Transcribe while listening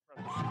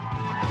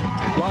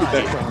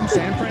Live from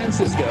San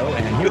Francisco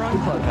and here on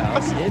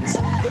Clubhouse, it's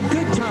The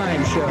Good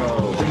Time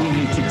Show, bringing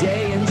you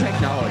today in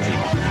technology.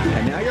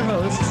 And now your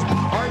hosts,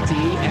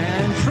 Aarthi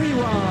and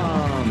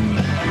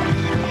Sriram.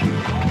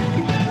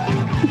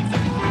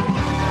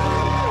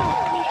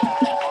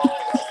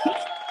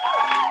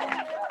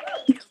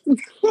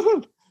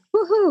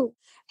 Woohoo!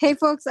 Hey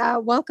folks,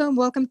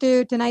 welcome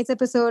to tonight's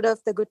episode of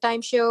The Good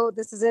Time Show.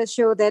 This is a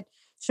show that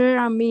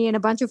Sriram, me, and a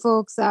bunch of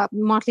folks,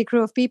 motley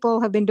crew of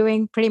people, have been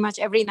doing pretty much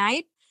every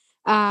night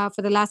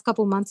for the last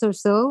couple months or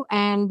so.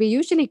 And we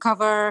usually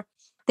cover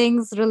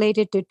things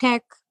related to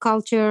tech,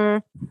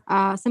 culture,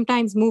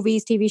 sometimes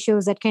movies, TV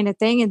shows, that kind of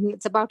thing. And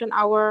it's about an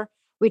hour.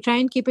 We try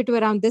and keep it to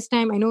around this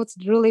time. I know it's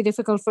really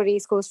difficult for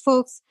East Coast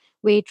folks.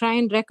 We try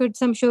and record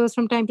some shows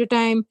from time to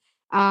time.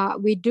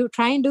 We do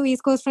try and do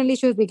East Coast friendly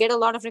shows. We get a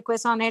lot of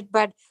requests on it,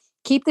 but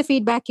keep the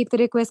feedback, keep the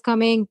requests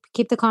coming,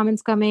 keep the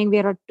comments coming.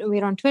 We're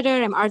on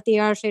Twitter. I'm Aarthi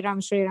R,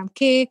 Sriram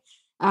K.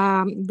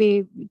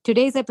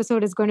 Today's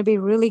episode is going to be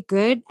really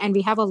good, and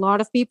we have a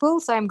lot of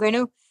people. So I'm going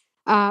to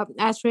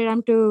ask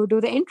Sriram to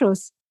do the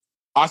intros.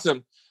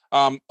 Awesome.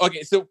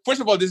 Okay, so first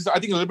of all, this is, I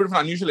think, a little bit of an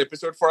unusual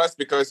episode for us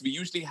because we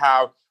usually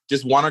have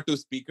just one or two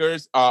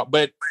speakers.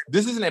 But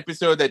this is an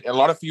episode that a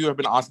lot of you have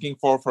been asking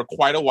for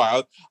quite a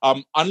while.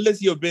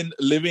 Unless you've been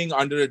living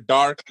under a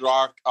dark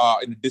rock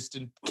in a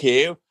distant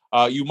cave,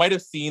 you might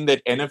have seen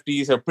that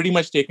NFTs have pretty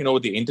much taken over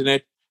the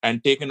internet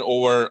and taken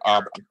over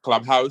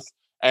Clubhouse.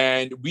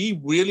 And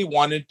we really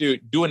wanted to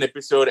do an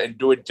episode and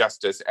do it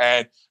justice.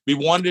 And we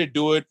wanted to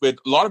do it with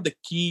a lot of the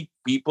key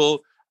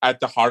people at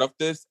the heart of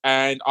this.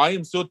 And I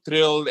am so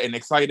thrilled and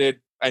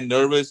excited and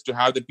nervous to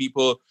have the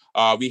people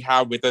we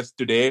have with us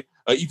today.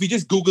 If you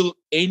just Google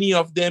any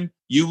of them,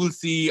 you will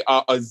see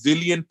a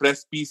zillion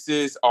press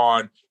pieces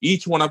on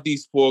each one of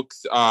these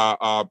folks,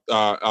 and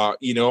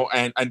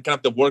kind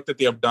of the work that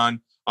they have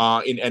done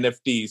in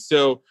NFTs.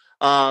 So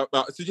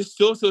just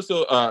so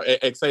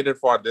excited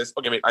for this.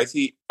 Okay, wait, I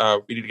see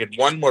we need to get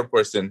one more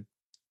person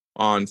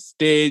on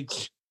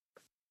stage.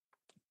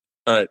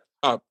 All right.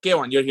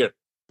 Kayvon, you're here.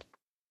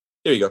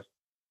 Here we go.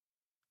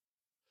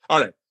 All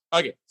right.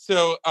 Okay.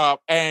 So,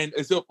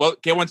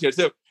 Kayvon's here.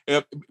 So,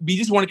 we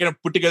just want to kind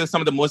of put together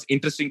some of the most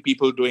interesting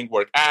people doing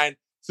work. And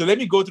so let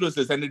me go through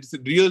this, and it's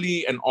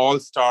really an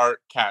all-star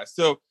cast.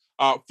 So,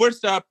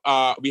 first up,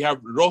 we have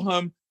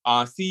Roham,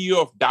 CEO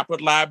of Dapper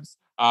Labs,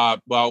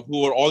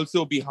 who are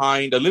also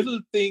behind a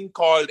little thing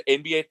called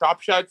NBA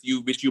Top Shots,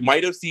 which you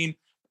might have seen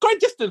quite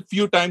just a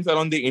few times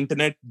around the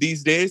internet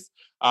these days.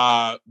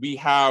 We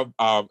have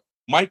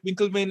Mike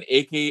Winkelmann,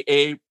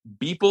 aka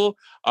Beeple,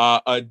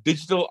 a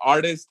digital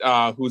artist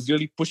who's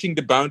really pushing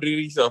the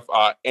boundaries of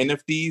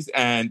NFTs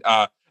and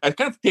has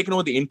kind of taken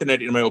over the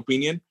internet, in my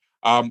opinion.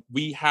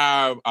 We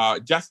have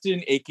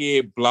Justin,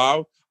 aka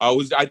Blau,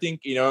 who's, I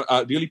think,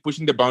 really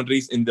pushing the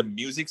boundaries in the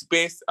music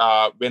space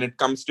when it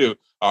comes to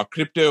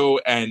crypto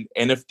and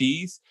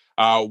NFTs.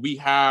 We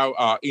have,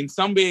 in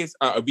some ways,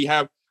 we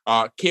have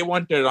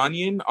Kayvon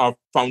Tehranian, our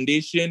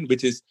foundation,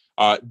 which is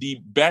the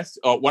best,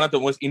 one of the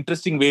most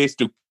interesting ways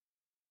to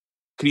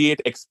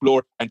create,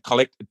 explore, and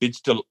collect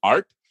digital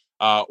art.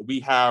 We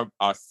have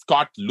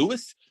Scott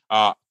Lewis,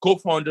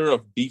 co-founder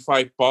of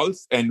DeFi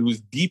Pulse, and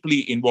who's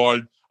deeply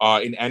involved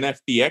in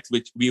NFTX,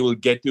 which we will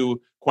get to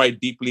quite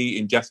deeply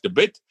in just a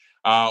bit.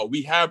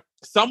 We have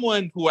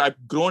someone who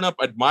I've grown up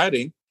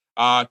admiring,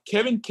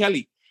 Kevin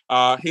Kelly.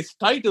 His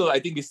title, I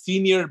think, is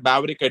Senior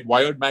Maverick at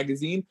Wired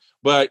Magazine,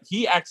 but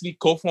he actually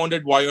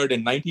co-founded Wired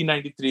in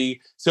 1993,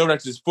 served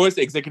as his first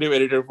executive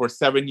editor for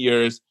 7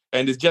 years,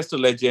 and is just a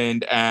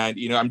legend. And,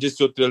 I'm just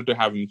so thrilled to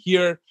have him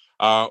here.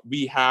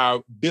 We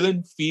have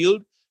Dylan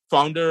Field,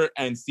 founder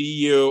and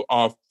CEO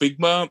of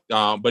Figma,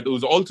 but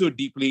who's also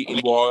deeply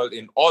involved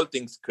in all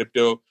things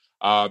crypto.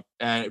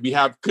 And we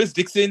have Chris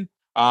Dixon,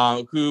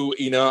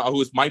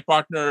 who's my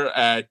partner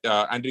at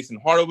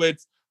Andreessen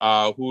Horowitz,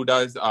 who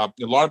does a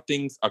lot of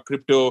things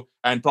crypto,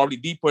 and probably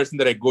the person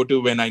that I go to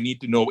when I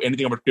need to know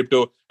anything about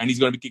crypto, and he's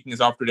going to be kicking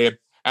us off today.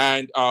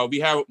 And we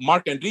have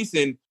Marc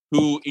Andreessen,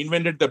 who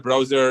invented the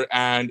browser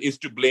and is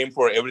to blame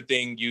for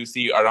everything you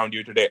see around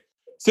you today.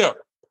 So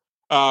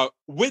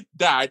with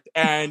that,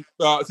 and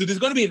so this is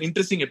going to be an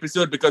interesting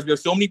episode because we have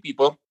so many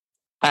people.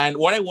 And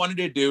what I wanted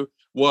to do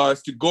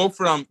was to go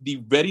from the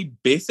very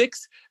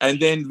basics, and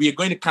then we are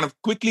going to kind of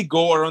quickly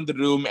go around the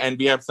room, and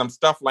we have some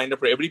stuff lined up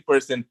for every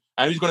person.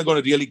 And we're going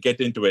to really get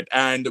into it.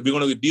 And we're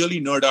going to really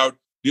nerd out,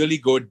 really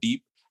go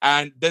deep.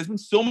 And there's been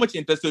so much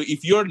interest. So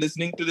if you're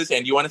listening to this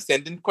and you want to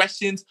send in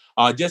questions,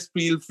 just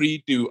feel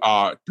free to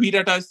tweet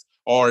at us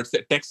or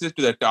text us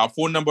to that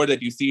phone number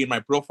that you see in my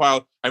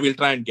profile, and we'll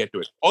try and get to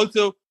it.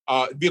 Also,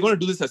 we're going to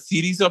do this a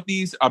series of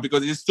these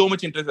because there's so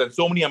much interest and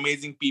so many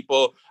amazing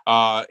people.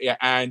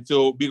 And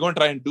so we're going to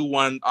try and do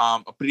one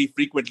pretty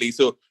frequently.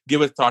 So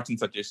give us thoughts and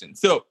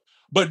suggestions. So,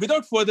 but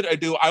without further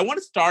ado, I want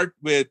to start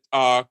with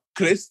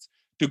Chris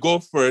to go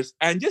first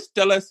and just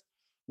tell us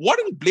what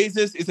in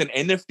blazes is an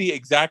NFT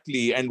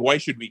exactly and why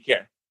should we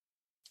care?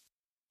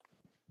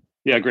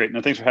 Yeah, great.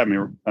 No, thanks for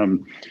having me.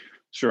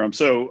 Sure. An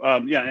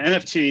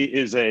NFT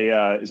is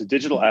a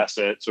digital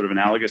asset, sort of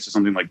analogous to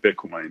something like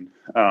Bitcoin,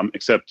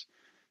 except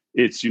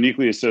it's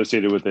uniquely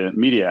associated with a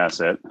media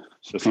asset.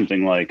 So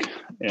something like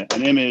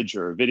an image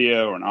or a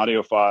video or an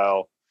audio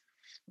file,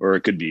 or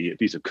it could be a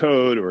piece of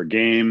code or a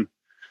game.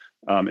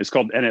 It's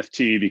called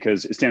NFT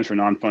because it stands for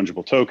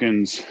non-fungible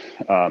tokens.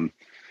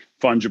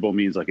 Fungible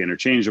means like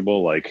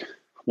interchangeable, like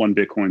one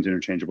Bitcoin's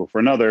interchangeable for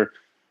another.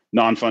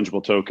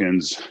 Non-fungible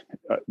tokens,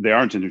 they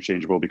aren't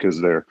interchangeable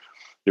because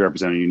they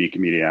represent a unique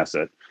media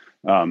asset.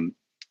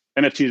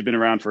 NFT has been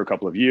around for a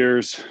couple of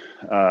years.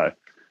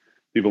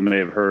 People may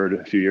have heard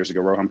a few years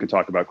ago, Roham can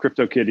talk about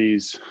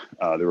CryptoKitties.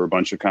 There were a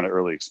bunch of kind of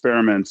early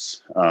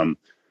experiments. A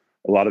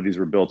lot of these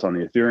were built on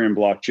the Ethereum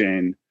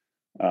blockchain.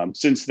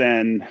 Since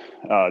then,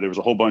 there was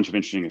a whole bunch of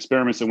interesting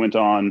experiments that went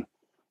on.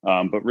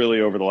 But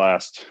really over the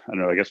last,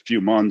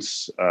 few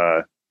months,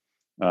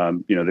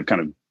 they've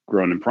kind of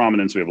grown in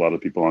prominence. We have a lot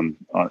of people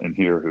in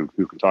here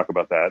who can talk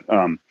about that.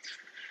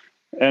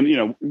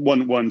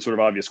 One sort of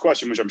obvious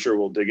question, which I'm sure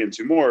we'll dig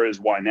into more, is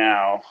why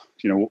now?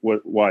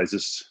 Why is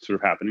this sort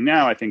of happening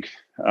now? I think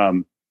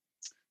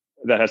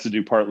that has to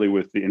do partly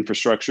with the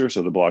infrastructure.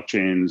 So the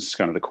blockchain's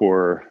kind of the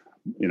core,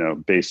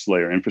 base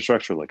layer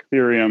infrastructure, like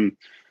Ethereum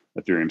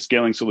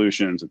scaling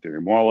solutions,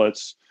 Ethereum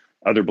wallets,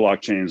 other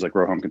blockchains like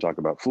Roham can talk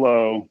about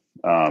Flow,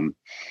 and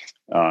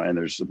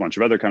there's a bunch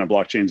of other kind of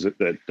blockchains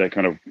that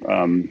kind of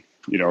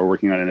are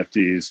working on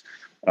NFTs.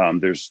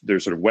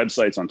 There's sort of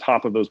websites on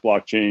top of those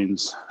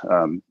blockchains.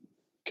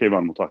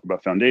 Kayvon will talk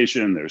about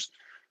Foundation. There's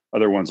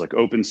other ones like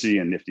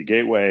OpenSea and Nifty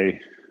Gateway.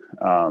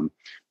 I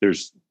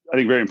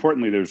think very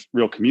importantly, there's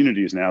real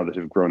communities now that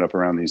have grown up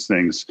around these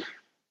things.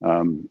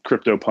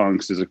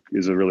 CryptoPunks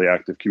is a really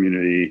active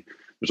community.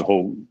 There's a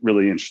whole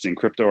really interesting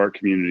crypto art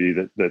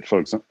community that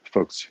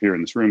folks here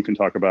in this room can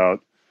talk about.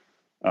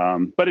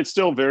 But it's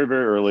still very,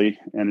 very early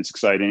and it's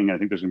exciting. I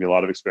think there's gonna be a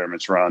lot of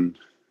experiments run,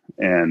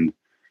 and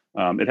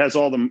it has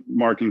all the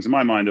markings in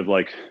my mind of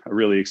like a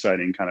really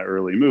exciting kind of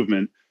early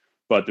movement,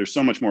 but there's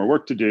so much more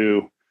work to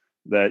do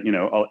that,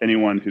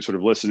 anyone who's sort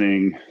of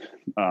listening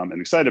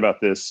and excited about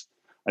this,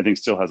 I think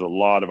still has a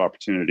lot of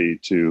opportunity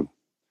to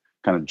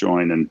kind of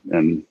join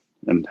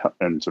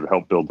and sort of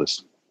help build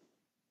this.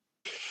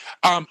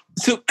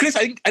 So Chris,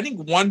 I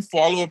think one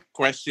follow-up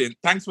question.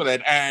 Thanks for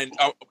that, and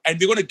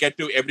we're going to get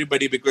to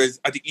everybody because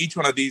I think each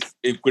one of these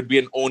it could be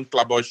an own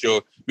clubhouse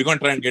show. We're going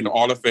to try and get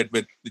all of it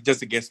with just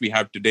the guests we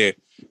have today.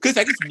 Chris,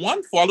 I guess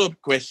one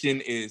follow-up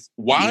question is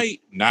why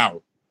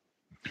now?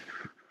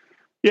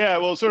 Yeah,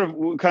 well, sort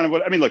of kind of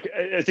look,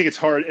 I think it's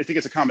hard. I think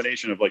it's a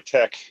combination of like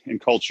tech and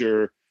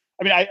culture.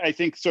 I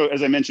think so.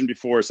 As I mentioned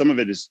before, some of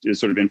it is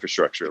sort of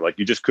infrastructure. Like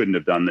you just couldn't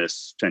have done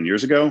this 10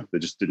 years ago. They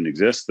just didn't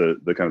exist. The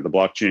kind of the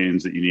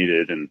blockchains that you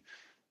needed, and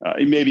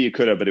maybe you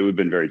could have, but it would have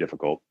been very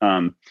difficult.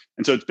 And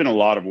so it's been a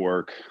lot of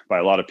work by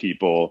a lot of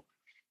people.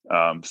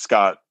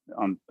 Scott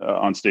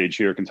on stage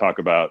here can talk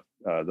about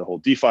the whole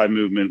DeFi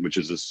movement, which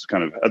is this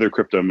kind of other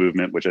crypto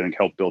movement, which I think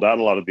helped build out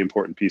a lot of the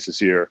important pieces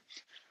here.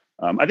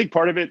 I think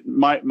part of it,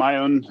 my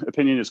own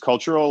opinion, is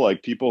cultural.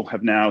 Like people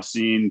have now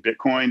seen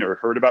Bitcoin or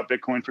heard about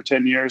Bitcoin for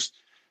 10 years.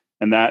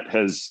 And that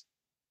has,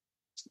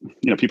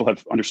 people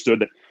have understood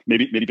that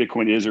maybe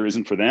Bitcoin is or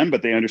isn't for them,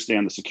 but they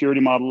understand the security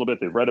model a little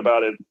bit. They've read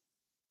about it.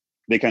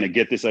 They kind of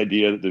get this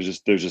idea that there's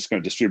this kind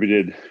of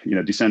distributed,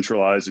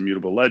 decentralized,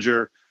 immutable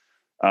ledger.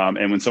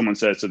 And when someone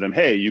says to them,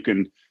 hey, you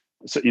can,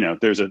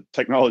 there's a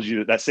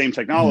technology that same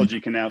technology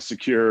can now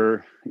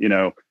secure,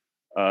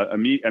 a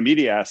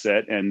media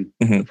asset and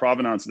the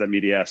provenance of that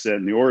media asset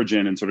and the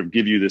origin, and sort of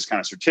give you this kind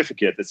of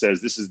certificate that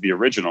says this is the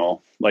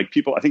original. Like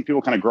I think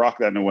people kind of grok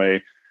that in a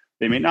way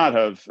they may not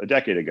have a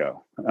decade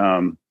ago.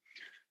 And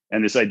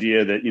this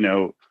idea that,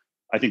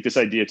 I think this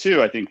idea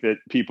too, I think that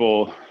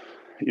people,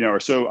 are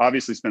so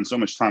obviously spend so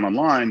much time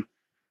online,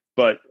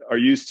 but are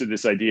used to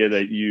this idea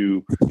that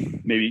you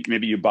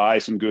maybe you buy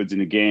some goods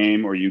in a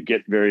game or you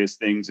get various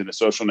things in a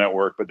social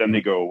network, but then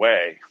they go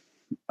away.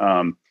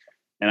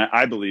 And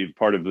I believe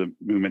part of the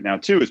movement now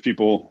too is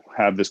people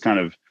have this kind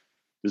of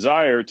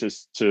desire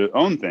to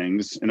own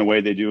things in a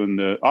way they do in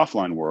the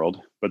offline world,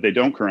 but they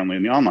don't currently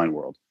in the online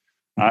world.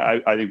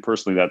 I think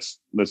personally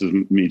this is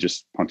me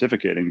just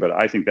pontificating, but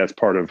I think that's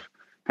part of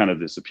kind of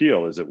this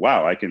appeal is that,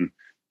 wow,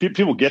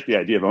 people get the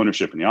idea of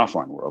ownership in the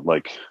offline world.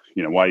 Like,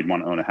 why you'd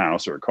want to own a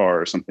house or a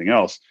car or something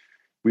else.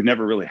 We've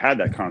never really had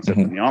that concept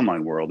in the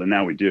online world, and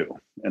now we do.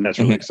 And that's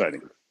really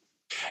exciting.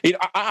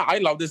 I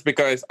love this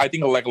because I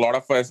think like a lot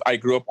of us, I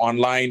grew up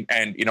online,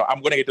 and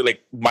I'm going to get to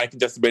like Mike in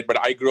just a bit, but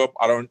I grew up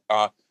around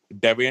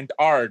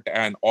DeviantArt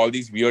and all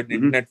these weird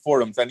internet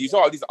forums, and you saw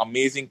all these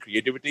amazing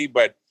creativity,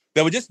 but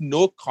there was just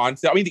no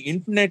concept. The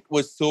internet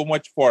was so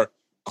much for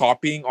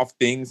copying of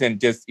things and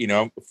just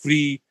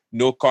free,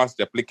 no cost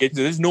applications.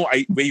 There's no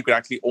way you could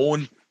actually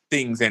own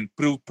things and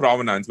prove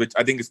provenance, which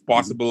I think is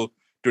possible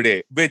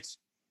today. Which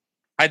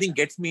I think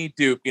gets me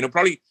to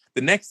probably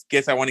the next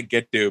guest I want to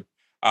get to.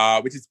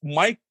 Which is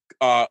Mike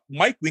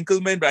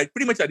Winkelmann, but I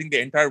think the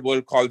entire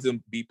world calls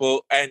him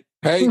Beeple. And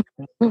hey,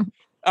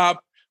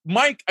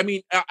 Mike, I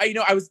mean, I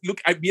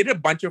did a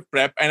bunch of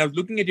prep and I was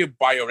looking at your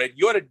bio, right?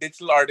 You're a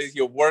digital artist.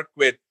 You work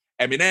with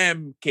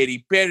Eminem,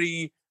 Katy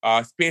Perry,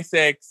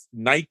 SpaceX,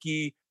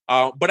 Nike.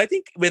 But I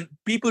think when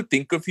people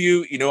think of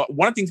you,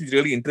 one of the things which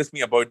really interests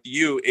me about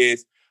you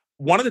is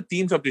one of the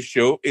themes of the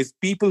show is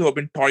people who have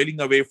been toiling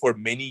away for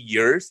many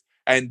years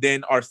and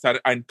then are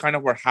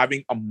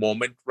having a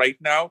moment right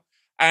now.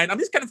 And I'm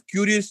just kind of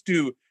curious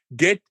to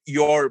get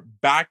your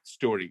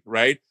backstory,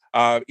 right?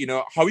 How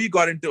you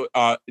got into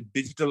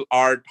digital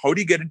art, how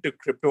do you get into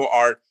crypto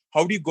art,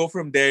 how do you go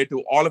from there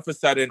to all of a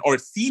sudden, or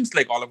it seems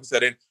like all of a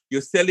sudden,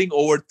 you're selling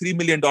over $3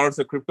 million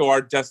of crypto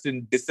art just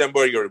in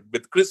December, you're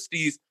with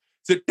Christie's.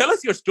 So tell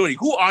us your story.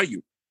 Who are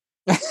you?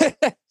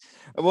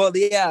 Well,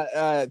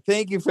 yeah,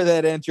 thank you for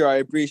that intro. I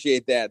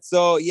appreciate that.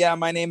 So, yeah,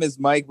 my name is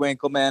Mike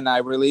Winkelmann. I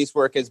release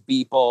work as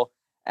Beeple.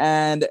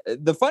 And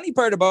the funny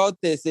part about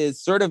this is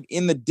sort of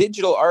in the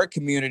digital art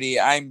community,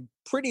 I'm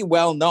pretty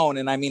well known.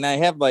 And I mean, I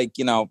have like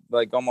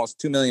almost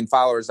 2 million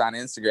followers on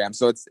Instagram.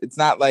 So it's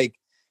not like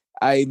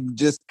I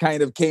just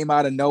kind of came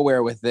out of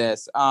nowhere with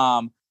this.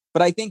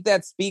 But I think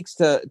that speaks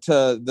to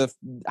the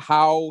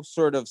how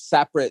sort of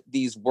separate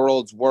these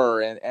worlds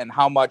were and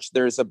how much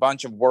there's a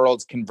bunch of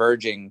worlds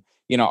converging,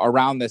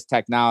 around this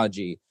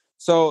technology.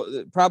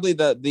 So probably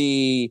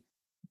the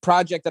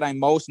project that I'm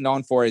most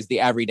known for is the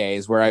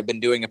Everydays, where I've been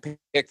doing a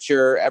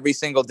picture every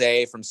single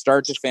day from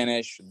start to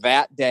finish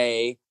that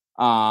day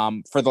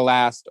for the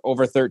last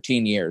over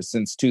 13 years,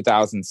 since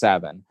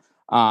 2007.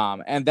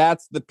 And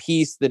that's the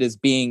piece that is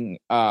being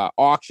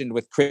auctioned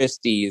with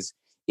Christie's,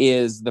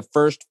 is the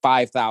first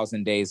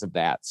 5,000 days of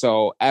that.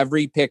 So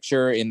every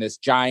picture in this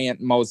giant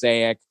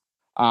mosaic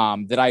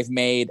that I've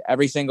made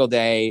every single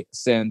day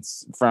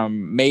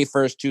from May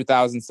 1st,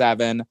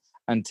 2007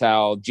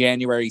 until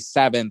January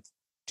 7th,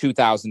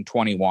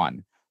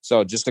 2021.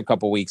 So just a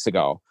couple weeks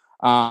ago.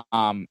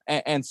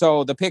 And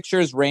so the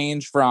pictures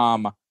range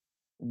from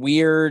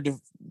weird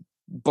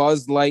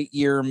Buzz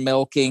Lightyear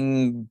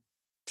milking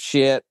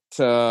shit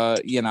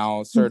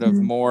to, sort of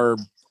more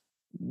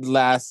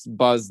less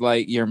Buzz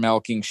Lightyear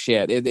milking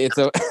shit. It's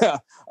a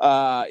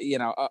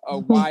a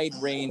wide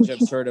range of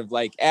sort of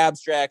like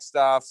abstract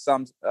stuff.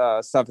 Some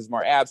stuff is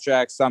more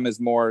abstract, some is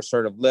more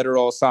sort of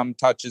literal, some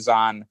touches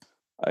on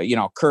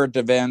current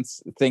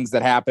events, things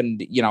that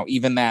happened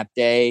even that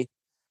day.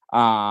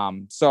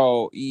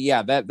 So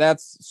yeah,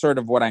 that's sort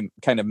of what I'm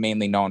kind of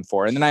mainly known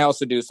for. And then I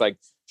also do like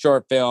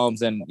short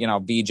films and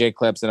VJ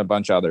clips and a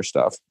bunch of other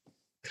stuff.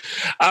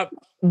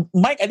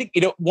 Mike, I think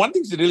one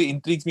thing that really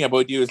intrigues me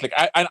about you is like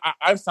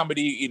I'm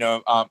somebody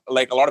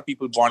like a lot of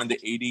people born in the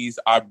 80s.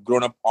 I've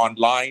grown up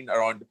online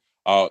around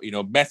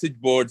message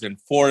boards and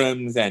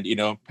forums, and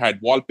had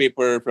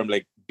wallpaper from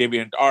like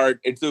DeviantArt,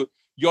 and so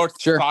your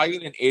style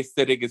and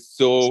aesthetic is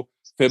so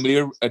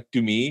familiar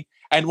to me.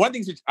 And one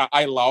thing which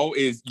I love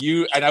is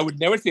you, and I would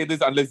never say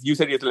this unless you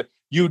said it.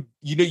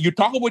 You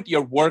talk about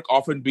your work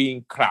often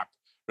being crap,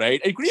 right?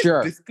 And could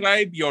you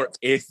describe your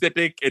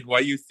aesthetic and why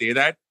you say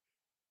that?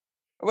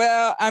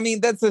 Well, I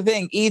mean, that's the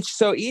thing. Each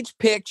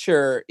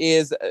picture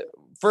is,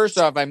 first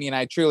off, I mean,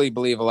 I truly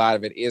believe a lot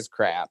of it is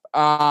crap.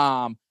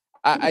 I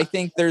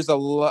think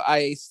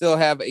I still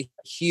have a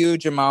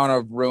huge amount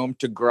of room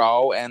to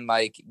grow and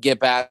like get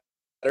better.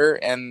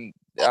 And,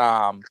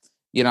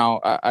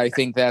 I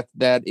think that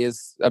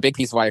is a big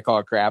piece of why I call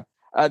it crap.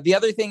 The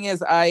other thing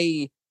is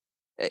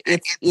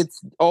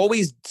it's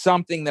always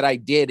something that I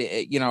did,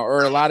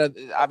 or a lot of,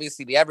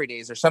 obviously the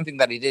Everydays are something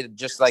that I did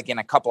just like in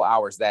a couple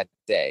hours that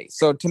day.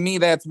 So to me,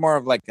 that's more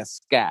of like a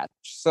sketch.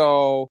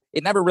 So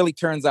it never really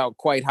turns out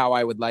quite how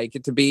I would like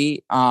it to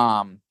be.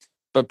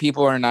 But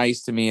people are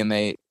nice to me and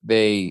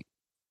they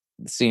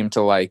seem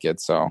to like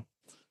it. So.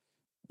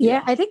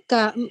 Yeah, I think,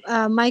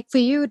 Mike, for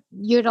you,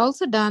 you'd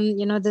also done,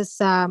 this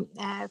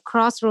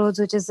Crossroads,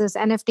 which is this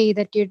NFT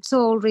that you'd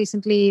sold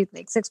recently,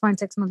 like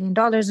 $6.6 million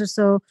or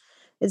so.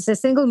 It's the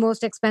single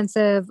most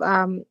expensive,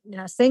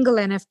 single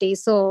NFT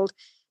sold.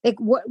 Like,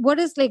 what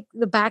is like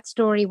the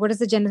backstory? What is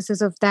the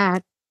genesis of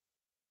that?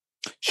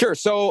 Sure.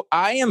 So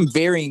I am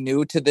very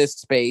new to this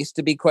space,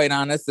 to be quite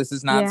honest. This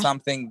is not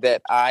something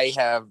that I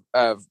have,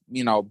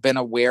 been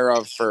aware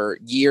of for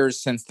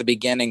years, since the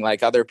beginning,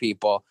 like other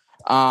people.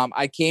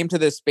 I came to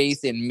this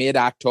space in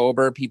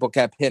mid-October. People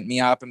kept hitting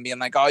me up and being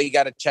like, oh, you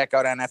got to check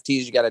out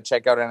NFTs. You got to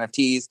check out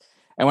NFTs.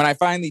 And when I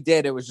finally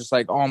did, it was just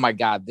like, oh my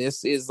God,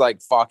 this is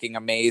like fucking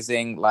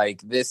amazing.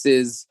 Like this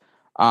is,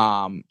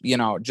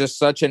 just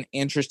such an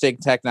interesting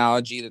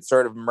technology that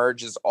sort of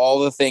merges all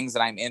the things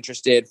that I'm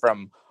interested,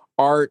 from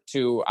art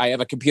to, I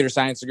have a computer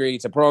science degree,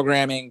 to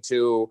programming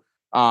to,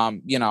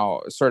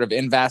 sort of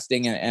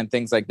investing and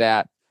things like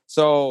that.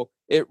 So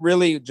it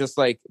really just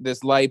like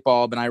this light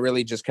bulb, and I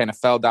really just kind of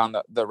fell down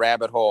the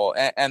rabbit hole.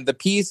 And the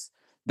piece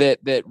that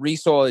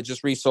resold, it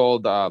just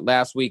resold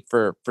last week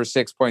for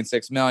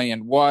 $6.6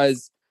 million,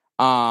 was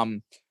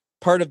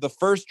part of the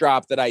first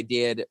drop that I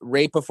did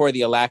right before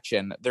the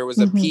election. There was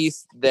a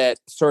piece that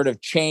sort of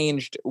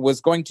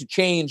was going to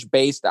change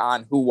based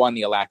on who won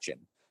the election.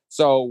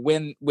 So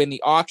when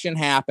the auction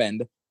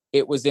happened,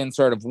 it was in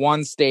sort of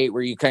one state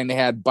where you kind of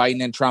had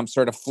Biden and Trump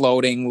sort of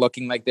floating,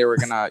 looking like they were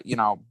going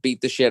to,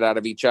 beat the shit out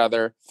of each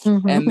other.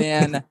 Mm-hmm. And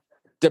then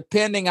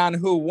depending on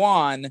who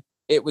won,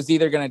 it was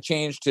either going to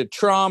change to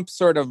Trump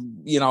sort of,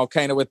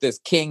 kind of with this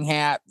king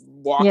hat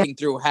walking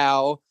through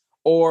hell,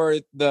 or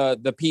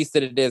the piece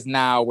that it is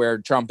now where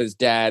Trump is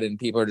dead and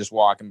people are just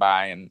walking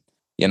by and,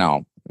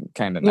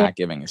 kind of not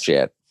giving a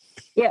shit.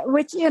 Yeah,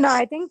 which,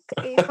 I think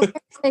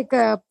like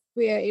a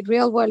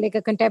real world, like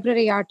a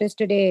contemporary artist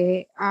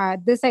today,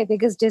 this I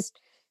think is just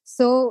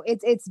so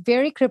it's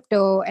very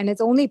crypto, and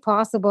it's only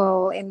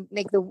possible in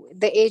like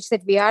the age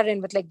that we are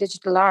in with like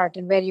digital art,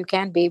 and where you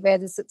can be,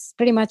 where it's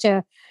pretty much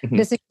a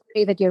decision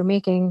that you're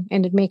making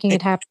and making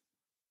it happen.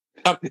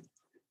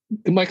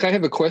 Mike, I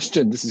have a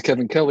question. This is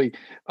Kevin Kelly.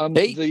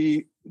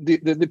 Hey.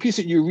 The piece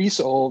that you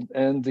resold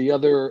and the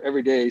other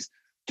everydays,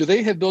 do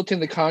they have built in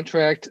the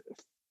contract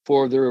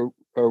for their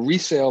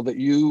resale that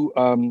you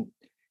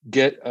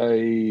get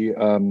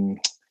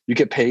you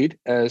get paid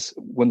as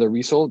when they're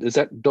resold? Is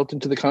that built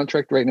into the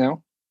contract right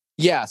now?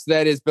 Yes,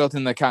 that is built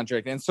in the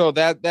contract. And so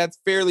that's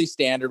fairly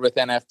standard with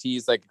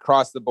NFTs, like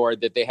across the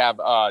board, that they have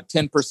a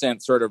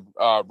 10% sort of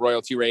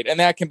royalty rate, and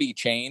that can be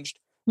changed.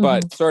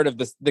 But sort of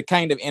the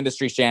kind of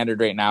industry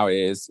standard right now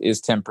is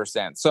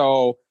 10%.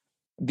 So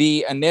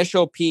the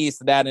initial piece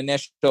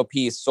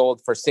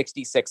sold for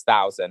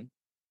 $66,000.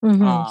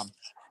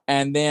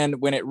 And then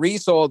when it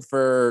resold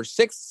for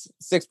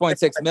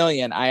 $6.6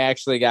 million, I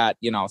actually got,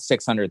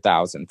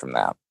 $600,000 from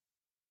that.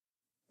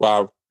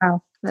 Wow.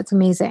 Wow, that's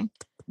amazing.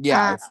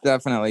 Yeah, it's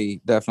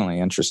definitely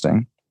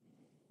interesting.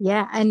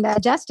 Yeah, and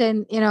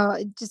Justin,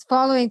 just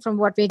following from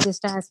what we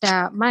just asked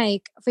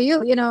Mike, for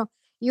you,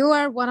 you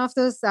are one of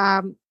those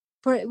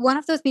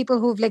people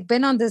who've like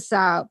been on this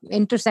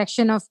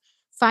intersection of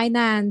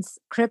finance,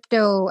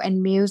 crypto,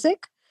 and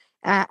music.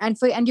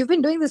 And you've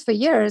been doing this for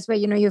years, where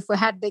you've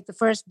had like the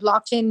first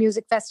blockchain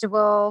music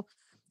festival.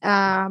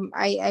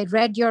 I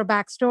read your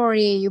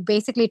backstory. You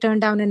basically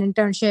turned down an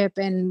internship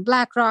in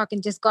BlackRock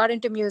and just got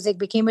into music,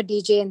 became a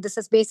DJ, and this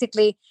has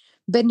basically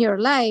been your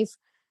life.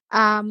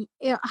 How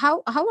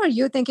are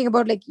you thinking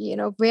about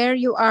where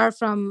you are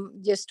from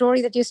your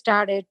story that you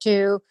started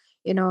to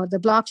the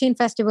blockchain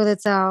festival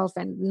itself,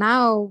 and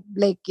now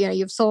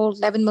you've sold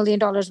 $11 million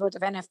worth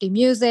of NFT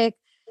music.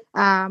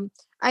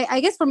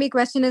 I guess for me,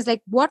 question is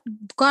what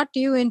got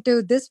you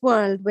into this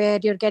world where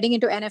you're getting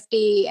into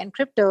NFT and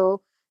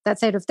crypto, that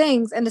side of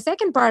things? And the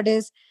second part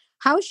is,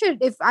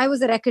 if I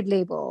was a record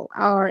label,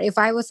 or if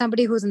I was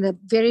somebody who's in the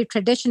very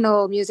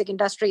traditional music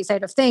industry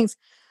side of things,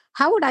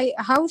 how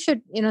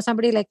should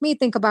somebody like me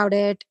think about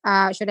it?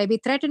 Should I be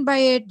threatened by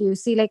it? Do you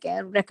see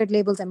record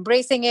labels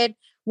embracing it?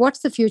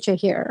 What's the future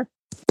here?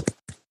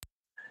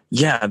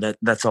 Yeah,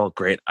 that's all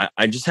great.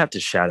 I just have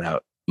to shout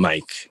out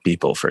Mike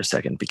Beeple for a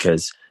second,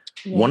 because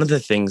one of the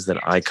things that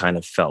I kind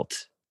of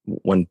felt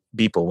when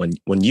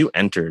you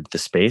entered the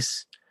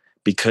space,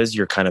 because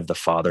you're kind of the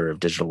father of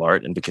digital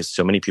art, and because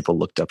so many people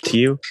looked up to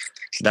you,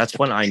 that's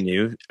when I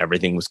knew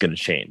everything was going to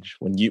change.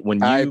 When you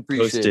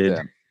posted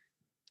that.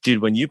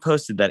 Dude, when you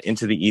posted that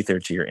into the ether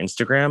to your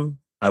Instagram,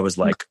 I was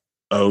like,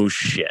 oh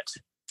shit,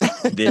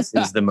 this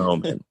is the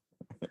moment.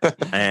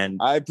 And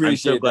I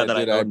appreciate I'm so glad that,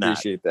 dude. I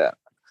appreciate that.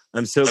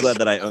 I'm so glad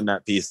that I own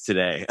that piece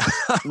today.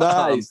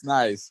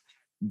 Nice.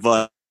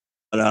 But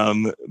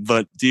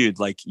dude,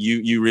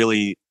 you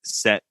really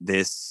set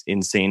this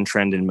insane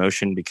trend in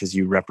motion, because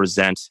you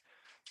represent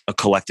a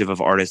collective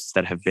of artists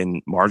that have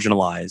been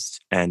marginalized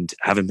and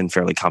haven't been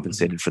fairly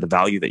compensated for the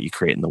value that you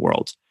create in the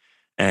world.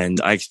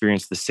 And I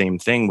experienced the same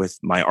thing with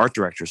my art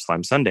director,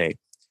 Slime Sunday,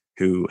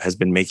 who has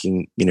been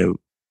making,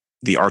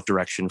 the art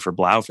direction for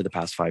Blau for the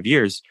past 5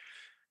 years.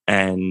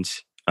 And,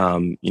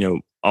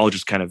 I'll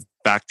just kind of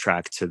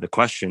backtrack to the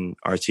question,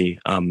 Aarthi,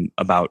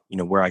 about,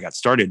 where I got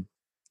started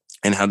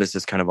and how this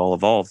has kind of all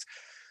evolved.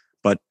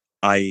 But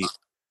I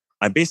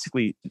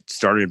basically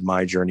started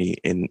my journey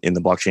in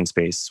the blockchain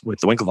space with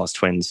the Winklevoss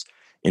twins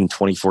in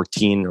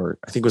 2014, or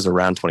I think it was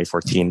around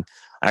 2014.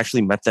 I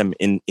actually met them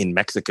in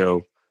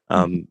Mexico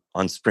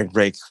on spring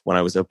break when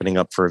I was opening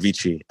up for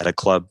Avicii at a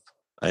club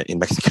in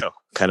Mexico.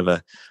 Kind of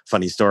a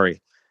funny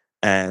story.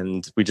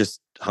 And we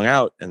just hung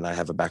out, and I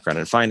have a background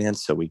in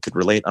finance, so we could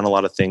relate on a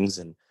lot of things.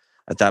 And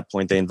at that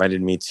point, they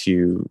invited me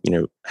to,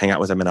 hang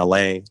out with them in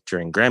LA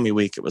during Grammy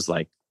week. It was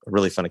like a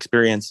really fun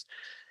experience.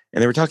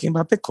 And they were talking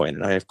about Bitcoin.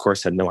 And I, of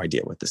course, had no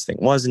idea what this thing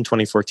was in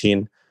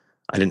 2014.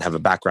 I didn't have a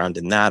background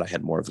in that. I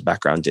had more of a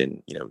background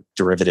in,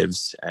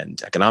 derivatives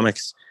and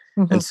economics.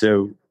 And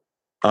so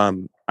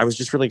I was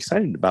just really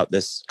excited about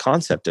this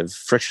concept of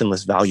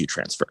frictionless value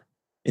transfer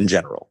in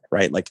general,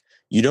 right?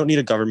 You don't need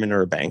a government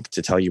or a bank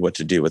to tell you what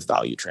to do with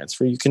value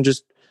transfer. You can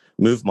just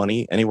move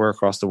money anywhere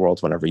across the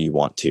world whenever you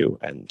want to,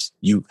 and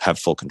you have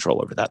full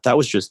control over that. That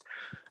was just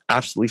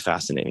absolutely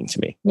fascinating to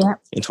me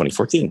in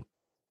 2014.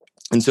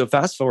 And so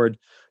fast forward,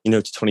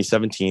 to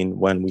 2017,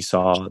 when we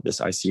saw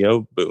this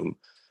ICO boom,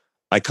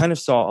 I kind of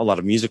saw a lot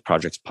of music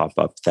projects pop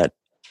up that,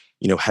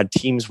 had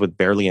teams with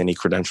barely any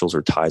credentials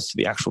or ties to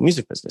the actual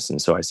music business.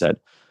 And so I said,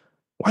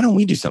 why don't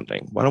we do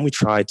something? Why don't we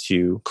try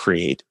to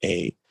create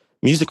a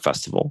music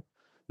festival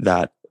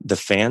that the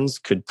fans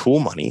could pool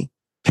money,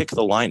 pick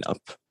the lineup,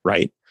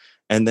 right?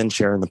 And then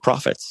share in the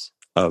profits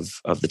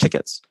of the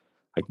tickets.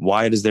 Like,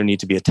 why does there need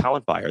to be a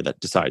talent buyer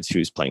that decides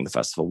who's playing the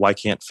festival? Why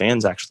can't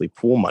fans actually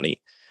pool money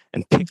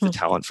and pick the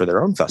talent for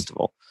their own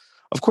festival?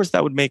 Of course,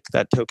 that would make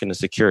that token a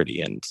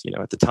security. And,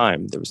 at the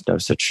time, there was no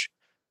such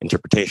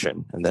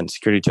interpretation. And then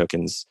security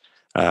tokens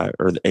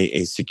or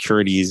a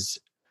securities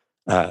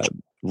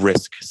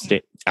risk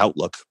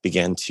outlook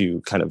began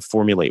to kind of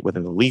formulate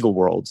within the legal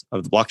world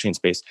of the blockchain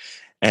space.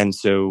 And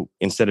so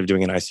instead of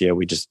doing an ICO,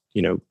 we just,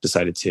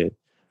 decided to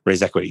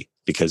raise equity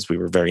because we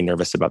were very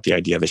nervous about the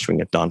idea of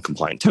issuing a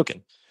non-compliant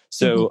token.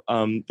 So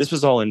this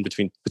was all in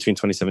between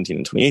 2017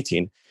 and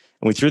 2018.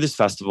 And we threw this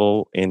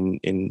festival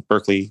in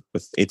Berkeley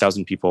with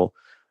 8,000 people,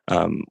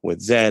 with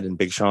Zed and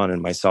Big Sean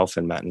and myself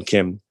and Matt and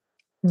Kim.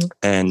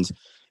 And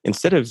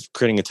instead of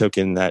creating a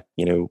token that,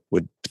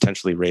 would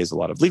potentially raise a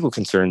lot of legal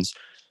concerns,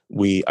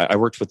 I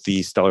worked with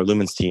the Stellar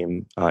Lumens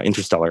team,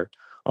 Interstellar,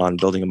 on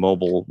building a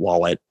mobile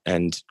wallet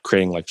and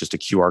creating like just a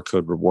QR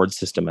code reward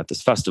system at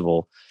this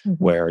festival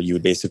where you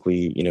would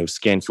basically,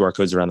 scan QR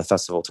codes around the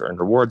festival to earn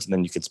rewards, and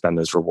then you could spend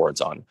those rewards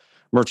on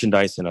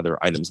merchandise and other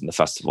items in the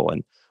festival.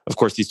 And of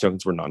course, these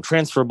tokens were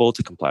non-transferable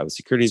to comply with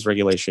securities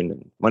regulation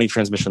and money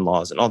transmission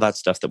laws and all that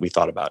stuff that we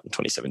thought about in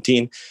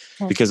 2017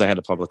 because I had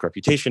a public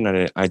reputation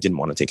and I didn't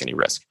want to take any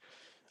risk.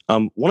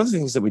 One of the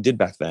things that we did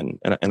back then,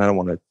 and I don't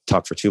want to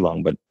talk for too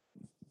long, but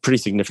pretty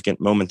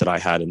significant moment that I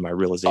had in my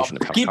realization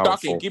of how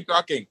powerful... Keep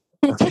talking.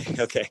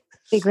 Okay.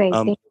 Great.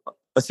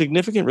 A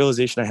significant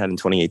realization I had in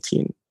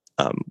 2018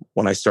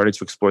 when I started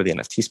to explore the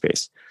NFT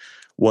space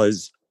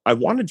was I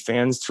wanted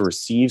fans to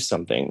receive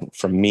something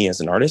from me as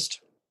an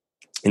artist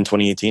in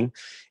 2018.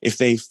 If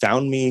they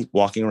found me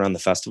walking around the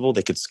festival,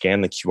 they could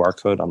scan the QR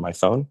code on my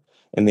phone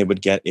and they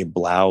would get a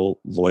Blau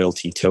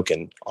loyalty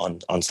token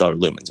on Stellar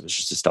Lumens. It was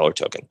just a Stellar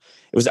token.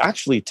 It was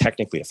actually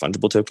technically a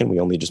fungible token.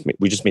 We just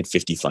made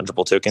 50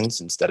 fungible tokens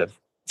instead of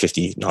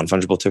 50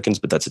 non-fungible tokens,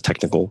 but that's a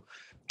technical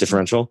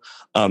differential.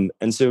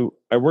 And so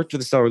I worked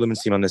with the Stellar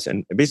Lumens team on this.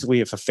 And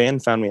basically, if a fan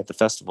found me at the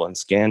festival and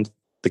scanned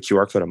the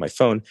QR code on my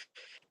phone,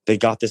 they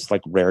got this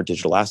like rare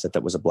digital asset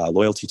that was a Blau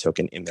loyalty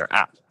token in their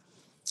app.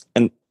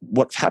 And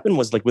what happened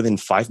was like within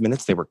 5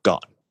 minutes, they were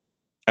gone.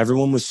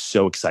 Everyone was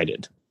so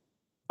excited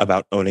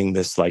about owning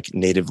this like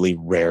natively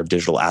rare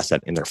digital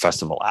asset in their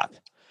festival app.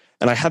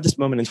 And I had this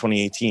moment in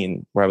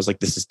 2018 where I was like,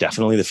 this is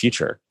definitely the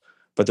future.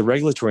 But the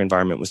regulatory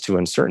environment was too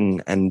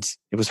uncertain. And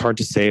it was hard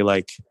to say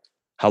like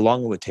how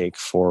long it would take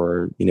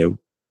for,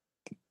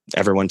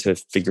 everyone to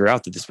figure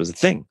out that this was a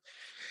thing.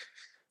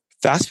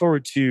 Fast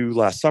forward to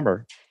last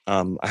summer,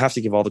 I have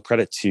to give all the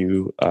credit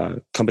to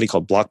a company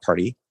called Block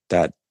Party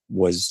that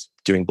was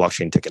doing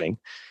blockchain ticketing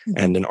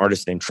and an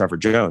artist named Trevor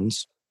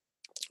Jones,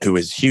 who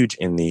is huge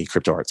in the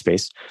crypto art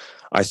space.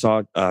 I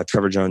saw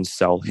Trevor Jones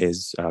sell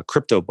his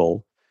crypto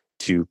bull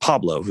to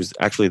Pablo, who's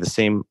actually the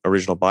same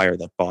original buyer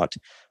that bought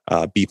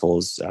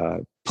Beeple's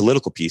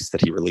political piece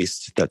that he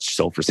released that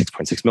sold for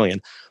 $6.6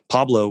 million.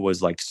 Pablo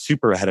was like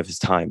super ahead of his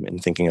time in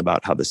thinking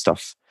about how this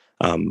stuff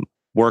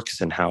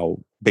works and how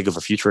big of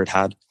a future it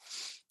had.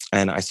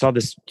 And I saw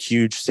this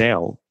huge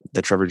sale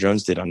that Trevor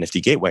Jones did on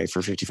Nifty Gateway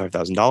for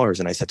 $55,000.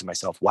 And I said to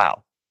myself,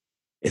 wow,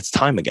 it's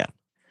time again.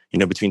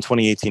 Between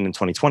 2018 and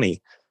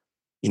 2020,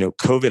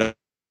 COVID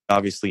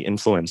obviously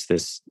influenced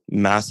this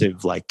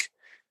massive,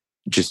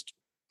 just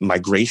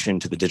migration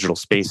to the digital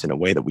space in a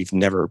way that we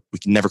never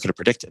could have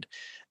predicted.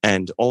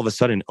 And all of a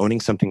sudden, owning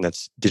something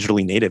that's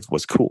digitally native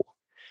was cool.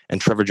 And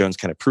Trevor Jones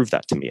kind of proved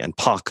that to me. And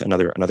Pak,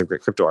 another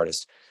great crypto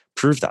artist,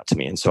 proved that to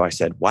me. And so I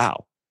said,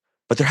 wow,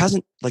 but there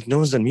hasn't, no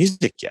one's done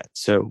music yet.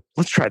 So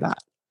let's try that.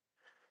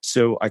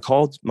 So I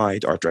called my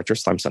art director,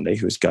 Slime Sunday,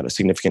 who's got a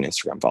significant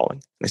Instagram following.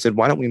 And I said,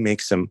 why don't we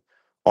make some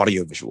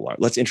audio visual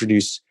art? Let's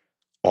introduce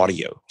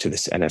audio to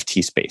this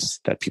NFT space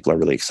that people are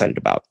really excited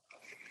about.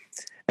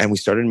 And we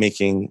started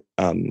making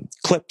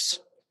clips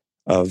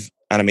of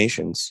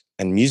animations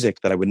and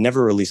music that I would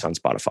never release on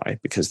Spotify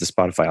because the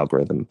Spotify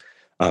algorithm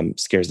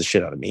scares the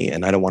shit out of me.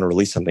 And I don't want to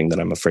release something that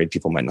I'm afraid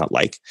people might not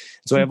like.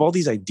 So I have all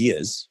these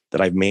ideas that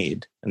I've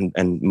made.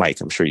 And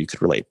Mike, I'm sure you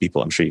could relate.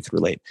 People, I'm sure you could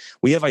relate.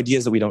 We have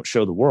ideas that we don't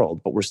show the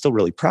world, but we're still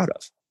really proud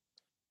of.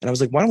 And I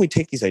was like, why don't we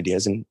take these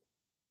ideas and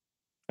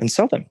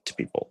sell them to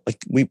people?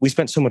 We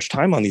spent so much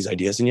time on these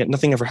ideas and yet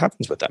nothing ever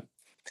happens with them.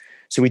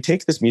 So we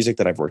take this music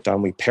that I've worked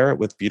on, we pair it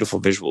with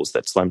beautiful visuals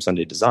that Slime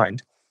Sunday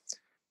designed,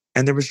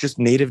 and there was just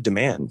native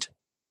demand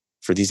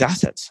for these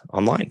assets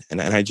online.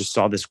 And I just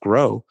saw this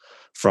grow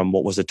from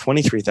what was a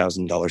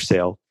 $23,000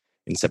 sale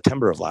in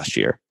September of last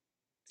year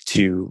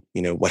to,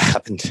 what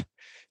happened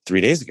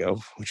 3 days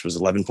ago, which was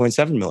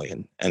 11.7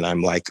 million. And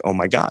I'm like, oh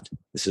my God,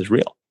 this is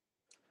real.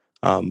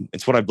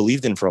 It's what I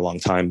believed in for a long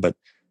time, but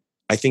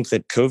I think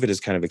that COVID has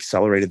kind of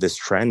accelerated this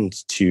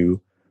trend to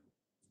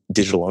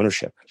digital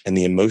ownership and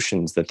the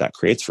emotions that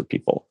creates for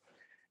people.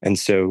 And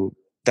so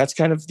that's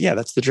kind of,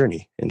 that's the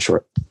journey in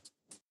short.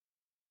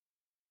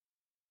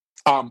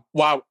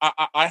 Wow.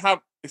 I have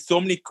so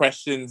many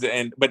questions,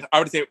 but I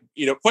would say,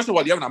 first of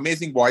all, you have an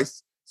amazing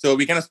voice. So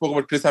we kind of spoke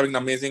about Chris having an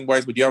amazing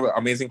voice, but you have an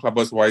amazing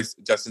Clubhouse voice,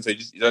 Justin. So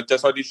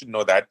just thought you should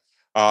know that.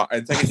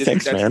 And second,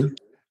 Thanks, man.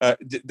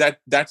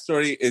 That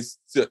story is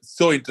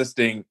so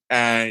interesting,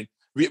 and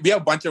we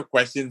have a bunch of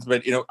questions,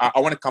 but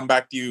I want to come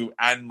back to you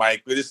and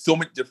Mike. There's so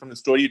much from the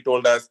story you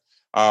told us.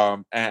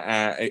 And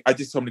I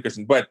just so many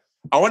questions, but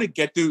I want to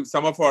get to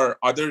some of our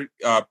other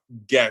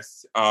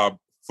guests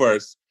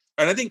first.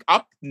 And I think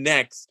up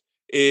next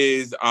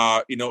is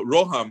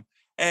Roham.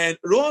 And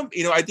Roham,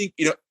 I think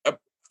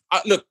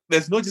look,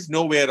 there's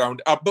no way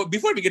around. But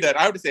before we get that,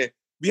 I have to say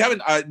we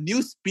have a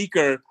new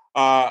speaker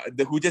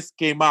who just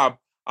came up.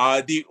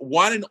 The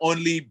one and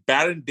only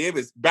Baron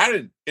Davis.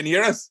 Baron, can you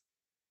hear us?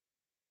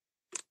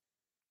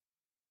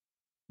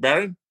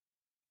 Baron?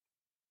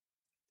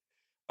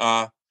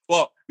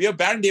 Well, we have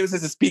Baron Davis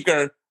as a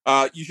speaker.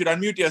 You should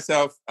unmute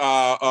yourself.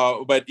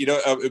 But we're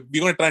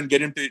going to try and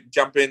get him to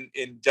jump in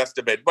just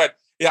a bit. But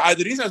yeah,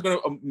 the reason I was going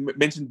to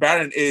mention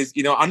Baron is,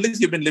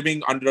 unless you've been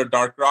living under a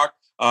dark rock,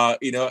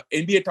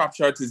 NBA Top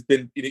Shots has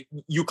been,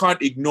 you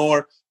can't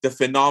ignore the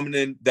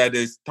phenomenon that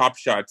is Top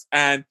Shots.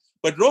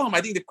 But Roham, I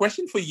think the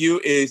question for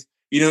you is,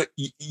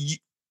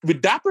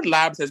 with Dapper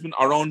Labs has been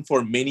around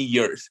for many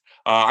years.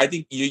 I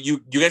think you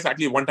guys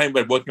actually one time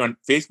were working on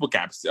Facebook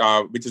apps,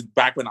 which is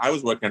back when I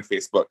was working on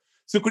Facebook.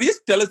 So could you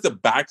just tell us the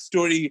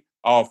backstory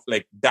of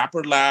like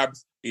Dapper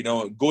Labs,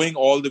 going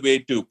all the way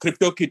to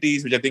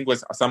CryptoKitties, which I think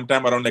was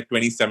sometime around like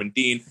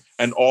 2017,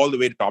 and all the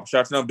way to Top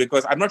Shots now?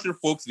 Because I'm not sure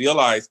folks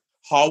realize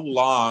how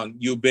long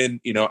you've been,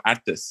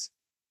 at this.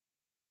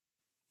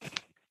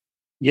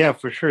 Yeah,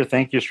 for sure.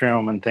 Thank you,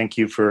 Sriram, and thank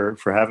you for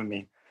having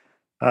me.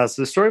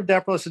 So the story of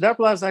Dapper Labs. So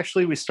Dapper Labs,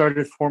 actually, we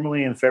started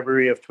formally in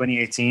February of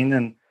 2018.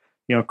 And,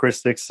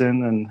 Chris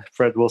Dixon and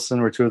Fred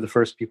Wilson were two of the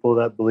first people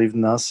that believed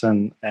in us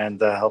and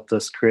helped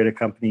us create a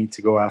company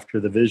to go after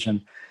the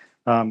vision.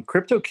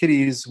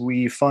 CryptoKitties,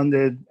 we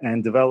funded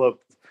and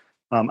developed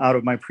out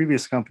of my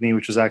previous company,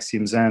 which was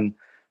Axiom Zen.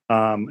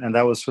 And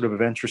that was sort of a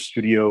venture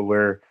studio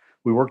where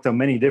we worked on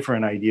many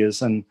different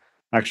ideas. And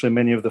actually,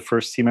 many of the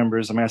first team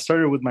members, I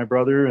started with my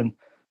brother, and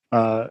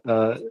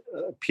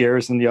Pierre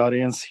is in the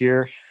audience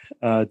here.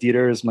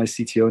 Dieter is my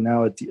CTO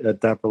now at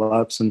Dapper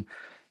Labs. And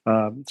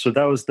so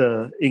that was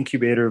the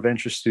incubator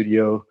venture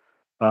studio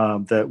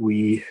that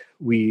we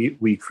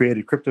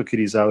created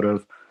CryptoKitties out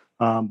of.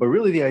 But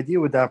really the idea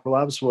with Dapper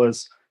Labs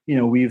was,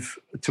 we've,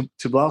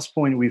 to Blau's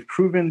point, we've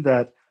proven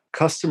that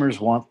customers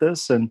want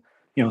this. And,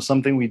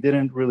 something we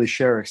didn't really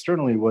share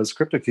externally was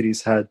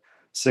CryptoKitties had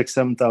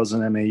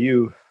 6,000-7,000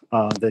 MAU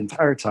the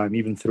entire time,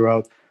 even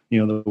throughout,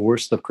 the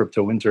worst of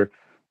crypto winter.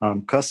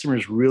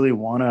 Customers really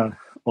want to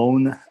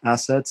own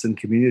assets and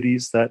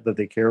communities that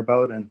they care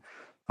about and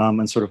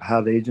sort of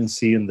have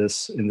agency in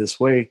this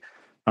way.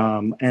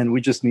 And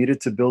we just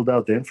needed to build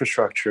out the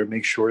infrastructure,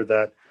 make sure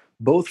that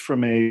both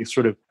from a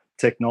sort of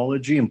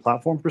technology and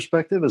platform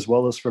perspective, as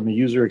well as from a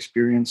user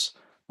experience,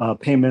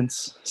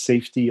 payments,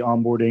 safety,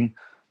 onboarding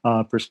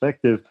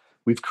perspective,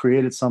 we've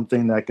created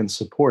something that can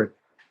support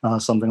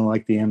something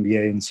like the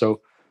NBA. And so,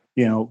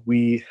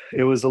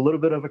 it was a little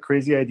bit of a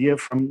crazy idea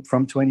from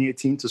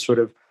 2018 to sort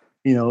of,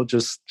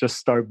 just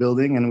start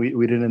building, and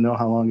we didn't know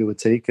how long it would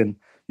take. And,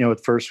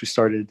 at first we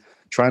started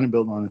trying to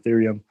build on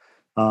Ethereum,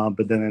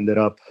 but then ended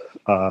up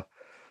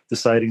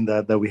deciding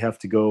that we have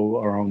to go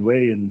our own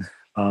way, and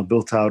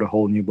built out a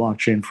whole new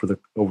blockchain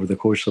over the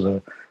course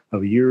of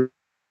a year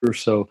or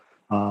so.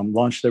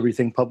 Launched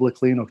everything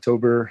publicly in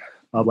October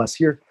of last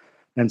year.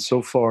 And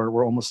so far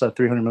we're almost at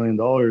 $300 million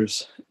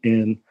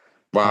in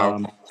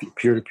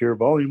peer-to-peer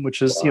volume,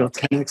 which is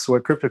 10x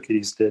what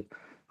CryptoKitties did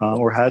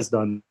or has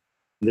done.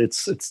 It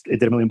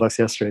did $1 million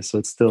yesterday, so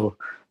it's still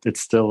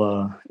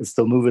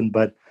moving.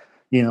 But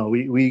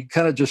we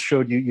kind of just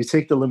showed you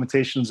take the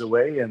limitations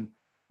away, and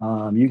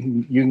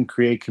you can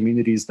create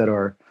communities that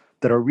are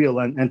real.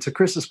 And to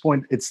Chris's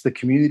point, it's the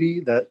community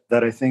that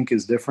I think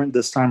is different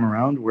this time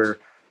around, where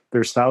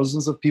there's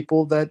thousands of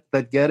people that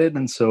get it,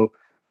 and so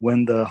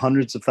when the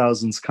hundreds of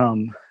thousands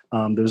come,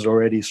 there's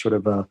already sort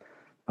of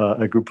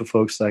a group of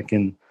folks that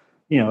can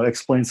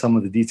explain some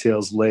of the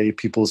details, lay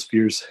people's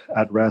fears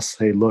at rest.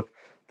 Hey, look,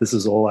 this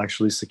is all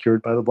actually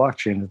secured by the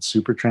blockchain. It's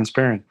super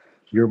transparent.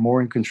 You're more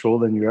in control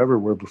than you ever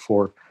were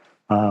before.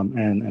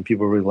 And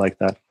people really like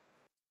that.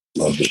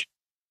 Love it.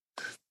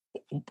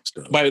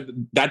 But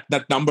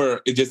that number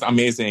is just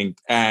amazing.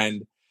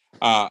 And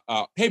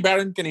hey,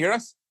 Baron, can you hear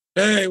us?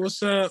 Hey,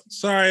 what's up?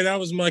 Sorry, that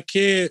was my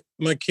kid.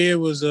 My kid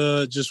was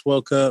just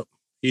woke up.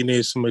 He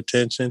needs some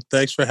attention.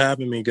 Thanks for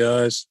having me,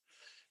 guys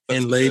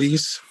and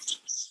ladies.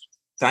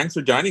 Thanks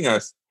for joining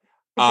us.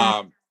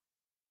 Baron,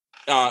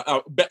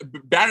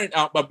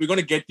 but we're going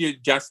to get you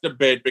just a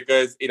bit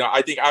because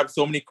I think I have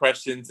so many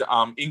questions,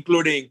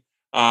 including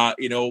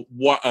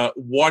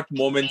what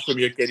moments from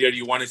your career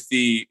you want to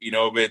see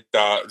with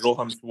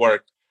Roham's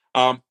work.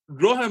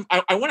 Roham,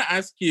 I want to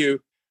ask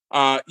you.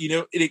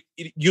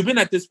 You've been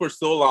at this for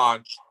so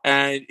long,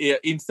 and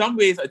in some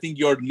ways, I think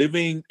you're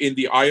living in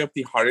the eye of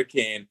the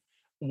hurricane.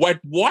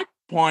 What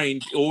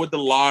point over the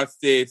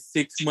last, say,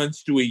 6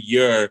 months to a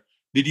year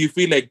did you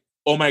feel like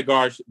oh my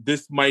gosh,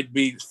 this might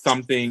be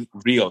something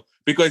real?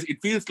 Because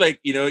it feels like,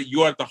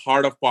 you are at the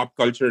heart of pop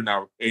culture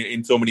now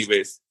in so many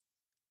ways.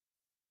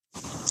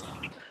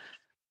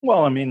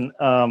 Well, I mean,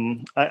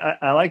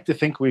 I like to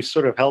think we've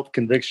sort of held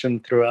conviction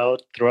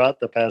throughout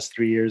the past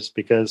 3 years,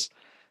 because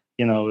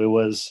it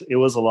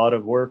was a lot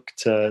of work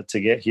to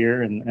get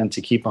here and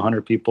to keep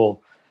 100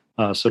 people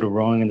sort of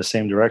rowing in the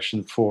same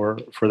direction for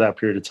that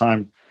period of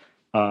time,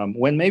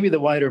 when maybe the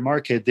wider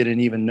market didn't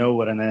even know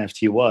what an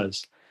NFT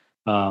was,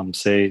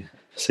 say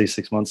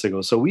 6 months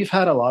ago. So we've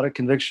had a lot of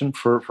conviction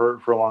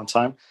for a long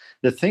time.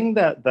 The thing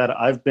that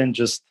I've been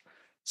it's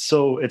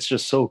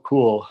just so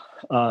cool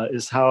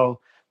is how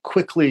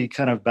quickly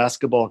kind of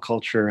basketball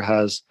culture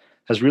has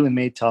really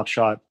made Top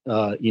Shot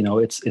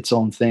its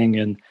own thing.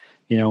 And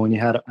when you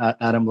had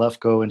Adam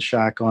Lefko and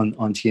Shaq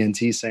on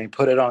TNT saying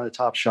put it on the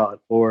Top Shot,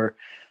 or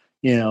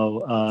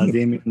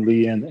Damian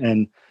Lee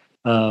and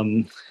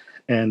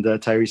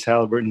Tyrese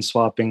Halliburton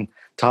swapping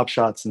Top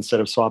Shots instead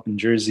of swapping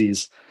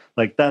jerseys,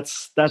 like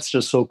that's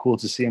just so cool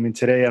to see. I mean,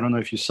 today, I don't know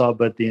if you saw,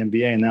 but the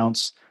NBA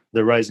announced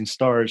the Rising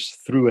Stars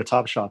through a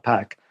Top Shot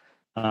pack.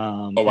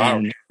 Oh wow!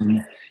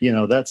 And,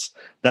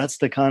 that's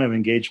the kind of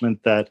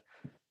engagement that,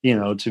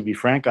 to be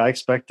frank, I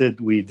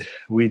expected we'd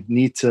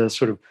need to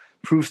sort of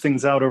prove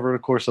things out over the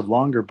course of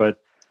longer. But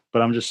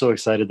I'm just so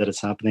excited that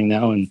it's happening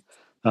now,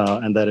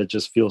 and that it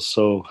just feels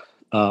so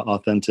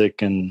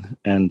authentic, and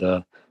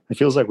it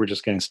feels like we're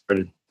just getting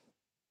started.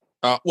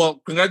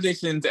 Well,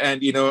 congratulations,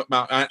 and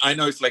I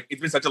know it's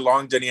been such a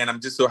long journey, and I'm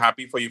just so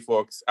happy for you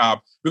folks.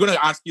 We're going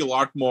to ask you a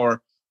lot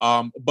more,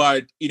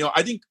 but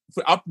I think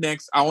for up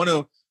next, I want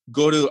to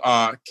go to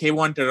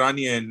Kayvon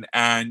Tehranian,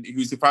 and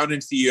who's the founder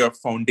and CEO of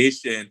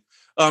Foundation.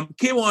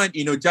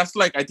 Kayvon, just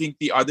like I think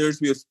the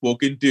others we have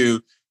spoken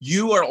to,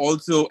 you are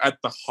also at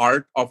the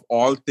heart of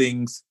all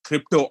things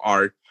crypto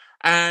art.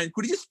 And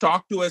could you just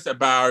talk to us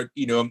about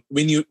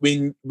when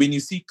you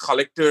see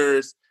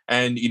collectors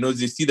and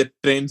they see the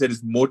trends that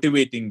is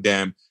motivating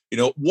them,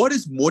 what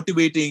is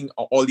motivating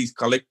all these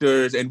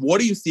collectors, and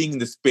what are you seeing in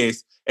the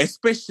space,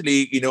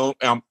 especially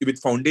with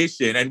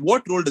Foundation, and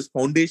what role does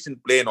Foundation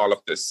play in all of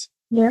this?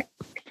 Yeah.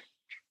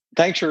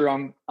 Thanks,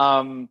 Sriram.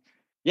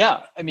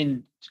 Yeah, I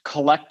mean,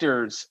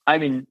 collectors. I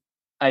mean,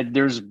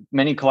 there's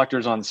many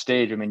collectors on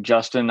stage. I mean,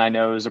 Justin, I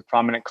know, is a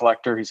prominent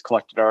collector. He's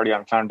collected already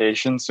on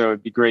Foundation, so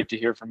it'd be great to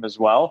hear from him as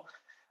well.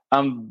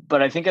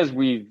 But I think, as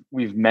we've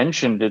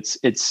mentioned, it's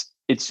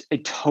a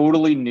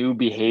totally new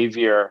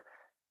behavior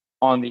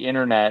on the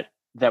internet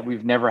that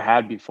we've never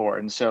had before.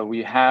 And so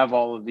we have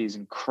all of these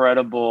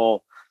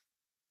incredible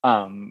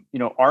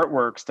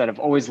artworks that have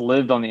always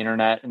lived on the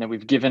internet and that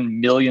we've given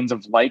millions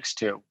of likes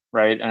to,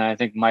 right? And I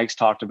think Mike's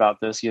talked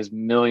about this. He has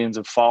millions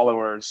of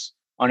followers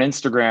on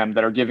Instagram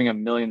that are giving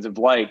him millions of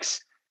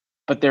likes.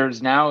 But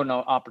there's now an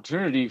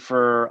opportunity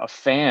for a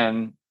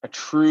fan, a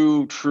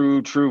true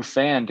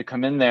fan, to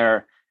come in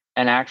there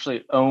and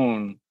actually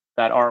own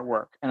that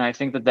artwork. And I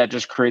think that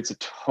just creates a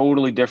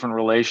totally different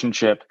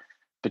relationship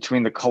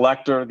between the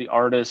collector, the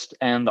artist,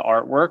 and the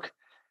artwork.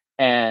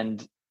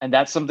 And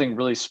that's something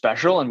really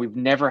special. And we've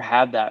never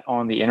had that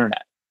on the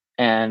internet.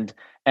 And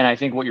I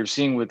think what you're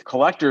seeing with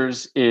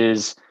collectors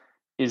is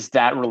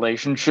that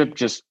relationship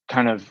just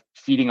kind of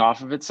feeding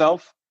off of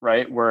itself,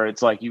 right? Where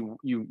it's like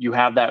you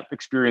have that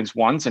experience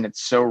once and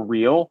it's so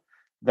real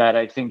that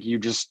I think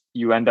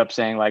you end up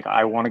saying, like,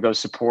 I want to go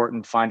support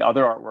and find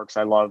other artworks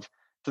I love,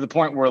 to the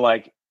point where,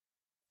 like,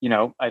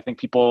 I think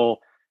people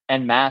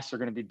en masse are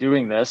going to be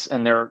doing this,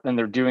 and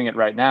they're doing it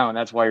right now. And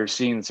that's why you're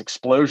seeing this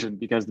explosion,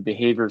 because the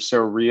behavior is so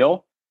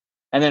real.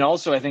 And then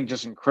also, I think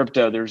just in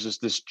crypto, there's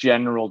just this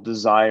general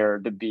desire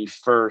to be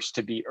first,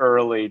 to be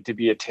early, to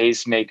be a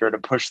tastemaker, to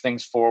push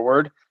things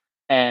forward.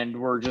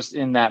 And we're just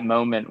in that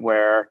moment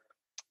where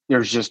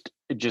there's just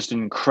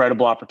an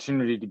incredible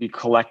opportunity to be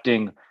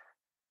collecting,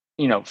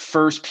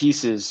 first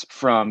pieces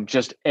from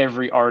just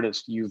every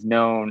artist you've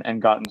known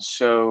and gotten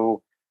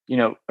so,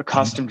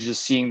 accustomed to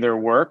just seeing their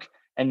work.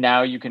 And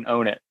now you can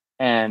own it.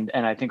 And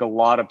I think a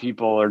lot of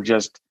people are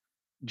just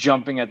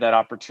jumping at that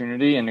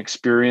opportunity and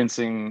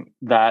experiencing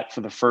that for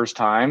the first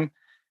time.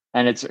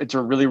 And it's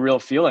a really real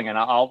feeling. And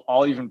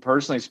I'll even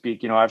personally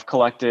speak, I've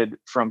collected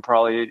from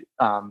probably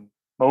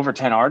over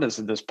 10 artists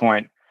at this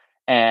point.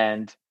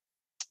 And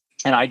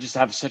I just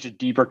have such a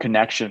deeper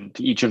connection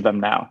to each of them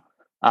now.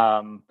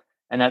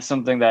 And that's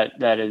something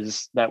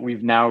that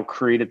we've now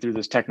created through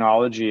this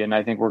technology. And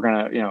I think we're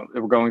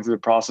going through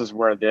the process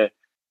where the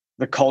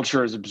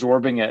culture is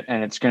absorbing it,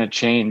 and it's going to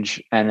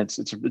change, and it's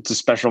a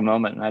special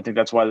moment. And I think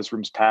that's why this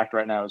room's packed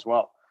right now as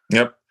well.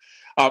 Yep.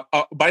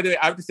 By the way,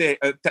 I have to say,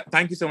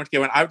 thank you so much,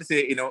 Kayvon. I have to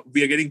say,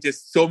 we are getting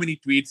just so many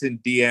tweets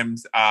and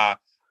DMs,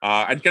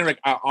 and kind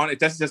of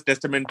that's just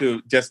testament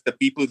to just the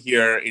people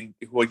here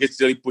who are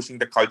just really pushing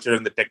the culture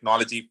and the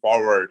technology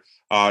forward.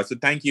 So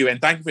thank you, and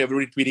thank you for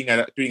everybody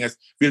tweeting us.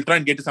 We'll try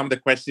and get to some of the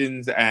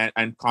questions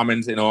and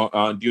comments,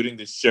 during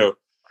this show.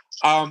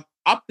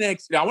 Up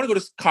next, I want to go to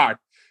Scott.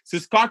 So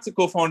Scott's a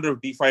co-founder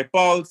of DeFi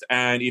Pulse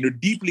and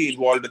deeply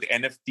involved with the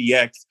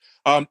NFTX.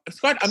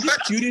 Scott, I'm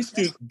just curious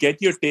to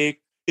get your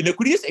take.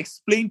 could you just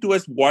explain to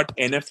us what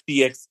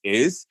NFTX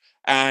is?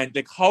 And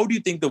like, how do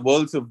you think the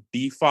worlds of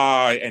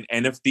DeFi and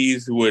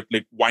NFTs would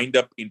like wind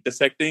up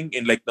intersecting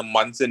in like the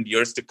months and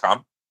years to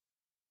come?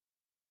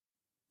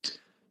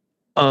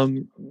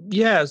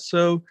 Yeah,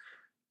 so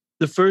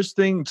the first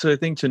thing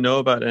to know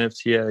about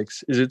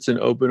NFTX is it's an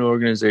open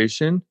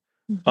organization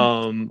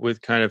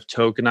with kind of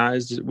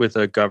tokenized with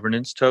a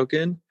governance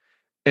token.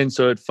 And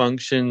so it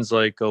functions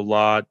like a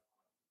lot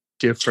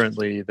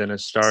differently than a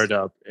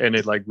startup. And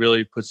it like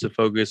really puts the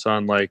focus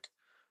on like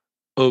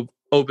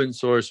open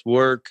source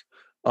work,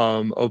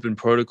 open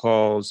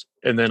protocols,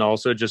 and then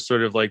also just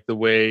sort of like the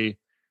way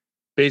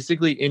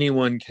basically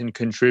anyone can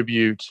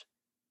contribute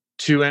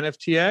to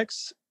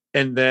NFTX.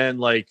 And then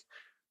like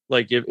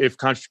if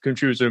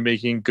contributors are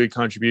making good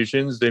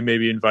contributions, they may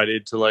be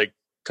invited to like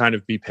kind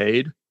of be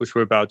paid, which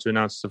we're about to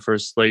announce the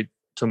first slate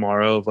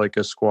tomorrow of like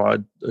a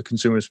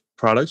consumer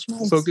products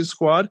focused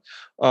squad.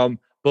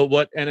 But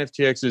what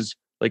NFTX's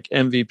like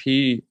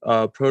MVP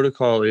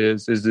protocol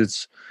is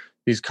it's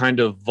these kind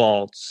of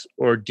vaults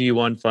or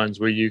D1 funds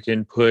where you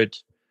can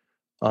put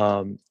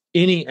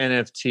any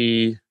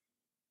NFT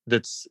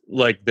that's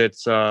like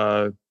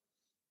a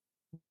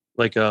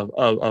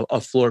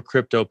floor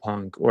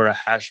CryptoPunk or a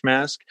hash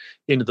mask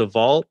into the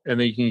vault, and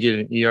then you can get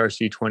an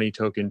ERC20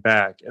 token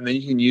back. And then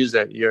you can use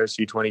that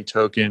ERC20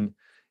 token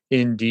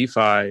in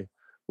DeFi,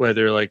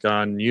 whether like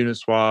on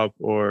Uniswap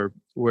or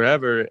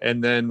wherever.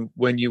 And then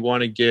when you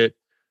want to get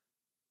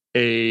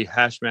a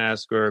hash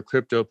mask or a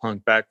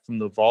CryptoPunk back from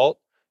the vault,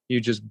 you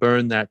just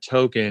burn that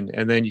token,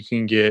 and then you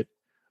can get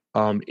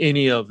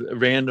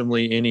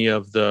randomly any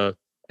of the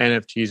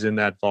NFTs in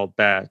that vault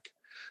back.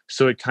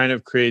 So it kind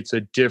of creates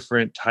a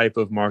different type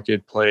of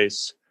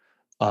marketplace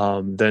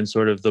than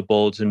sort of the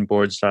bulletin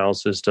board style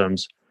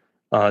systems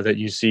that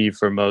you see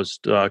for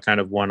most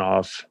kind of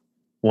one-off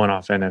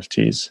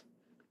NFTs.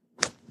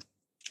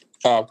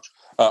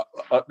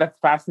 That's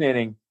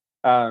fascinating.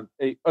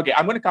 Okay,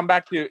 I'm going to come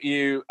back to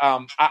you.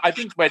 I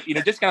think, but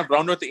just kind of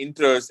round out the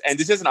intros, and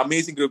this is an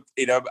amazing group,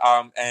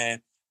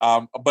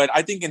 but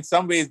I think in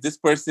some ways this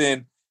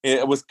person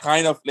was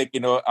kind of like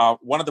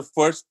one of the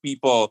first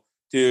people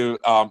to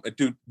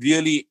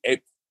really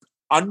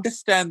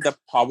understand the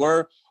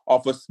power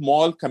of a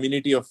small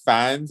community of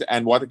fans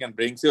and what it can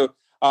bring. So,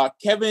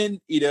 Kayvon,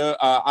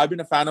 I've been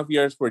a fan of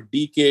yours for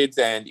decades,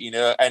 and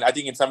and I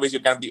think in some ways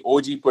you're kind of the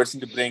OG person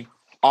to bring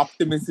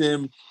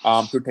optimism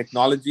to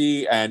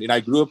technology. And I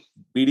grew up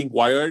reading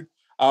Wired.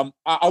 I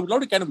would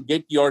love to kind of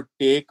get your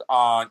take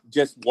on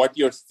just what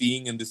you're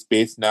seeing in the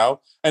space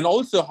now, and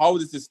also how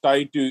this is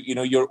tied to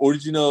your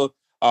original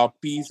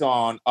piece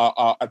on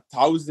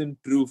 1,000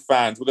 true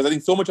fans, because I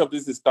think so much of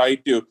this is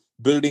tied to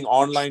building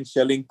online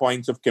shelling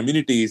points of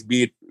communities,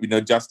 be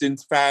it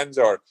Justin's fans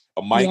or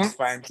Mike's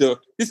fans. So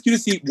just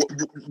curious to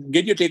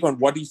get your take on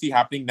what you see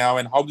happening now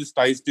and how this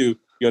ties to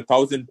your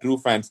 1,000 true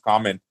fans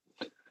comment.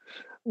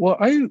 Well,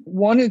 I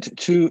wanted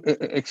to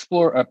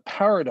explore a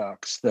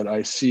paradox that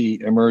I see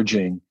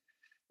emerging.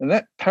 And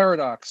that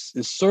paradox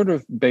is sort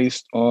of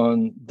based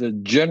on the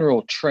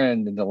general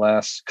trend in the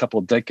last couple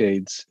of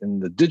decades in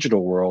the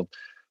digital world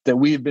that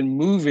we've been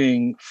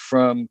moving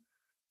from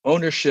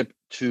ownership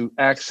to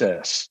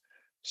access.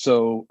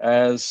 So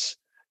as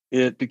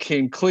it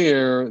became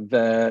clear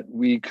that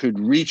we could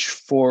reach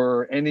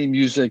for any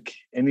music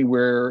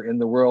anywhere in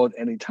the world,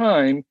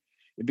 anytime,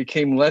 it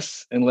became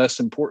less and less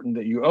important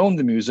that you own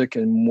the music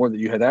and more that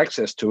you had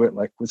access to it,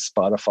 like with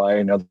Spotify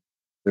and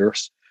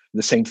others.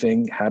 The same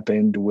thing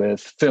happened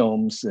with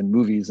films and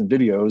movies and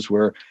videos,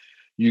 where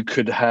you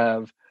could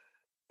have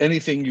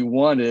anything you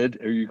wanted,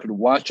 or you could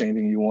watch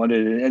anything you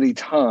wanted at any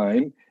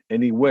time,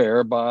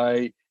 anywhere,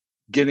 by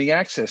getting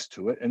access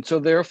to it. And so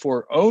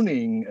therefore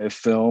owning a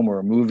film or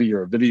a movie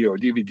or a video or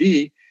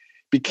DVD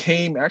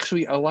became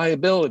actually a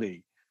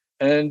liability.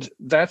 And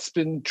that's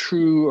been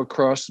true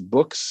across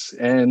books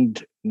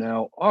and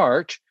now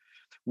art,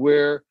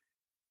 where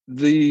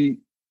the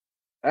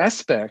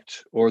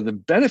aspect or the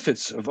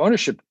benefits of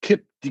ownership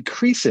keep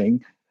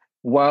decreasing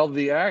while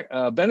the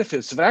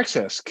benefits of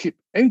access keep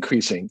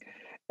increasing.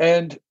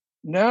 And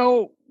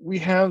now we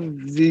have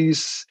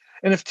these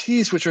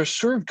NFTs, which are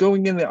sort of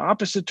going in the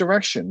opposite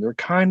direction. They're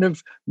kind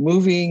of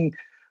moving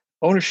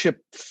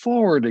ownership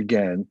forward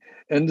again.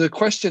 And the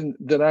question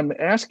that I'm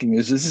asking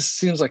is this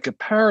seems like a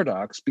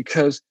paradox,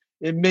 because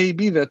it may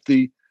be that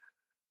the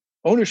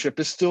ownership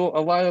is still a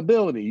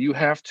liability. You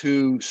have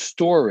to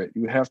store it.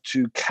 You have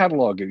to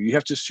catalog it. You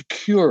have to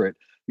secure it.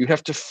 You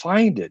have to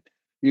find it.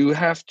 You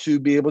have to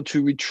be able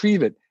to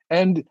retrieve it.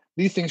 And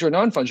these things are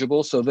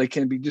non-fungible, so they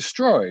can be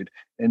destroyed.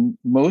 And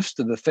most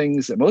of the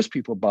things that most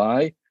people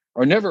buy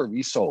are never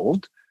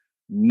resold.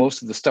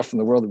 Most of the stuff in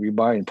the world that we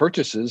buy and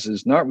purchases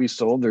is not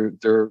resold.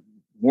 They're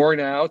worn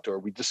out, or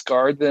we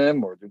discard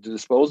them, or they're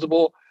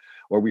disposable,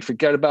 or we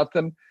forget about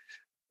them.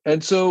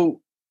 And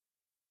so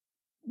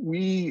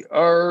these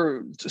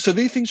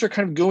things are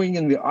kind of going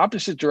in the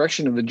opposite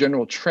direction of the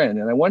general trend.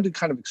 And I wanted to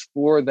kind of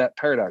explore that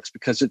paradox,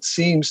 because it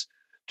seems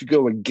to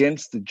go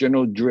against the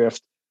general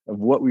drift of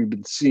what we've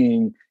been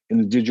seeing in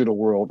the digital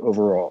world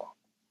overall.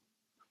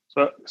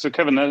 So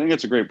Kevin, I think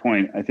that's a great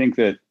point. I think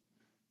that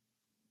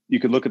you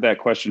could look at that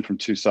question from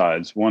two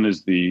sides. One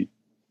is the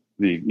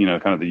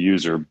kind of the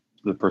user,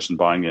 the person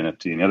buying the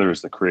NFT, and the other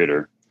is the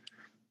creator.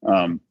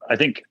 I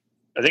think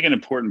an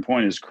important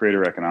point is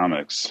creator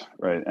economics,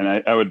 right? And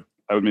I would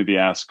maybe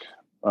ask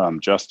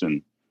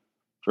Justin,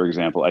 for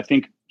example. I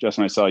think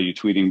Justin, I saw you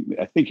tweeting.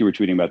 I think you were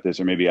tweeting about this,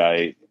 or maybe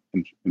I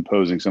am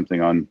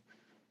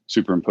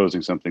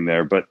superimposing something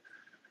there. But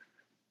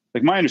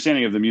like my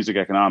understanding of the music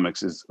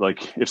economics is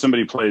like if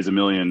somebody plays 1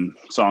 million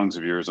songs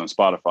of yours on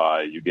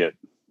Spotify, you get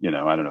I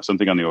don't know,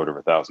 something on the order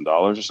of $1,000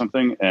 or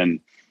something, and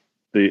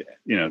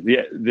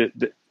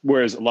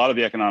whereas a lot of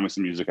the economics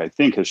in music, I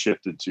think, has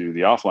shifted to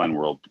the offline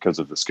world because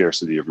of the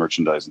scarcity of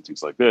merchandise and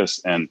things like this.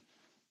 And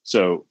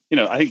so,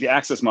 I think the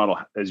access model,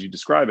 as you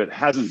describe it,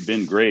 hasn't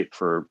been great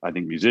for, I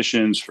think,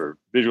 musicians, for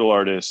visual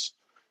artists,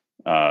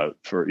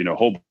 for, a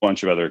whole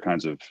bunch of other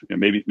kinds of,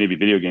 maybe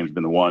video games have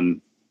been the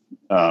one,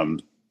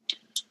 kind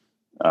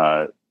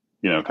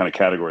of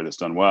category that's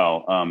done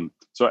well.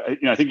 So,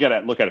 I think you got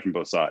to look at it from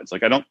both sides.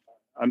 Like, I don't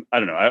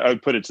know. I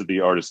would put it to the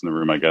artists in the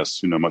room, I guess,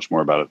 who know much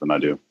more about it than I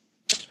do.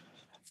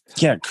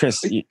 Yeah,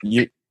 Chris,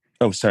 you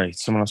oh, sorry.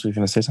 Someone else was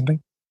going to say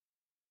something?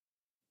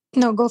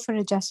 No, go for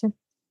it, Justin.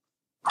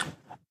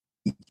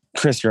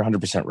 Chris, you're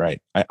 100%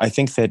 right. I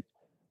think that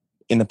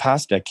in the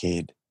past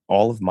decade,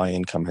 all of my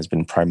income has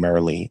been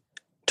primarily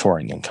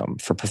touring income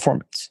for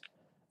performance.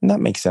 And that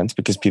makes sense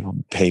because people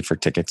pay for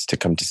tickets to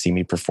come to see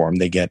me perform.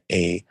 They get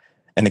an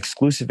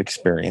exclusive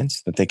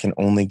experience that they can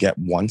only get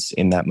once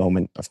in that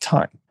moment of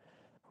time.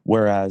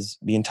 Whereas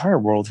the entire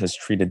world has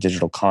treated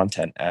digital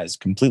content as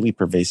completely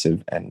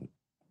pervasive and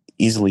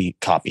easily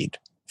copied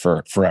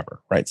for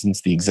forever, right?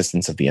 Since the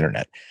existence of the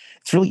internet.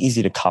 It's really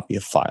easy to copy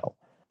a file.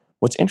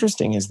 What's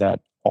interesting is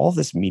that all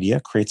this media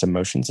creates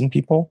emotions in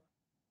people,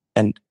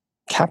 and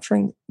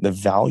capturing the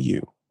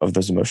value of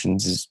those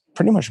emotions is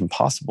pretty much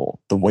impossible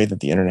the way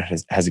that the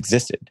internet has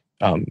existed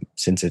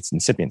since its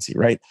incipiency,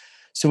 right?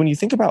 So when you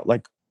think about,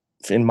 like,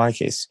 in my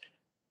case,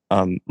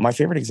 my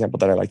favorite example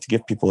that I like to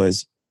give people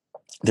is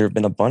there have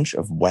been a bunch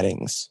of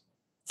weddings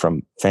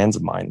from fans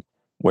of mine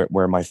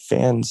where my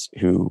fans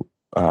who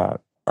are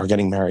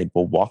getting married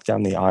will walk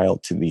down the aisle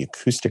to the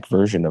acoustic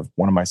version of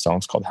one of my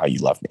songs called How You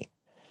Love Me.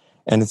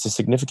 And it's a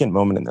significant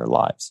moment in their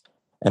lives.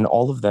 And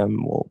all of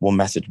them will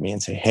message me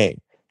and say, hey,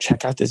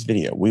 check out this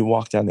video. We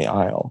walked down the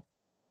aisle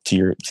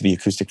to the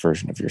acoustic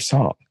version of your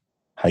song,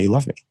 How You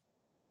Love Me.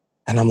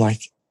 And I'm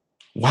like,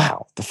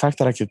 wow, the fact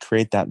that I could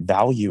create that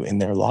value in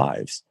their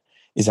lives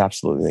is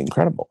absolutely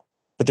incredible.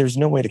 But there's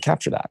no way to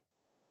capture that.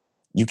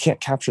 You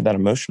can't capture that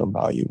emotional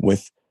value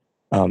with,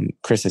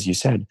 Chris, as you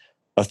said,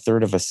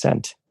 1/3 of a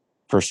cent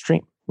per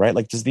stream, right?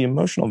 Like, does the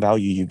emotional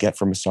value you get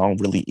from a song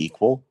really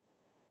equal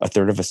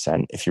 1/3 of a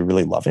cent if you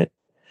really love it?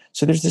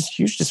 So there's this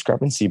huge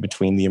discrepancy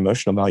between the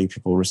emotional value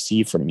people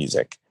receive from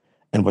music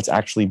and what's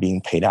actually being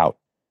paid out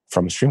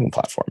from a streaming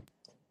platform.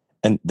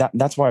 And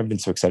that's why I've been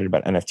so excited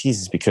about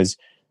NFTs, is because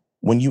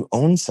when you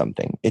own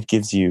something, it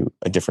gives you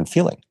a different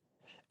feeling.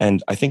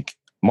 And I think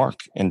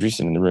Marc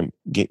Andreessen in the room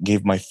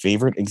gave my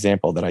favorite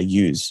example that I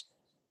use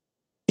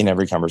in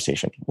every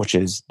conversation, which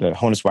is the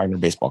Honus Wagner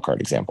baseball card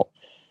example.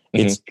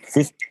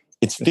 Mm-hmm.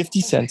 It's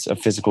 50 cents of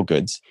physical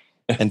goods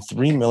and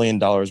 $3 million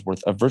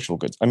worth of virtual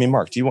goods. I mean,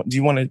 Marc, do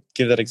you want to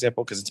give that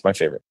example? Because it's my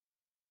favorite.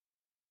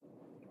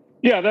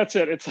 Yeah, that's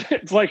it.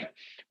 It's like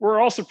we're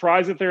all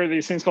surprised that there are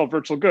these things called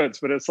virtual goods,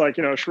 but it's like,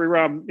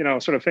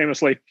 Sriram, sort of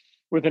famously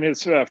within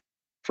his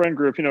friend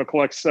group,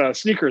 collects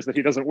sneakers that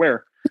he doesn't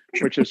wear,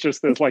 which is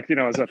just this, like,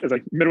 as a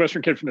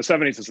Midwestern kid from the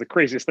 70s, is the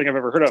craziest thing I've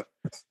ever heard of.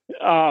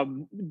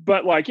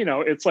 But like,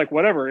 it's like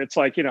whatever. It's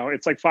like,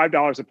 it's like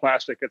 $5 of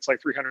plastic. It's like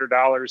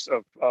 $300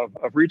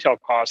 of retail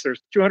costs.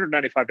 There's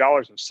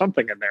 $295 of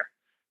something in there,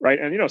 right?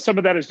 And some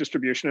of that is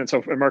distribution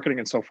and marketing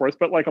and so forth.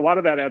 But like a lot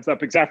of that adds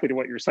up exactly to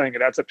what you're saying.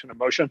 It adds up to an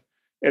emotion.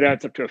 It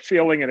adds up to a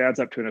feeling. It adds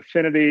up to an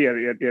affinity.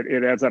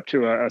 It adds up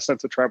to a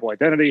sense of tribal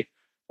identity.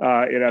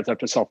 It adds up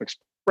to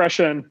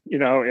self-expression.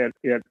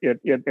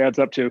 It adds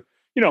up to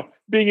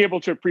being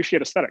able to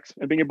appreciate aesthetics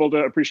and being able to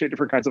appreciate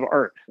different kinds of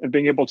art and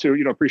being able to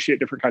appreciate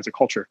different kinds of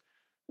culture.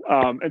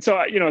 And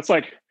so it's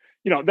like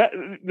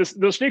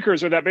those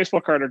sneakers or that baseball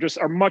card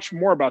are much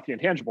more about the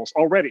intangibles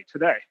already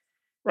today,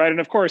 right? And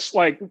of course,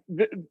 like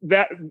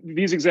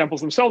these examples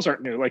themselves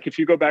aren't new. Like if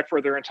you go back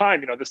further in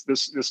time, this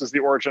is the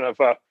origin of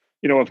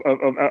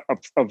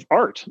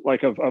art,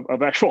 like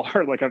of actual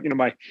art. Like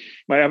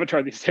my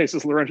avatar these days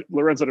is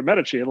Lorenzo de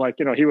Medici, and like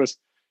he was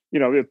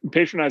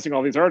patronizing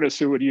all these artists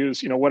who would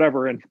use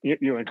whatever in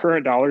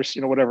current dollars,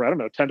 whatever, I don't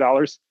know,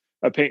 $10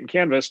 of paint and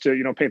canvas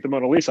to paint the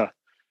Mona Lisa,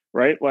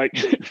 right? Like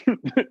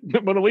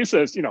the Mona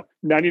Lisa is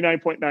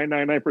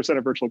 99.999%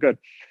 a virtual good,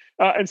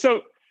 and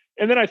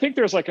then I think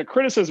there's like a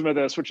criticism of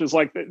this, which is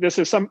like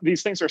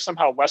these things are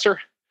somehow lesser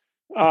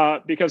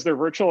because they're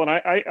virtual, and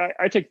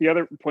I take the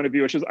other point of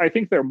view, which is I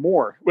think they're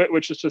more,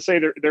 which is to say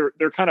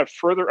they're kind of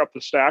further up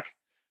the stack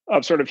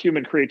of sort of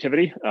human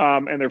creativity,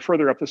 and they're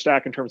further up the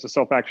stack in terms of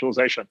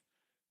self-actualization.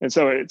 And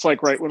so it's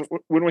like, right,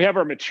 when we have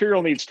our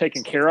material needs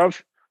taken care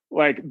of,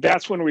 like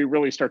that's when we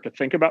really start to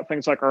think about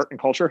things like art and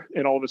culture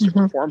in all of its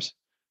different forms.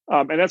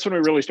 And that's when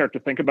we really start to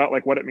think about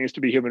like what it means to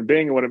be a human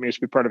being and what it means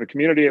to be part of a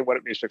community and what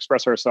it means to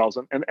express ourselves.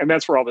 And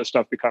that's where all this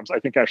stuff becomes, I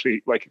think,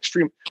 actually like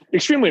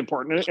extremely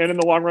important. And in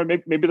the long run,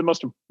 maybe the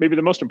most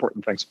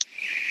important things.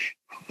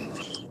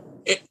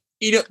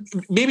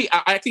 Maybe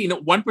actually,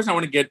 one person I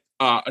want to get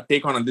a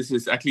take on this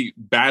is actually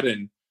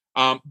Baron.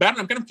 Baron,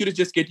 I'm kind of curious,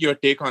 just get your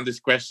take on this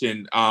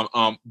question,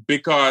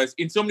 because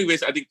in so many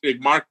ways, I think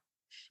like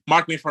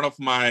Mark made fun of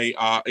my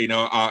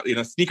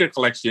sneaker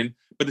collection,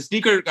 but the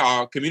sneaker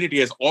community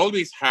has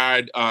always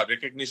had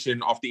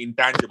recognition of the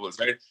intangibles,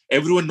 right?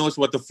 Everyone knows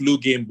what the flu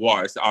game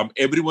was.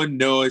 Everyone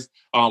knows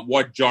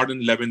what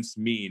Jordan 11s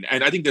mean,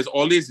 and I think there's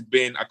always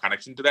been a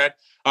connection to that.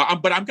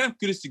 But I'm kind of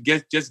curious to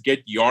get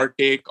your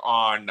take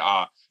on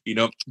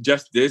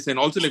just this, and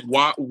also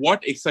like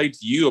what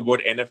excites you about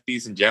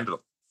NFTs in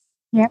general.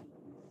 Yep.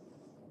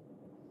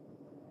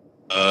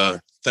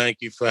 Thank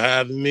you for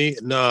having me.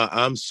 No,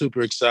 I'm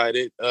super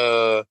excited.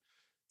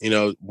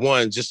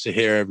 One, just to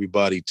hear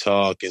everybody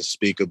talk and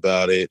speak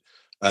about it.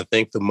 I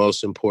think the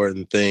most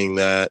important thing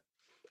that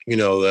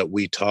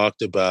we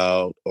talked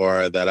about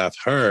or that I've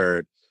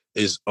heard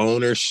is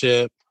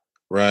ownership,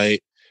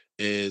 right?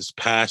 Is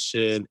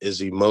passion,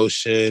 is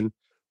emotion,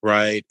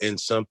 right? And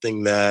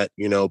something that,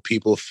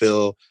 people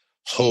feel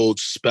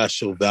holds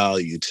special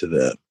value to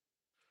them,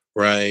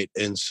 right?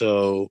 And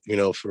so,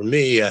 for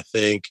me, I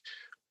think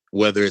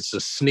whether it's a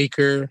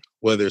sneaker,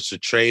 whether it's a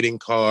trading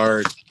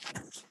card,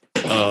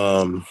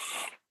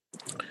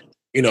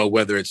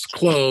 whether it's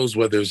clothes,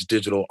 whether it's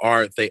digital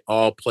art, they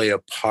all play a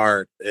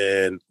part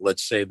in,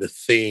 let's say, the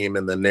theme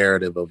and the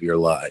narrative of your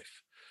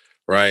life,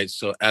 right?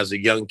 So as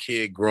a young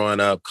kid growing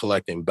up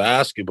collecting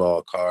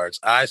basketball cards,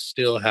 I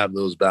still have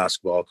those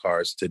basketball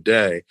cards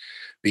today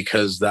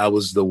because that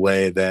was the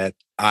way that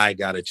I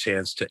got a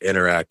chance to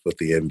interact with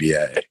the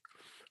NBA,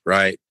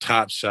 right?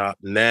 Top Shop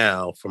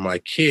now for my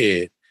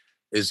kid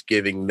is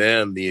giving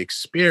them the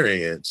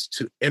experience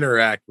to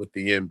interact with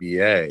the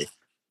NBA,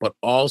 but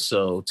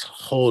also to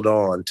hold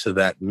on to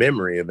that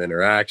memory of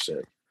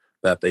interaction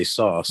that they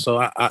saw.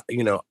 So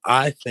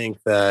I think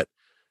that,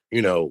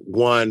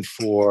 when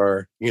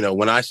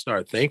I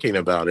start thinking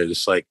about it,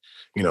 it's like,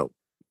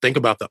 think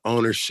about the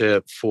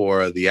ownership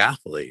for the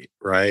athlete,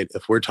 right?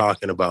 If we're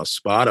talking about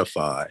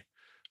Spotify,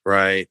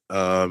 right?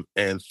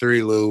 And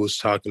Three Lou was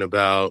talking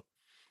about,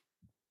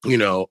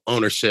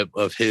 ownership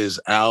of his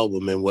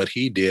album and what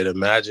he did.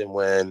 Imagine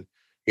when,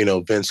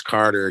 Vince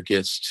Carter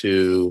gets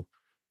to,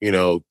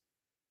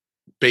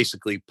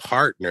 basically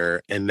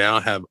partner and now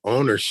have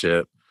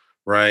ownership,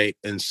 right,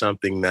 in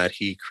something that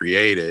he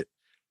created,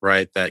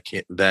 right,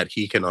 that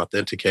he can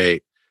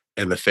authenticate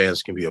and the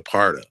fans can be a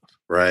part of,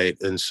 right?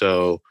 And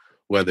so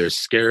whether it's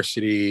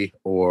scarcity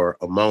or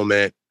a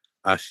moment,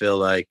 I feel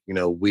like,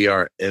 we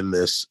are in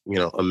this,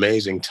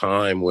 amazing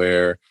time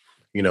where,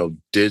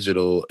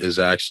 digital is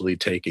actually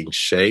taking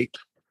shape,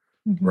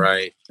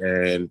 right?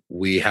 And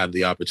we have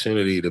the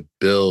opportunity to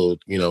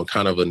build,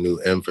 kind of a new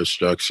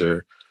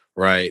infrastructure,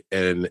 right?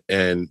 And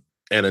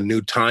a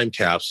new time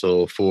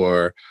capsule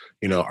for,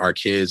 our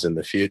kids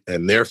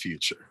and their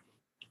future.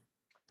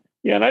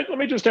 Yeah, and let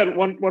me just add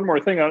one more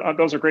thing.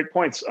 Those are great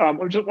points.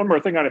 Just one more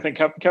thing on, I think,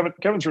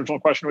 Kevin's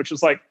original question, which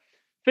is like,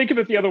 think of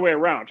it the other way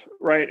around,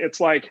 right? It's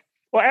like,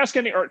 well, ask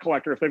any art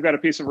collector if they've got a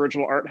piece of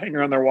original art hanging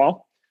on their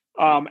wall.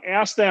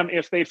 Ask them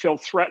if they feel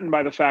threatened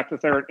by the fact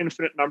that there are an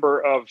infinite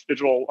number of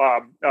digital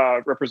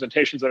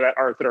representations of that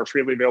art that are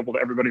freely available to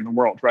everybody in the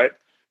world, right?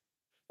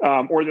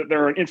 Or that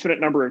there are an infinite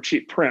number of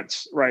cheap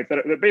prints, right?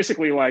 That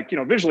basically, like,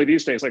 visually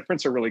these days, like,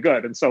 prints are really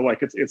good, and so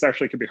like it's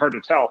actually can be hard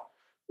to tell,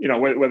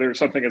 whether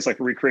something is like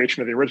a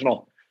recreation of the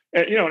original.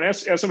 And and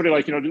ask somebody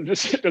like,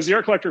 does the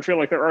art collector feel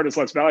like their art is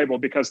less valuable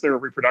because they're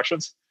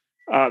reproductions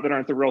that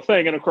aren't the real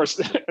thing? And of course,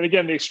 and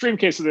again, the extreme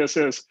case of this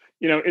is,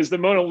 is the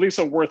Mona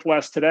Lisa worth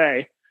less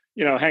today,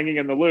 hanging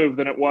in the Louvre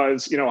than it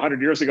was,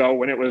 100 years ago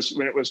when it was,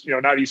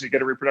 not easy to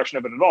get a reproduction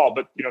of it at all.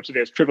 But, today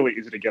it's trivially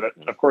easy to get it.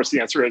 And of course,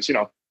 the answer is,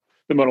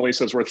 the Mona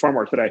Lisa is worth far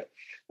more today.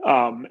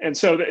 And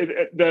so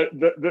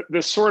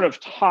the sort of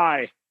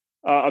tie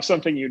of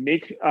something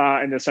unique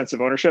in the sense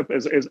of ownership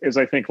is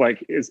I think,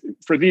 like, is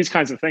for these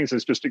kinds of things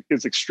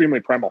is extremely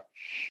primal.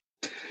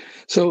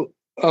 So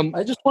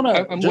I just want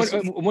to. I'm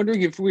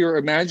wondering if we were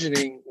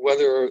imagining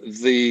whether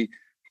the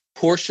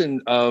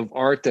portion of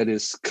art that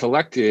is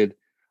collected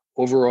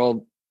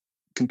overall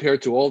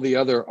compared to all the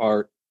other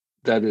art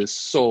that is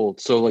sold.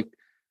 So, like,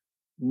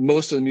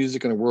 most of the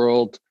music in the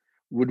world,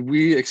 would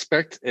we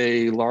expect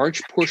a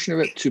large portion of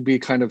it to be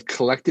kind of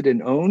collected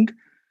and owned?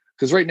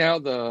 Because right now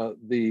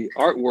the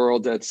art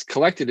world that's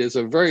collected is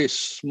a very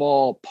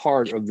small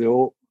part of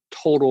the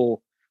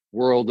total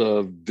world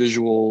of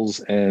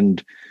visuals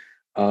and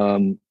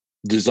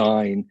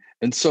design.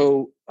 And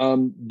so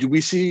do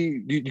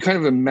you kind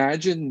of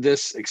imagine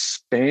this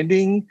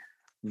expanding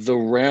the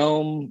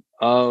realm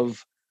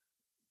of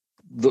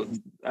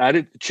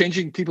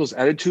changing people's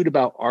attitude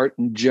about art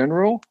in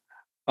general?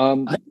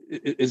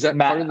 Is that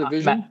part of the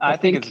vision? I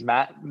think it's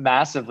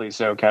massively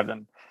so,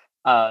 Kevin.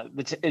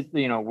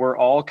 we're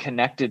all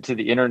connected to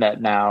the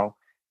internet now,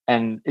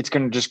 and it's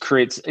going to just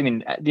create. I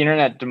mean, the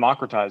internet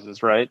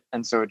democratizes, right?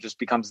 And so it just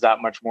becomes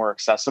that much more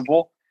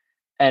accessible.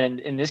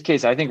 And in this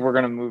case, I think we're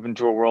going to move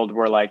into a world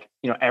where, like,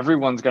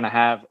 everyone's going to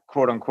have,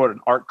 quote unquote, an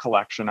art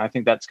collection. I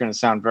think that's going to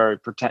sound very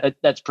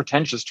that's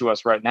pretentious to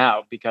us right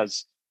now,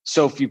 because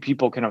so few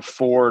people can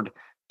afford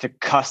to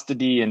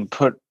custody and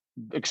put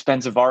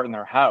expensive art in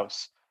their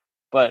house.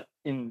 But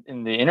in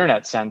the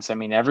internet sense, I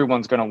mean,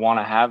 everyone's going to want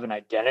to have an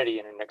identity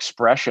and an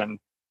expression.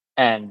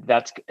 And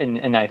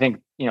I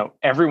think,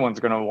 everyone's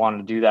going to want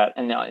to do that.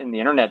 And the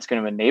internet's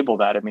going to enable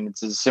that. I mean,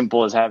 it's as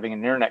simple as having an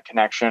internet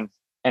connection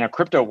and a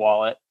crypto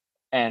wallet.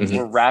 And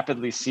we're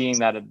rapidly seeing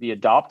that be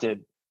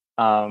adopted,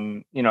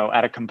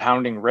 at a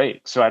compounding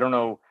rate. So I don't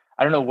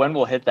know when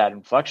we'll hit that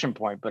inflection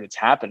point, but it's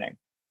happening.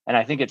 And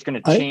I think it's going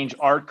to change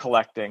art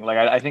collecting. Like,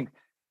 I think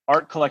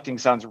art collecting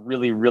sounds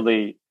really,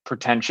 really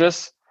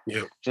pretentious,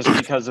 just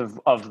because of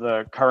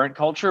the current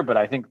culture. But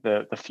I think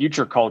the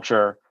future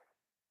culture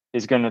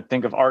is going to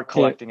think of art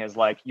collecting as,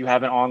 like, you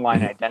have an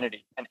online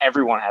identity, and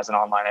everyone has an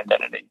online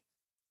identity.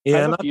 Yeah,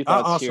 I have a few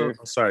thoughts here.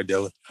 Sorry,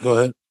 Dylan. Go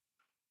ahead.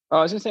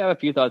 I was going to say I have a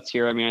few thoughts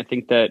here. I mean, I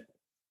think that,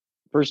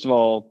 first of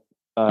all,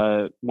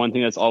 one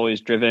thing that's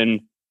always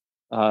driven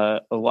a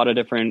lot of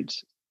different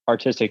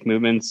artistic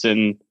movements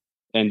and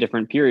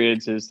different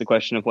periods is the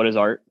question of what is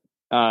art.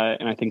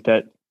 And I think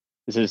that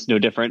this is no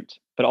different.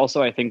 But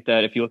also, I think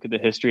that if you look at the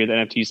history of the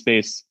NFT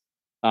space,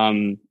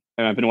 and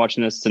I've been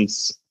watching this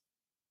since,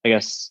 I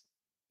guess,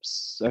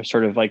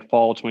 sort of like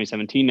fall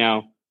 2017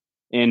 now,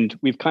 and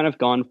we've kind of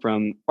gone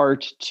from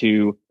art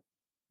to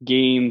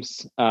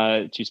games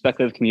to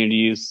speculative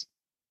communities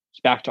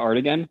back to art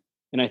again.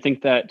 And I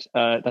think that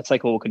that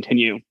cycle will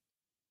continue.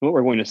 What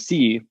we're going to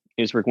see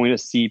is we're going to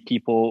see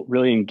people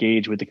really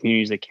engage with the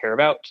communities they care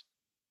about.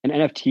 And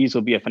NFTs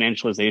will be a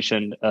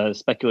financialization,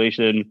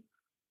 speculation,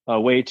 a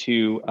way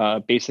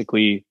to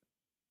basically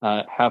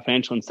have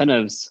financial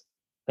incentives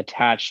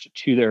attached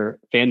to their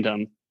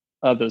fandom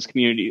of those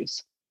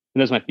communities.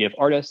 And those might be of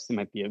artists, it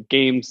might be of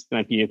games, it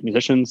might be of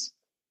musicians,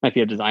 it might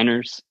be of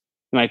designers,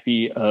 it might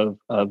be of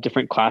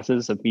different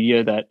classes of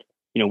media that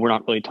we're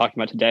not really talking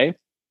about today.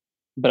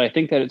 But I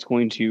think that it's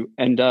going to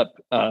end up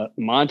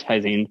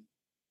monetizing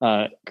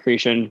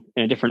creation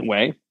in a different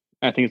way.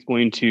 I think it's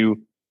going to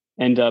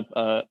end up,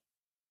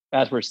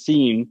 as we're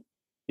seeing,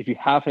 if you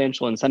have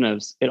financial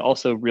incentives, it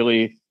also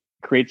really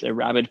creates a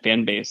rabid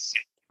fan base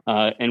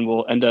and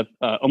will end up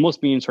almost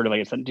being sort of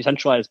like a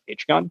decentralized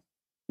Patreon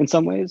in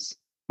some ways.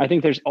 I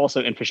think there's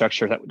also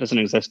infrastructure that doesn't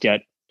exist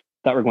yet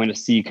that we're going to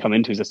see come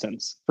into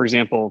existence. For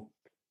example,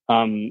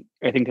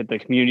 I think that the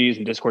communities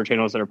and Discord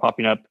channels that are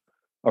popping up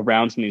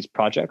around some of these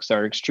projects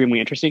are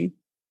extremely interesting.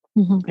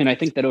 And I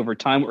think that over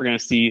time, what we're going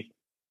to see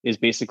is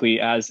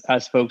basically as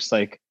folks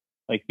like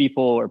Beeple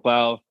or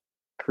Blau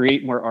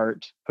create more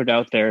art, put it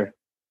out there,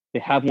 they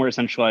have more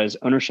decentralized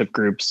ownership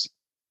groups.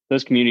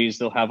 Those communities,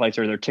 they'll have like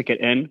sort of their ticket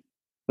in,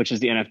 which is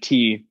the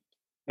NFT,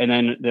 and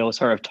then they'll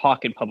sort of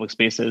talk in public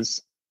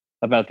spaces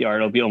about the art.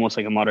 It'll be almost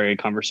like a moderated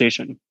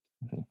conversation.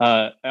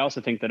 I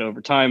also think that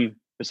over time,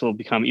 this will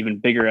become even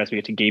bigger as we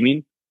get to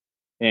gaming.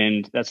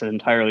 And that's an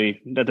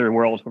entirely another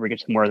world where we get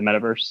to more of the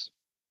metaverse.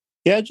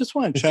 Yeah, I just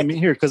want to chime in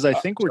here because I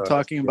think we're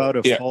talking about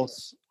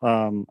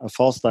a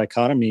false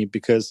dichotomy,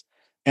 because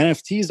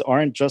NFTs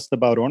aren't just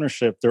about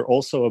ownership; they're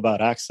also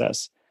about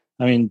access.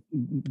 I mean,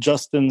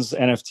 Justin's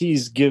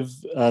NFTs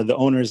give the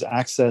owners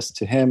access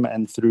to him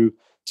and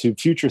to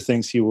future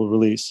things he will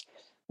release,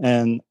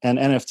 and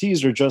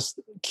NFTs are just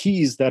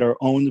keys that are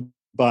owned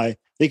by.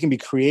 They can be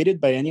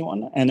created by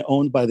anyone and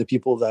owned by the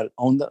people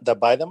that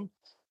buy them,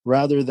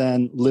 rather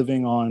than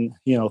living on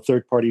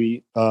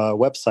third-party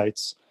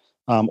websites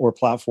or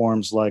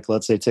platforms like,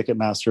 let's say,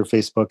 Ticketmaster,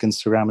 Facebook,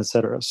 Instagram,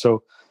 etc.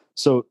 So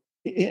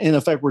in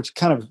effect, we're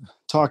kind of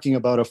talking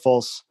about a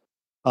false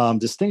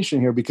distinction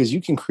here, because you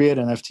can create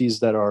NFTs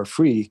that are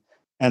free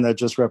and that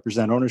just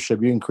represent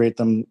ownership. You can create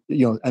them,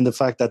 and the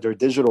fact that they're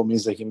digital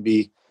means they can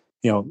be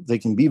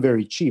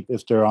very cheap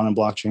if they're on a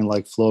blockchain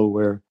like Flow,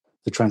 where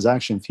the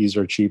transaction fees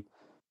are cheap.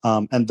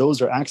 And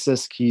those are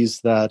access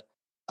keys that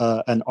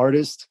an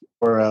artist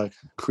or a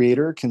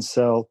creator can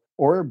sell,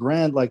 or a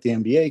brand like the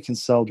NBA can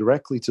sell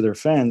directly to their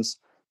fans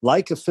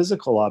like a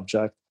physical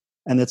object.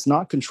 And it's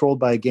not controlled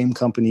by a game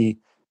company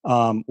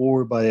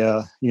or by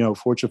a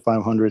Fortune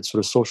 500 sort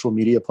of social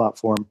media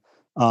platform.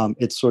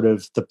 It's sort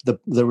of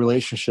the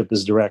relationship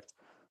is direct.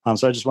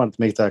 So I just wanted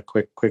to make that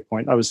quick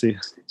point. Obviously,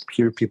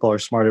 here people are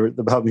smarter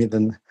about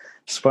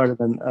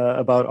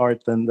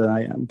art than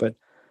I am. But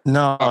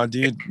no,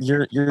 dude,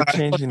 you're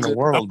changing the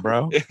world,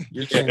 bro.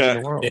 You're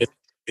changing the world.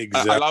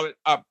 Exactly. I love it.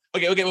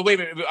 Okay, but wait.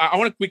 I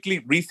want to quickly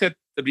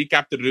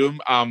recap the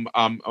room,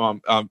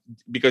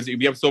 because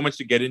we have so much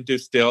to get into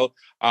still.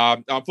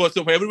 So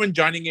for everyone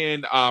joining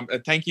in,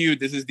 thank you.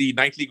 This is the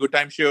nightly Good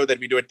Time show that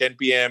we do at 10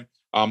 p.m.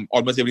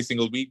 Almost every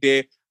single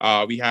weekday.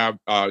 We have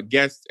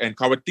guests and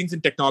covered things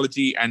in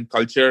technology and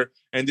culture.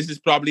 And this is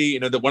probably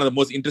one of the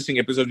most interesting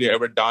episodes we've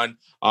ever done,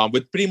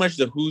 with pretty much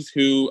the who's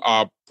who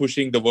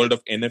pushing the world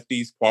of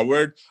NFTs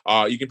forward.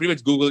 You can pretty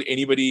much Google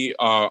anybody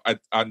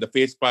on the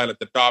face file at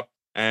the top,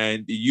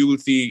 and you will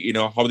see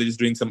how they're just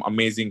doing some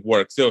amazing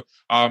work. So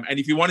and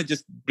if you want to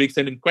just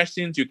send in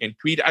questions, you can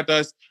tweet at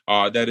us.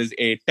 There is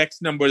a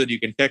text number that you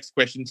can text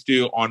questions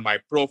to on my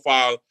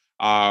profile.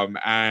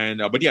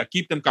 But yeah,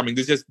 keep them coming.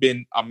 This has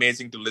been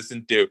amazing to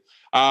listen to.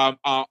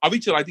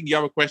 Avichal, I think you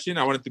have a question.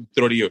 I wanted to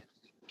throw to you.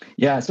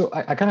 Yeah, so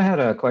I kind of had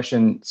a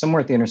question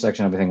somewhere at the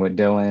intersection of, I think, what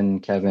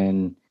Dylan,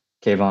 Kevin,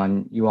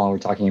 Kayvon, you all were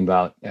talking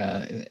about.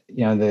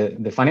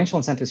 The financial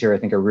incentives here, I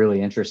think, are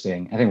really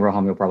interesting. I think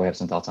Roham, you'll probably have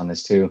some thoughts on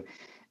this too.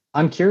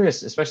 I'm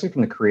curious, especially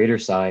from the creator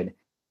side,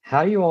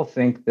 how do you all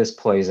think this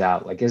plays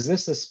out? Like, is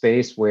this a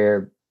space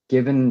where,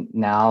 given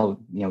now,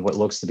 what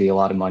looks to be a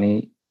lot of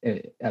money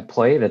at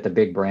play, that the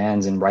big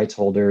brands and rights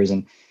holders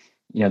and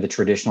the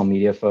traditional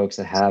media folks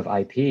that have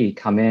IP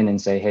come in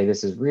and say, hey,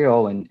 this is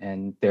real,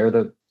 and they're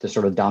the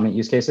sort of dominant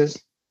use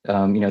cases?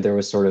 There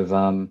was sort of,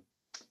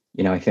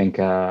 I think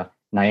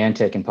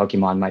Niantic and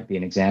Pokemon might be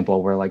an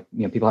example where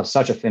people have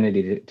such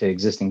affinity to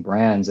existing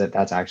brands that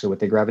that's actually what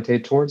they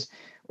gravitate towards.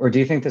 Or do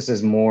you think this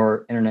is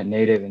more internet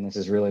native and this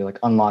is really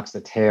unlocks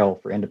the tail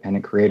for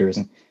independent creators?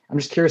 And I'm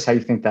just curious how you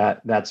think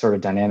that sort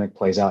of dynamic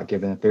plays out,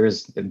 given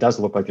that it does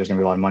look like there's going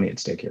to be a lot of money at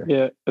stake here.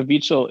 Yeah,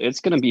 Avichal, it's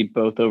going to be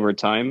both over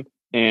time.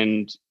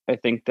 And I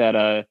think that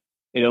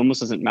it almost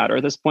doesn't matter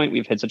at this point.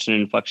 We've hit such an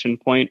inflection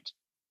point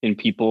in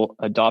people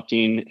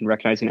adopting and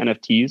recognizing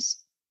NFTs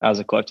as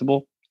a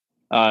collectible.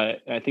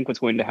 I think what's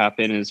going to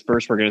happen is,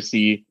 first, we're going to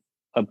see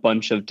a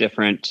bunch of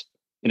different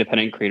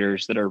independent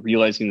creators that are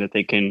realizing that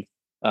they can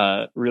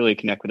really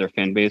connect with their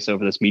fan base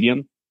over this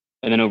medium.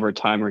 And then over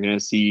time, we're going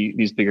to see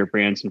these bigger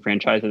brands and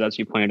franchises, as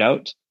you pointed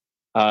out.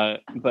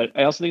 But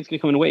I also think it's going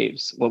to come in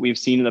waves. What we've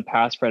seen in the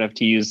past for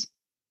NFTs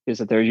is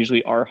that there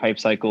usually are hype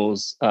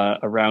cycles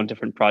around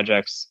different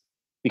projects,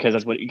 because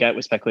that's what you get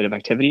with speculative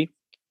activity,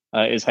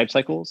 is hype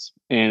cycles.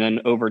 And then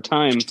over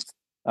time,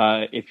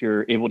 if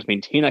you're able to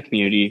maintain that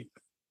community,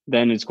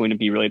 then it's going to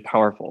be really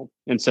powerful.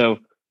 And so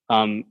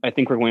I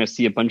think we're going to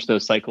see a bunch of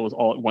those cycles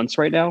all at once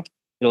right now.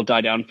 It'll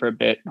die down for a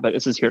bit, but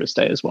this is here to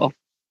stay as well.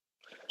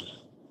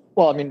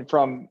 Well, I mean,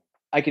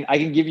 I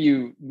can give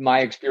you my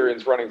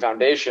experience running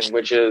Foundation,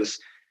 which is,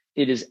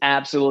 it is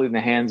absolutely in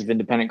the hands of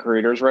independent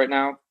creators right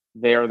now.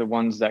 They are the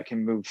ones that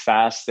can move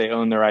fast. They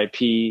own their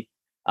IP.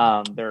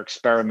 They're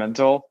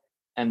experimental,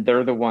 and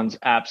they're the ones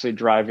absolutely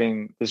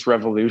driving this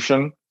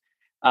revolution.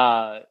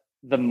 The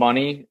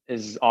money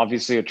is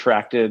obviously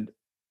attracted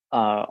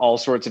all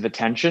sorts of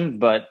attention,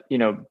 but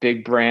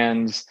big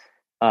brands,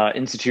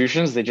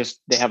 institutions,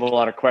 they have a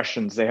lot of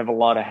questions. They have a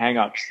lot of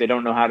hangups. They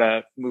don't know how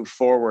to move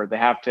forward. They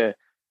have to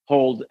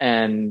hold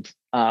and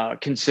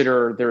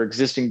consider their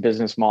existing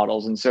business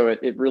models. And so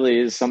it really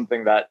is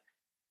something that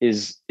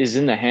is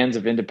in the hands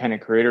of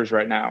independent creators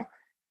right now.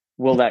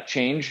 Will that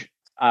change?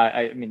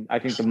 I mean, I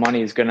think the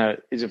money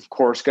is of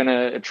course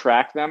gonna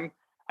attract them.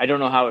 I don't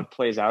know how it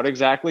plays out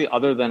exactly,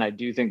 other than I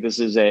do think this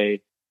is a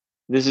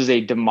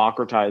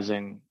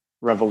democratizing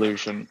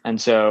revolution.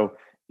 And so,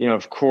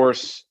 of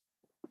course,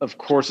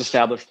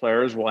 established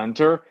players will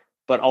enter,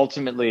 but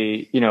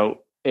ultimately,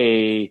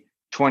 a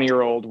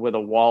 20-year-old with a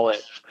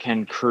wallet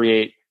can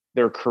create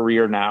their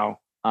career now,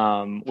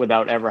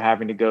 without ever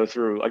having to go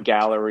through a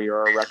gallery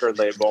or a record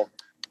label.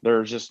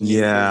 There's just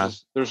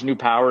there's new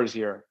powers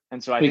here,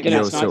 and so I think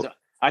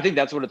I think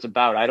that's what it's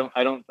about. I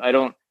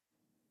don't.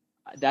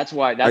 That's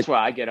why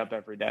I get up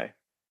every day.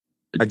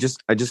 I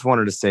just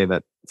wanted to say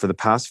that for the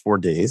past 4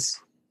 days,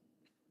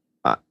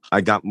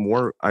 I've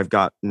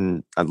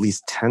gotten at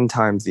least 10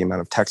 times the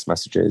amount of text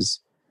messages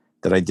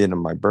that I did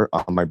on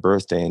my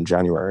birthday in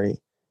January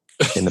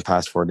in the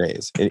past 4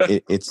 days.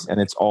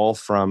 It's all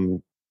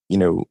from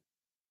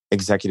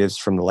executives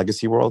from the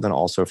legacy world and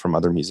also from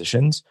other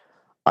musicians.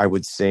 I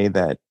would say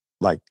that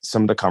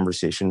some of the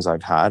conversations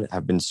I've had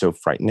have been so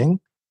frightening,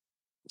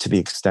 to the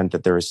extent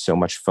that there is so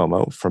much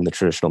FOMO from the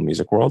traditional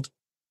music world.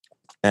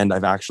 And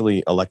I've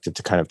actually elected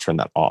to kind of turn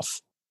that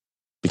off,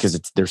 because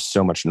there's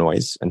so much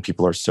noise and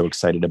people are so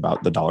excited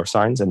about the dollar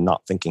signs and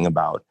not thinking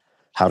about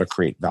how to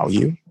create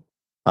value.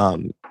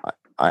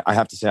 I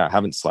have to say, I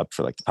haven't slept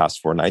for the past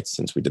 4 nights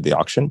since we did the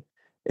auction.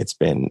 It's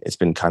been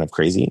kind of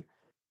crazy.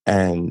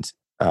 And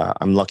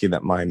I'm lucky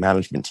that my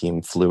management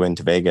team flew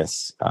into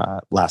Vegas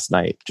last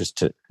night, just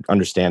to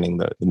understanding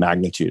the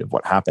magnitude of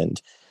what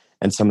happened.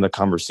 And some of the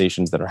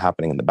conversations that are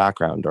happening in the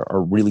background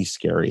are really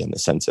scary, in the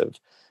sense of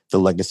the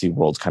legacy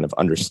world kind of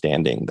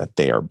understanding that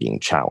they are being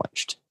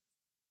challenged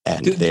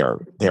and they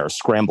are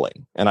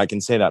scrambling. And I can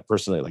say that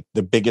personally,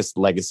 the biggest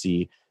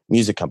legacy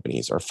music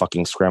companies are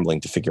fucking scrambling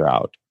to figure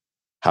out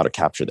how to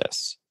capture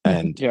this.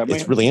 And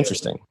it's really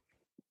interesting.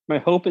 My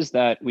hope is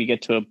that we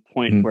get to a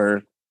point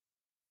where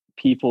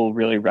people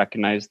really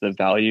recognize the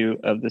value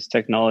of this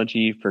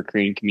technology for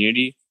creating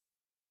community,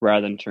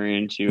 rather than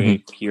turning into a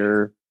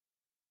pure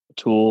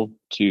tool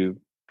to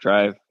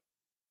drive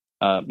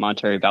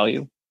monetary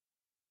value.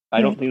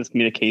 I don't think this can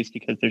be the case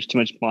because there's too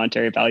much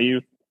monetary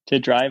value to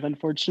drive,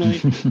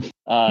 unfortunately.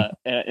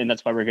 And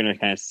that's why we're going to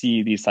kind of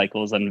see these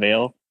cycles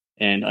unveil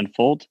and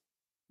unfold.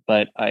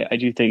 But I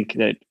do think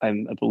that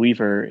I'm a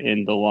believer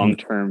in the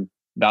long-term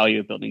value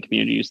of building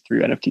communities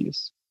through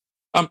NFTs.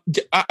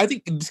 I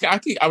think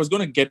actually I was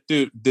going to get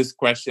to this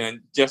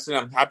question, Justin.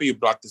 I'm happy you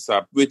brought this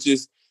up, which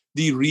is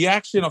the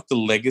reaction of the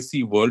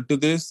legacy world to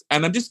this.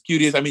 And I'm just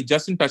curious. I mean,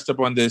 Justin touched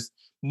upon this.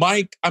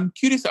 Mike, I'm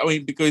curious. I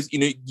mean, because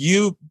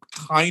you've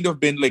kind of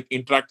been like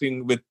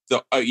interacting with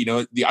the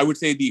I would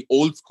say the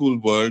old school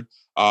world,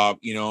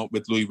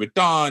 with Louis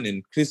Vuitton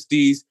and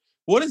Christie's.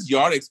 What has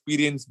your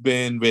experience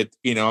been with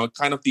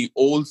kind of the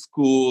old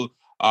school?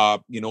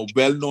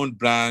 Well-known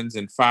brands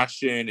in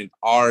fashion and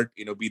art,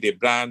 be they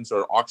brands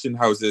or auction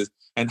houses,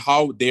 and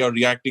how they are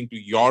reacting to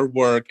your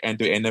work and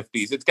to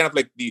NFTs. It's kind of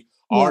like the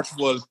art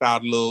world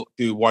parallel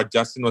to what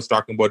Justin was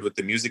talking about with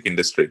the music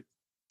industry.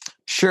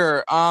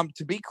 Sure.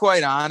 To be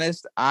quite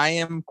honest, I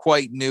am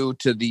quite new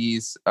to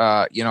these,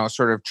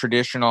 sort of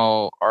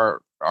traditional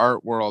art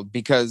world,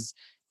 because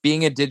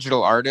being a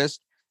digital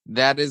artist,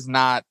 that is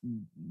not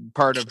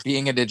part of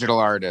being a digital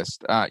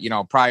artist.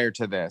 Prior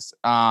to this,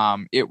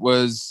 it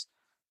was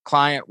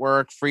client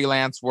work,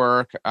 freelance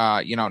work.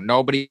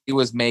 Nobody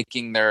was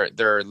making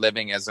their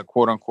living as a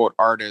quote unquote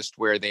artist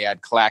where they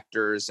had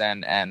collectors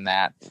and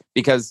that,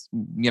 because,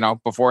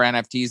 before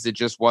NFTs, it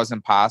just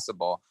wasn't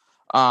possible.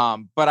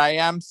 But I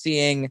am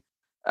seeing,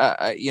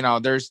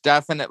 there's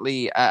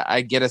definitely,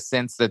 I get a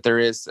sense that there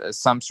is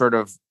some sort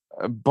of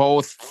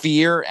both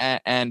fear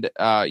and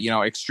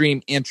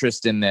extreme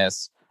interest in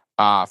this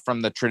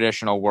from the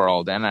traditional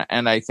world. And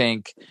I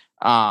think,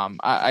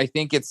 I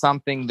think it's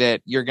something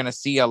that you're going to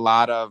see a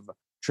lot of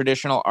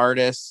traditional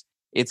artists.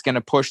 It's going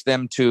to push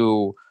them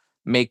to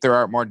make their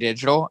art more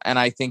digital. And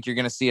I think you're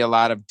going to see a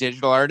lot of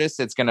digital artists.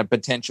 It's going to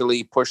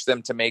potentially push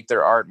them to make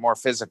their art more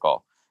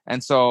physical.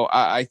 And so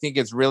I think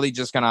it's really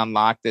just going to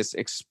unlock this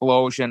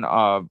explosion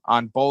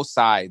on both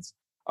sides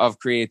of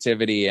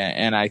creativity.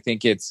 And I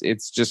think it's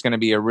just going to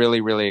be a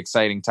really, really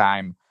exciting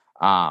time.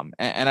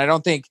 And I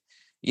don't think,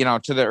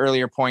 to the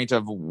earlier point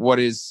of what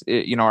is,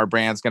 our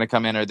brand's going to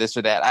come in or this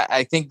or that.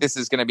 I think this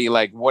is going to be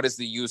like, what is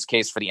the use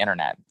case for the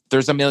internet?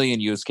 There's a million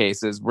use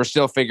cases. We're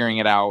still figuring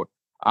it out.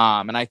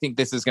 And I think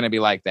this is going to be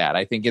like that.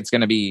 I think it's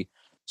going to be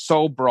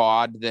so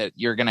broad that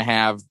you're going to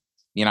have,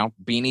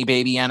 Beanie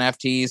Baby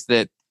NFTs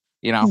that,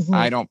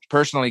 I don't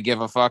personally give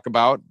a fuck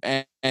about.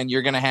 And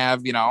you're going to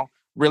have,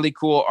 really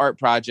cool art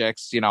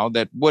projects,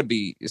 that would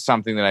be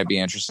something that I'd be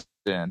interested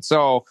in.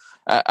 So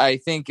I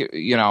think,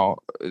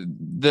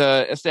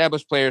 the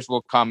established players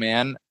will come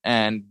in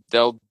and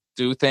they'll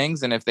do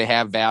things. And if they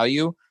have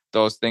value,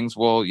 those things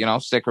will,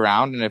 stick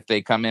around. And if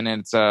they come in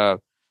and it's a,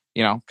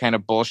 kind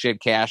of bullshit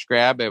cash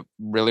grab, it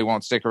really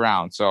won't stick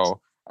around.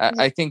 So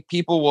I think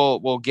people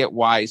will get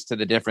wise to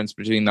the difference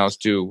between those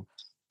two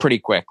pretty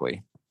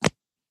quickly.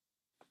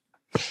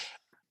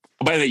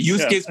 By the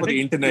use case for the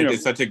internet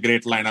is such a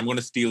great line. I'm going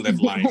to steal that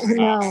line.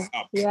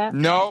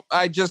 No,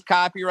 I just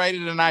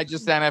copyrighted and I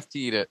just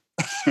NFT'd it.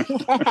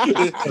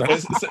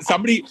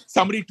 Somebody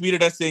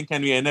tweeted us saying,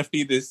 "Can we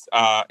NFT this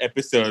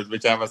episode?"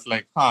 Which I was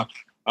like, "Huh."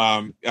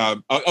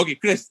 Okay,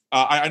 Chris,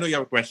 I know you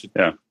have a question.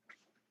 Yeah.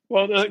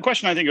 Well, the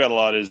question I think about a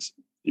lot is,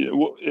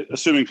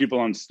 assuming people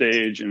on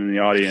stage and in the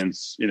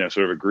audience,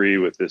 sort of agree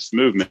with this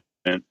movement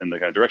and the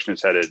kind of direction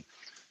it's headed.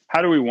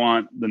 How do we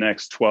want the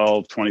next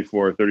 12,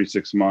 24,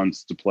 36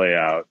 months to play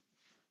out?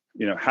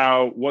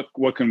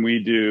 What can we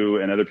do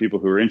and other people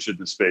who are interested in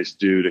the space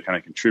do to kind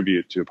of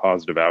contribute to a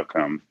positive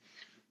outcome?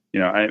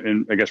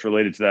 And I guess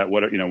related to that,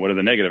 what are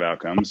the negative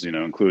outcomes,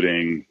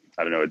 including,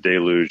 I don't know, a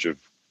deluge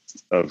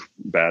of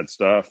bad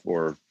stuff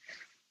or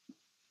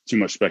too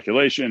much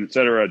speculation, et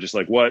cetera. Just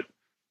like what,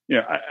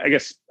 I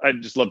guess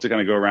I'd just love to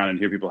kind of go around and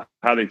hear people,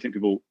 how they think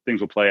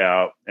things will play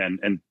out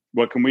and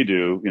what can we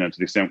do, to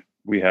the extent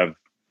we have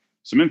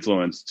some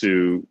influence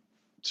to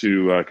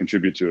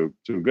contribute to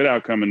a good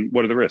outcome, and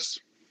what are the risks?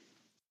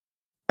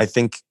 I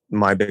think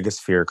my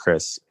biggest fear,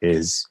 Chris,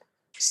 is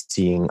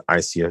seeing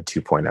ICO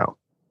 2.0.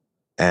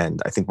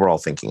 And I think we're all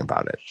thinking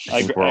about it.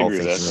 I agree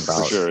with that,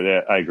 for sure.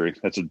 Yeah, I agree.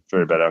 That's a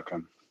very bad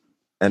outcome.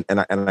 And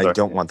I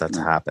don't want that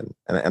to happen.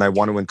 And I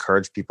want to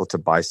encourage people to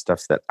buy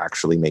stuff that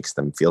actually makes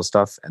them feel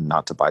stuff and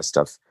not to buy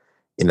stuff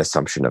in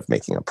assumption of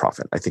making a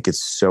profit. I think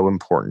it's so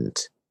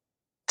important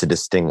to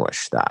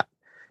distinguish that,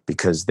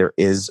 because there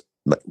is,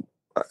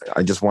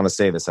 I just want to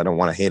say this, I don't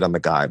want to hate on the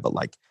guy, but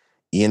like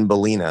Ian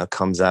Bellina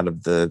comes out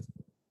of the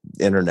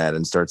internet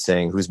and starts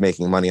saying who's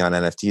making money on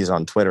NFTs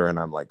on Twitter. And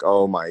I'm like,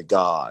 oh my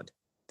God,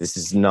 this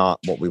is not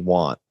what we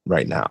want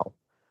right now.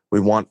 We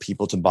want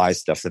people to buy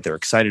stuff that they're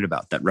excited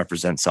about, that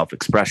represents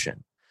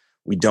self-expression.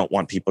 We don't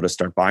want people to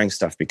start buying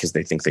stuff because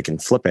they think they can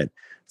flip it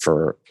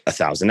for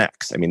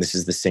 1,000x. I mean, this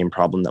is the same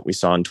problem that we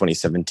saw in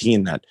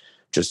 2017 that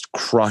just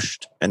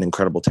crushed an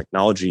incredible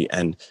technology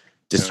and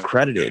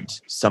discredited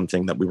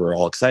something that we were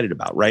all excited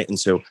about, right? And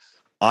so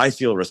I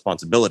feel a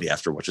responsibility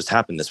after what just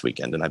happened this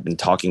weekend, and I've been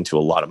talking to a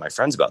lot of my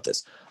friends about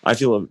this. I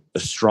feel a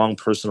strong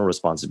personal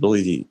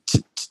responsibility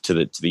to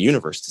the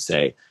universe to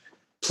say,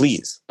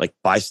 please, like,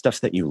 buy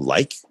stuff that you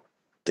like,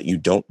 that you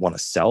don't want to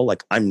sell.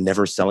 Like, I'm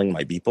never selling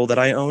my Beeple that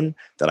I own,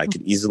 that I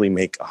could easily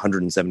make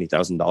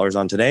 $170,000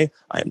 on today.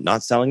 I am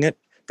not selling it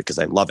because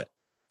I love it,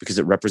 because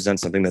it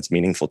represents something that's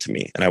meaningful to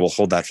me. And I will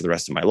hold that for the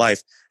rest of my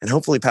life and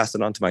hopefully pass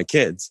it on to my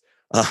kids,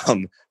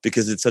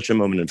 because it's such a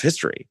moment of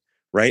history,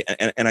 right?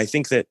 And I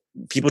think that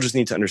people just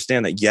need to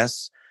understand that,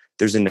 yes,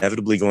 there's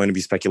inevitably going to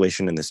be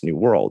speculation in this new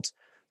world,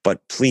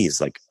 but please,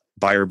 like,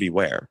 buyer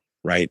beware,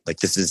 right? Like,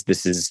 this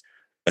is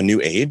a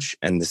new age,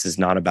 and this is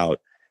not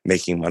about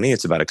making money.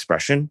 It's about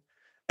expression.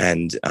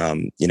 And,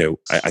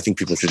 I think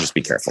people should just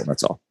be careful.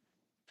 That's all.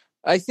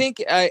 I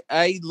think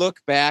I look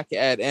back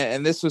at,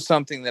 and this was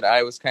something that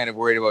I was kind of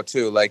worried about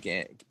too, like,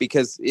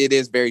 because it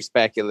is very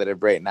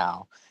speculative right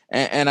now.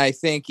 And I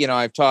think,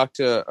 I've talked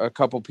to a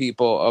couple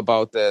people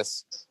about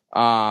this,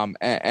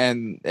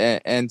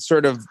 and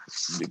sort of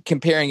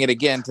comparing it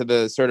again to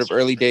the sort of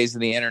early days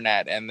of the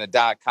internet and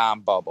the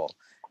 .com bubble.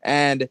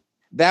 And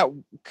that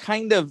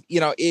kind of,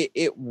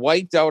 it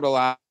wiped out a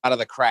lot of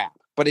the crap,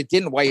 but it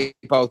didn't wipe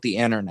out the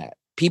internet.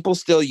 People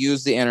still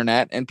use the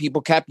internet, and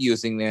people kept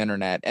using the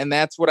internet. And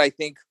that's what I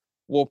think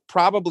will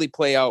probably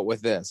play out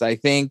with this. I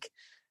think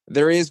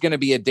there is going to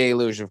be a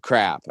deluge of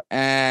crap,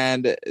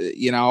 and,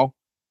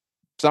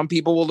 some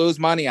people will lose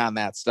money on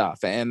that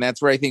stuff. And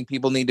that's where I think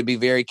people need to be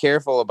very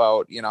careful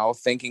about,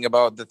 thinking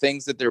about the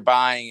things that they're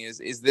buying.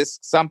 Is this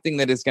something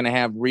that is going to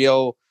have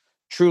real,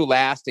 true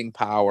lasting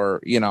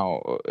power,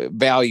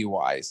 value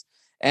wise?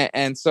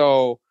 And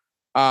so,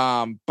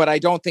 but I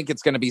don't think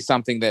it's going to be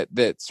something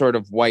that sort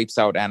of wipes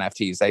out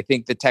NFTs. I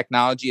think the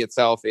technology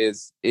itself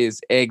is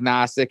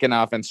agnostic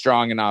enough and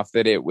strong enough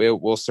that it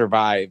will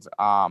survive,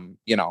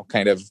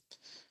 kind of,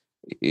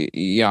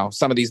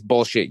 some of these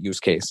bullshit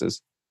use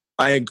cases.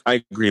 I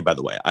agree, by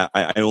the way.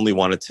 I only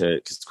wanted to,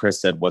 because Chris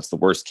said, what's the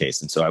worst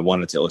case? And so I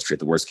wanted to illustrate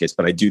the worst case,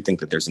 but I do think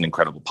that there's an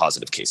incredible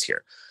positive case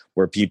here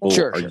where people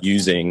are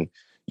using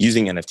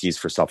NFTs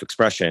for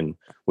self-expression,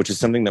 which is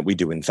something that we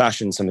do in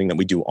fashion, something that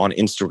we do on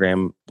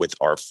Instagram with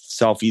our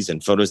selfies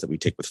and photos that we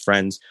take with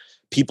friends.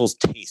 People's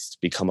tastes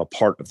become a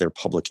part of their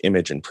public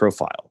image and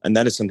profile. And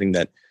that is something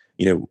that,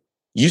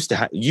 used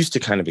to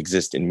kind of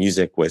exist in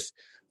music with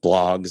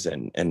blogs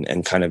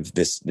and kind of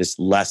this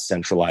less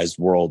centralized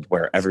world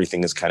where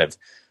everything is kind of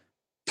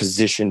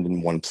positioned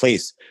in one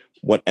place.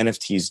 What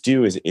NFTs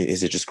do is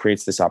it just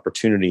creates this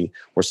opportunity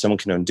where someone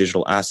can own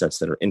digital assets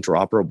that are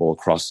interoperable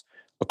across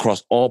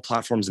all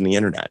platforms in the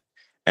internet,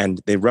 and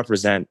they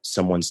represent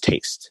someone's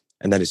taste.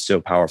 And that is so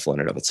powerful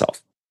in and of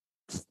itself.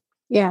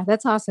 Yeah,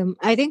 that's awesome.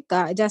 I think,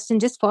 Justin,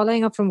 just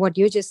following up from what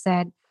you just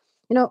said,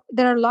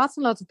 there are lots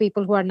and lots of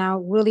people who are now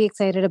really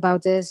excited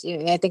about this.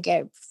 I think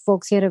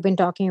folks here have been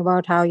talking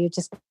about how you've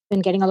just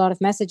been getting a lot of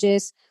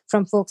messages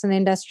from folks in the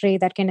industry,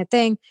 that kind of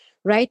thing.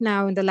 Right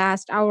now, in the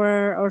last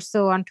hour or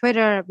so on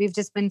Twitter, we've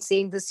just been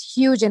seeing this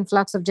huge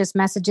influx of just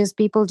messages,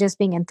 people just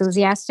being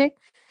enthusiastic.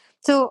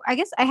 So I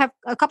guess I have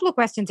a couple of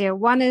questions here.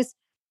 One is,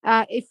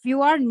 if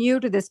you are new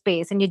to this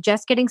space and you're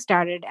just getting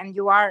started and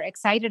you are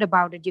excited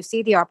about it, you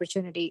see the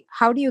opportunity,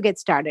 how do you get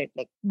started?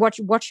 Like,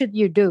 what should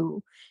you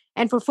do?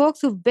 And for folks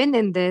who've been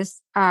in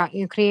this,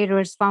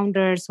 creators,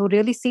 founders who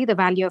really see the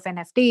value of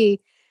NFT,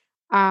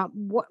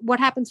 what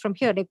happens from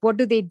here? Like, what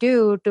do they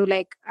do to,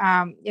 like,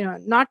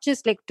 not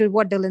just like to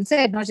what Dylan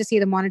said, not just see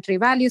the monetary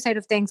value side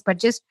of things, but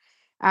just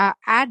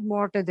add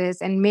more to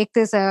this and make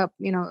this a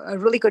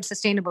really good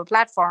sustainable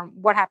platform?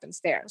 What happens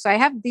there? So I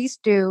have these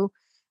two,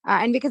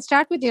 and we can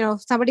start with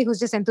somebody who's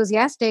just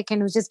enthusiastic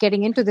and who's just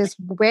getting into this.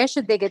 Where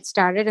should they get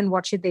started, and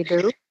what should they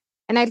do?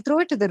 And I'll throw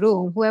it to the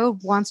room, whoever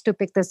wants to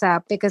pick this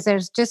up, because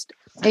there's just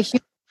a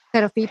huge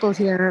set of people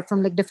here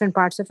from like different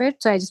parts of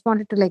it. So I just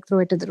wanted to like throw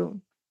it to the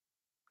room.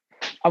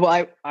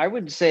 Well, I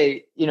would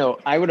say,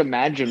 I would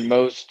imagine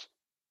most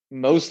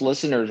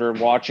listeners are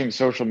watching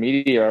social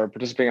media or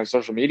participating on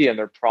social media, and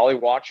they're probably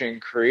watching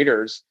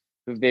creators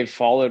who they've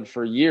followed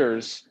for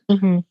years,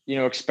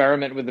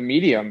 experiment with the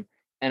medium.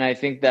 And I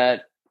think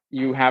that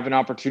you have an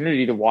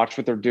opportunity to watch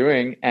what they're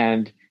doing.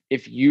 And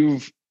if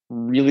you've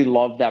really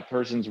loved that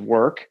person's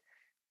work,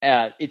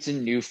 it's a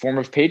new form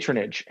of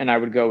patronage. And I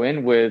would go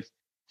in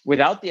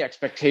without the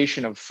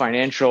expectation of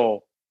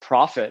financial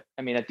profit.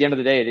 I mean, at the end of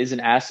the day, it is an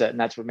asset, and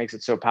that's what makes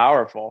it so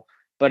powerful.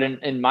 But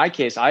in my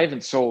case, I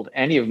haven't sold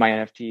any of my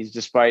NFTs,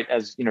 despite,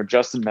 as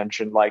Justin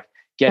mentioned, like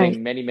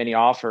getting many, many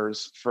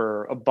offers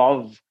for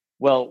above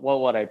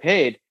what I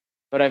paid.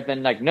 But I've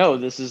been like, no,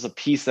 this is a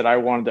piece that I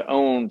wanted to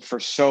own for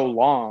so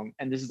long,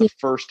 and this is the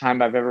first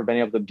time I've ever been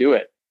able to do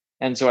it.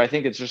 And so I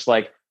think it's just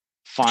like,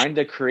 find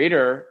a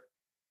creator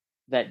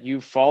that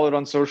you followed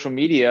on social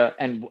media,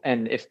 and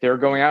if they're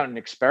going out and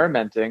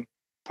experimenting,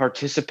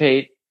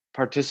 participate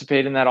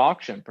in that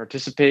auction,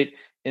 participate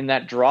in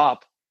that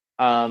drop.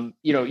 You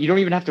don't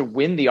even have to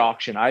win the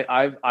auction.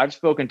 I've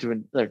spoken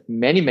to like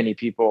many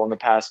people in the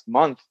past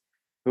month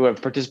who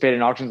have participated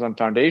in auctions on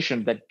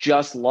Foundation that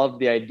just love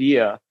the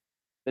idea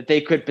that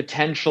they could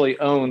potentially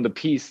own the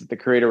piece that the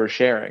creator was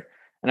sharing.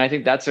 And I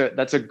think that's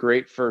a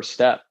great first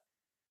step.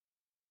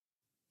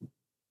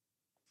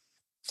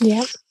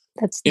 Yeah,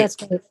 that's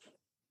great.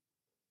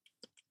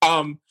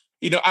 I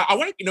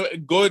want to,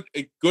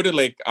 go to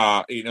like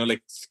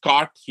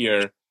Scott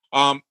here.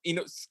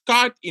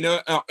 Scott,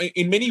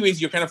 in many ways,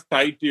 you're kind of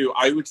tied to,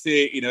 I would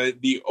say,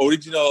 the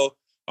original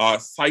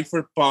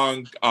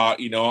cypherpunk,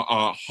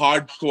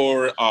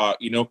 hardcore,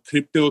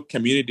 crypto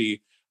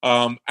community.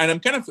 And I'm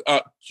kind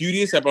of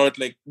curious about,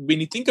 like, when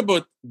you think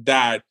about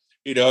that,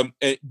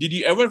 did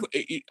you ever,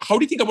 how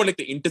do you think about like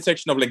the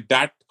intersection of like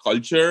that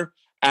culture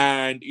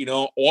and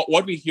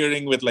what we're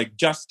hearing with like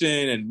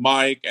Justin and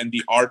Mike and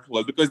the art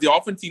world, because they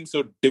often seem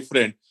so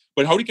different,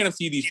 but how do you kind of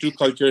see these two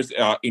cultures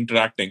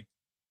interacting?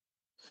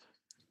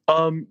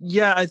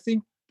 I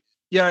think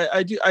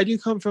I do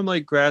come from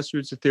like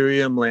grassroots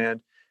Ethereum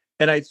land,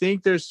 and I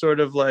think there's sort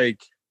of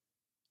like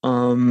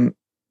grassroots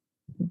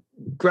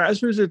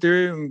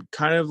Ethereum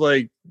kind of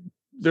like,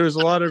 there's a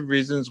lot of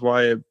reasons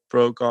why it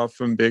broke off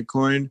from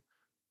Bitcoin,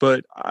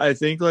 but I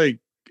think like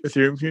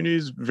Ethereum community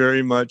is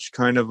very much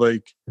kind of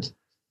like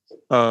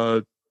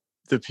the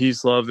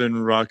peace, love,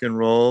 and rock and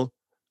roll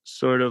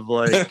sort of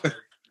like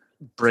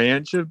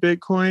branch of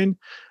Bitcoin.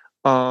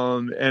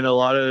 And a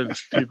lot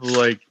of people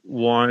like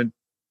want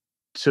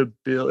to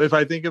build, if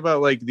I think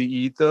about like the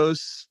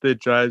ethos that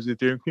drives the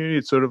Ethereum community,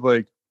 it's sort of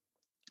like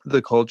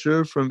the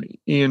culture from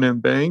Ian M.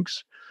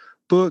 Banks'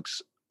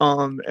 books.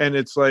 And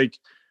it's like,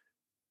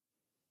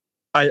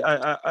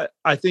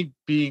 I think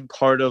being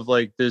part of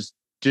like this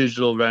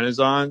digital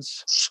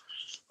renaissance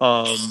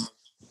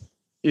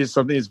is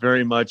something that's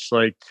very much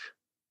like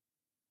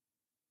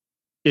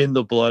in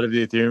the blood of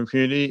the Ethereum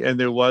community. And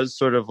there was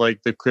sort of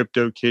like the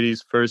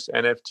CryptoKitties first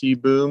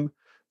NFT boom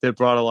that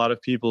brought a lot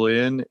of people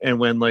in. And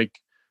when like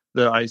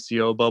the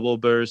ICO bubble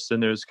burst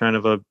and there's kind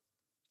of a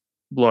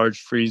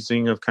large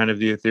freezing of kind of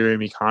the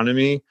Ethereum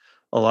economy,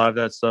 a lot of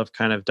that stuff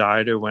kind of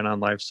died or went on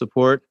life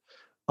support.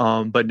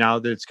 But now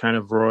that it's kind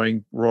of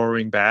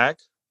roaring back,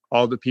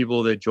 all the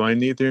people that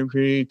joined the Ethereum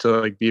community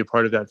to like be a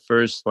part of that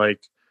first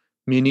like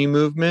mini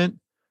movement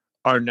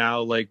are now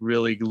like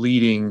really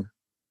leading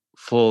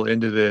full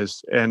into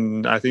this.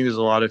 And I think there's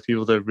a lot of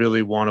people that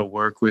really want to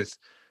work with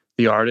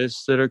the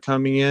artists that are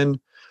coming in.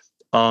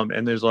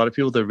 And there's a lot of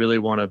people that really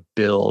want to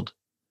build,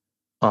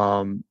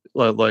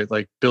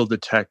 like build the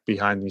tech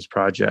behind these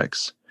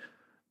projects.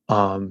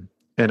 And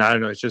I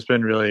don't know, it's just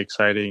been really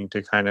exciting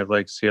to kind of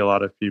like see a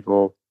lot of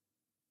people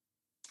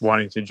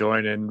wanting to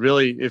join. And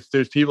really, if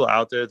there's people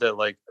out there that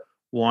like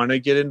want to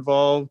get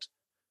involved,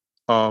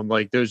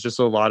 like there's just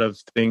a lot of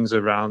things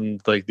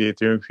around like the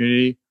Ethereum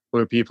community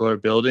where people are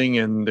building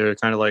and they're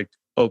kind of like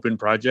open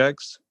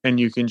projects, and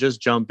you can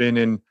just jump in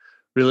and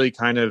really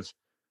kind of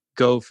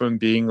go from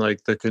being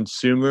like the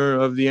consumer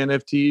of the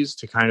NFTs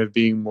to kind of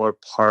being more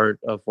part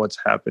of what's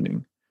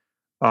happening.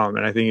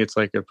 And I think it's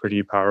like a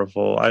pretty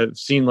powerful, I've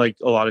seen like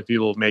a lot of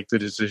people make the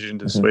decision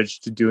to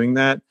switch to doing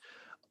that.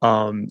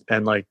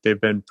 And like they've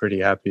been pretty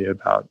happy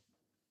about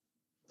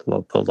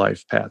the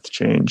life path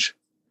change.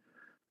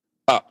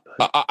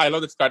 I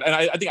love that, Scott. And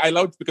I think I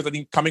love it because I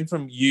think coming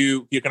from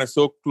you, you're kind of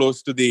so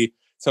close to the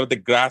sort of the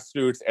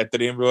grassroots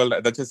Ethereum world.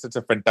 That's just such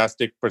a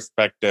fantastic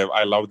perspective.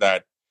 I love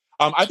that.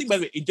 I think, by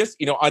the way, it just,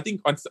 I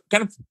think on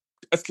kind of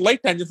a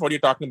slight tangent for what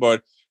you're talking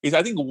about is,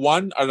 I think,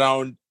 one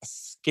around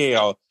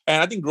scale.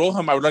 And I think,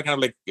 Roham, I would like kind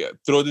of like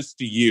throw this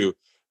to you.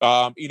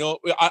 I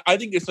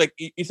think it's like,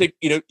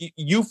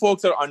 you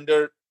folks are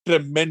under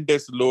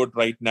tremendous load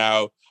right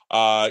now.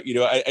 And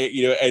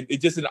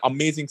it's just an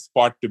amazing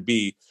spot to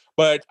be.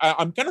 But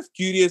I'm kind of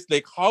curious,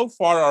 like, how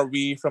far are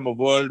we from a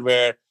world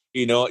where,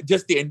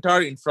 just the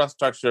entire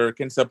infrastructure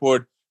can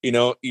support,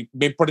 maybe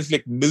potentially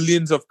like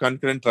millions of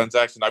concurrent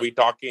transactions? Are we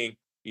talking,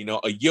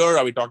 a year?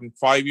 Are we talking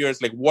 5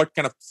 years? Like, what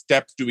kind of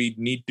steps do we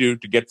need to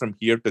get from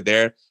here to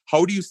there?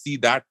 How do you see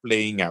that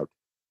playing out?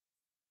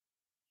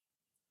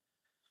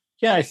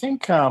 Yeah, I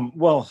think,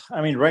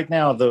 right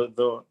now,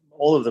 the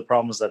all of the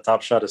problems that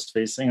Top Shot is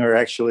facing are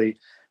actually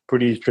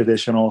pretty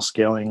traditional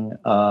scaling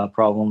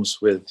problems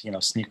with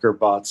sneaker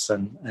bots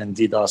and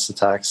DDoS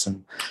attacks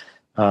and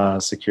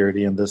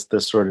security and this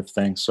sort of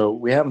thing. So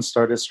we haven't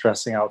started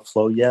stressing out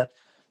Flow yet,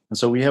 and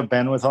so we have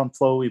bandwidth on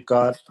Flow. We've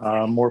got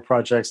more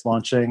projects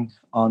launching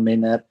on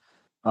mainnet.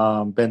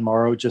 Ben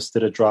Morrow just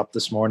did a drop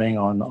this morning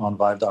on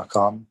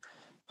Vive.com,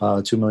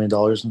 $2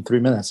 million in 3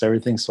 minutes.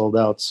 Everything's sold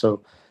out.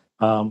 So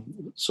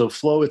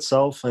Flow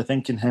itself, I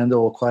think, can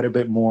handle quite a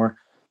bit more.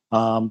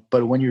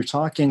 But when you're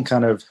talking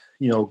kind of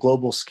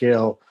global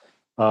scale,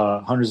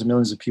 hundreds of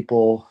millions of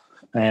people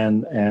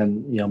and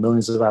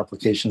millions of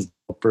applications,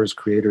 developers,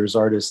 creators,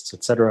 artists,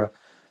 etc.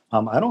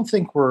 I don't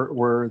think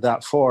we're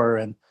that far,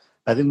 and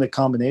I think the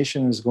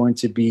combination is going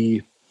to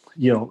be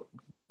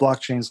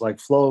blockchains like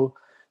Flow,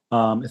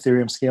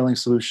 Ethereum scaling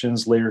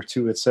solutions, layer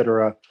 2,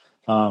 etc.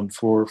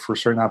 For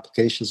certain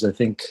applications. I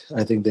think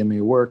they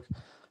may work,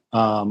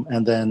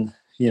 and then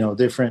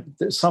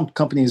some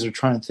companies are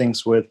trying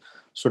things with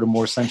sort of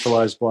more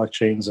centralized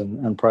blockchains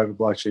and private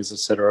blockchains, et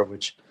cetera,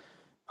 which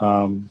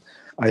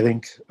I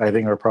think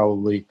are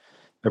probably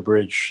a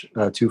bridge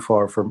too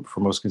far for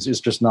most consumers.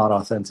 It's just not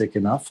authentic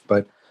enough.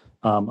 But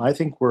I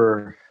think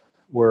we're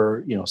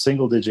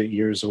single digit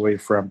years away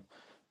from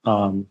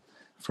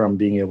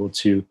being able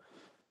to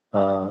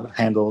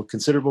handle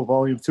considerable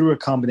volume through a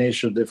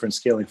combination of different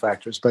scaling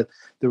factors. But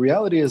the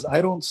reality is,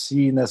 I don't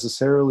see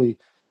necessarily,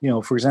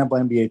 for example,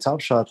 NBA Top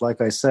Shot,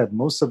 like I said,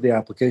 most of the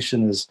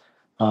application is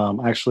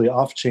actually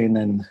off-chain,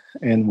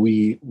 and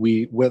we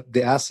with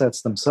the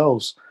assets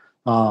themselves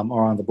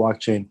are on the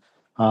blockchain.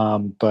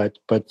 But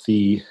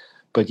the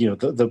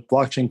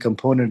blockchain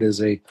component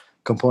is a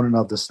component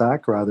of the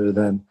stack rather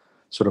than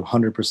sort of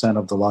 100%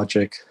 of the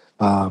logic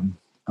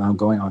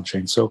going on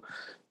chain. So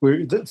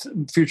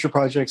the future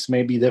projects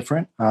may be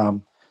different,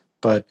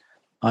 but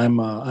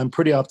I'm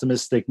pretty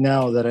optimistic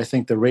now that I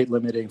think the rate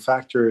limiting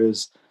factor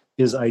is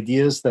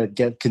ideas that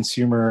get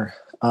consumer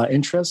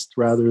interest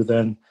rather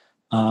than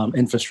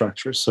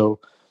infrastructure. So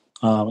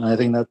I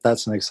think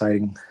that's an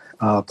exciting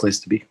place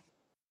to be.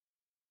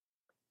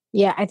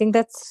 Yeah, I think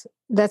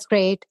that's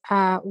great.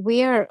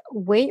 We are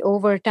way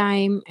over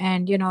time,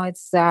 and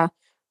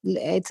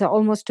it's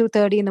almost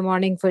 2:30 in the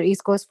morning for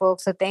East Coast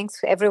folks. So thanks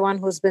for everyone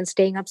who's been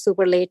staying up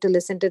super late to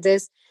listen to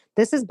this.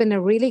 This has been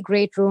a really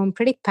great room,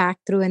 pretty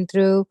packed through and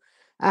through.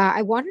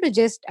 I wanted to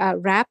just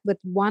wrap with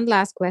one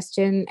last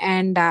question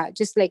and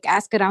just like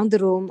ask around the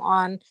room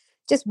on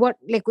just what,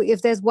 like,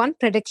 if there's one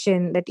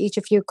prediction that each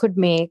of you could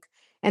make,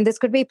 and this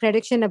could be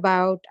prediction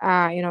about,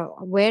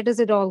 where does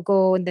it all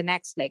go in the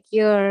next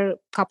year,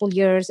 couple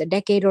years, a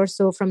decade or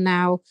so from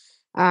now.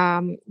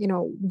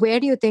 Where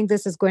do you think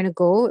this is going to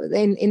go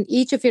in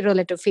each of your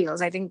relative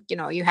fields? I think,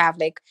 you have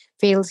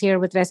fields here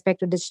with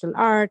respect to digital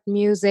art,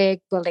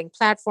 music, building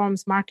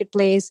platforms,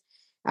 marketplace,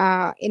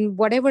 in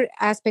whatever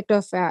aspect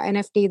of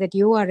NFT that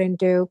you are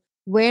into,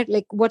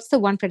 what's the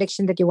one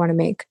prediction that you want to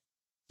make?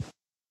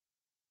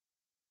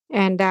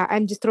 And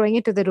I'm just throwing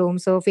it to the room,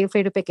 so feel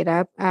free to pick it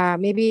up.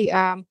 Maybe,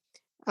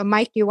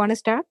 Mike, do you want to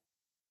start?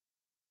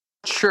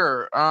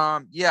 Sure.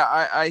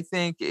 I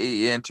think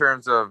in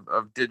terms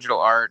of digital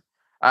art,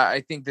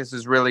 I think this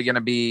is really going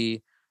to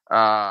be,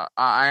 I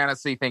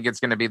honestly think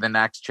it's going to be the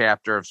next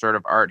chapter of sort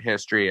of art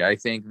history. I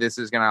think this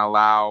is going to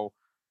allow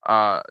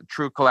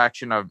true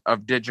collection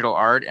of digital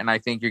art. And I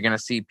think you're going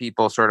to see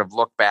people sort of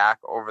look back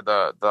over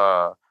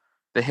the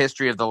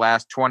history of the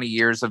last 20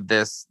 years of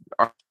this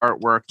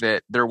artwork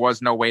that there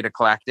was no way to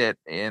collect it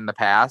in the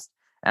past.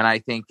 And I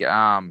think,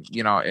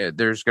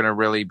 there's going to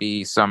really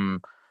be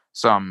some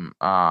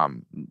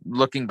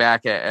looking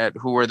back at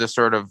who were the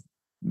sort of,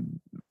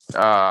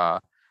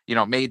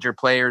 major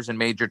players and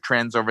major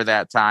trends over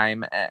that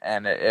time.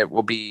 And it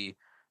will be,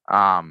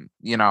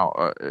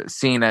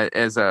 seen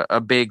as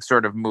a big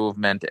sort of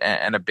movement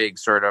and a big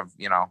sort of,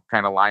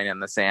 kind of line in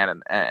the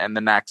sand and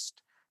the next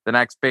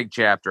big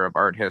chapter of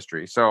art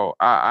history. So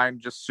I'm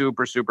just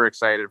super, super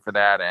excited for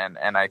that.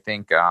 And I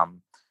think,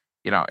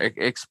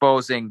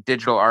 exposing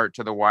digital art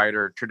to the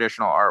wider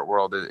traditional art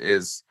world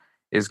is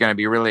going to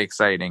be really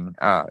exciting,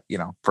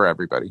 for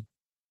everybody.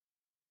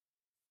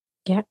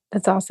 Yeah,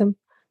 that's awesome.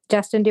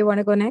 Justin, do you want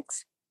to go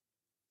next?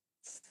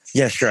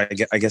 Yeah, sure.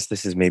 I guess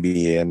this is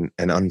maybe an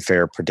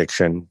unfair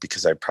prediction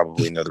because I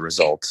probably know the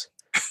result.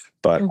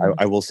 But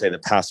I will say the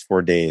past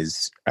 4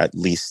 days, at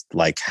least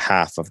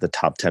half of the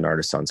top 10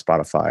 artists on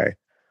Spotify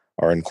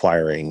are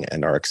inquiring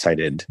and are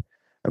excited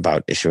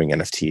about issuing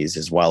NFTs,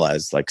 as well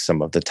as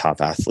some of the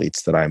top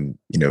athletes that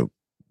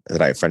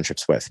that I have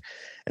friendships with.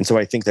 And so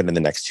I think that in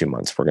the next 2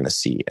 months, we're going to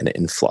see an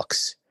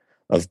influx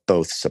of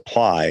both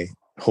supply,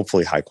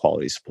 hopefully high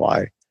quality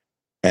supply,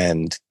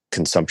 and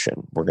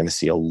consumption. We're going to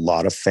see a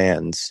lot of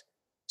fans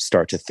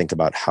start to think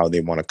about how they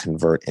want to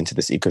convert into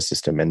this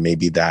ecosystem. And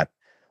maybe that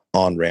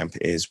on-ramp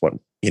is what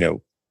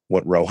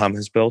Roham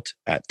has built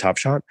at Top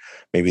Shot.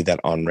 Maybe that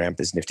on-ramp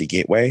is Nifty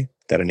Gateway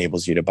that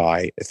enables you to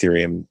buy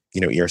Ethereum,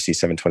 ERC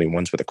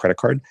 721s with a credit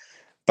card.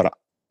 But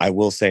I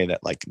will say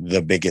that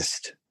the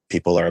biggest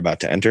people are about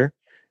to enter,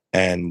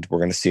 and we're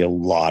going to see a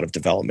lot of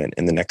development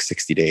in the next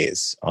 60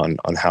 days on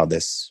how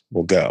this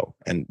will go.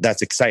 And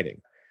that's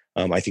exciting.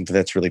 I think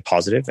that's really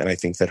positive, and I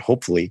think that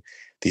hopefully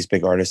these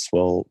big artists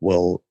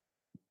will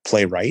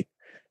play right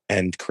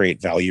and create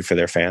value for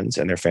their fans,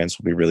 and their fans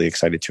will be really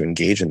excited to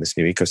engage in this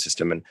new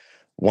ecosystem. And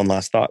one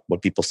last thought,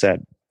 what people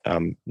said,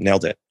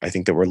 nailed it. I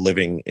think that we're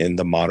living in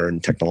the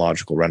modern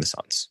technological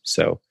renaissance.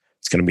 So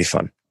it's going to be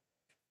fun.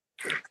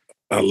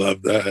 I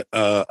love that.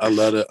 I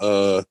love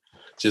it.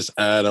 Just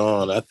add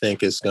on, I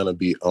think it's going to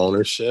be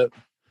ownership.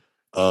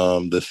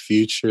 The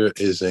future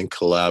is in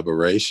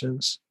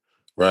collaborations,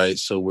 right?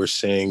 So we're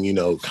seeing,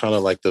 kind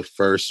of like the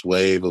first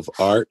wave of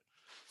art,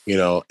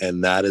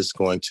 and that is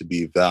going to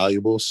be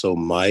valuable. So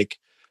Mike,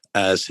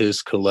 as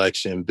his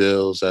collection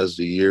builds, as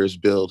the years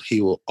build,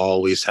 he will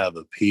always have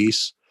a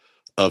piece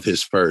of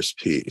his first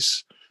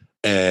piece,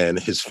 and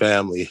his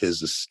family,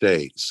 his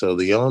estate. So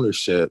the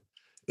ownership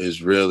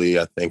is really,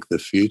 I think, the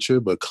future,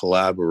 but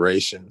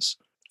collaborations,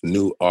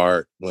 new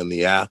art, when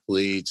the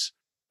athletes,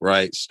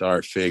 right,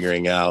 start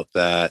figuring out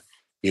that,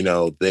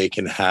 they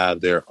can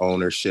have their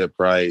ownership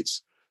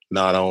rights,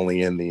 not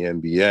only in the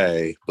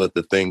NBA, but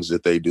the things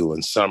that they do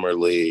in Summer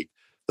League,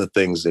 the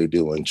things they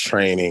do in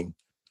training,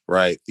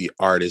 right? The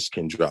artists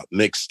can drop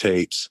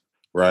mixtapes,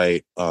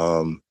 right?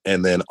 And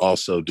then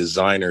also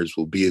designers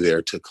will be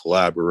there to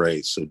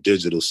collaborate. So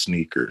digital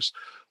sneakers,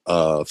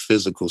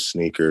 physical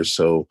sneakers.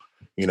 So,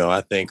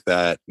 I think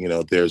that,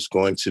 there's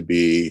going to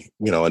be,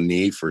 a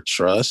need for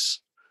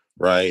trust,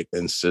 right?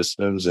 And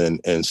systems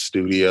and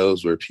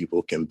studios where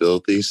people can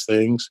build these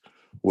things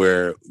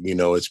where,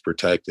 it's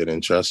protected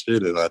and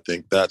trusted. And I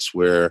think that's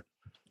where,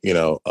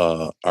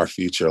 our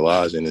future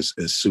lies, and is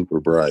super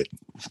bright.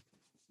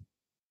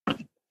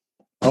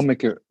 I'll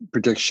make a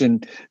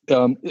prediction.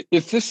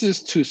 If this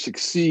is to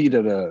succeed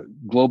at a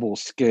global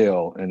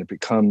scale and it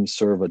becomes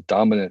sort of a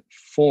dominant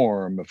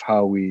form of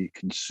how we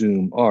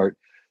consume art,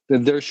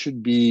 then there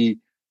should be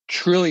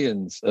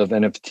trillions of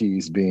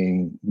NFTs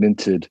being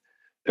minted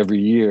every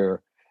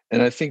year.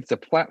 And I think the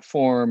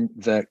platform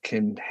that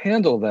can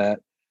handle that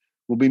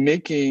will be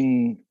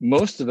making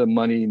most of the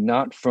money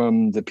not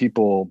from the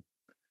people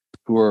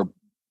who are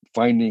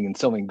finding and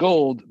selling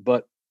gold,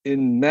 but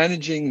in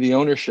managing the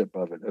ownership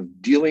of it,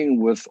 of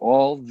dealing with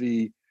all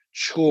the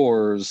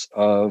chores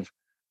of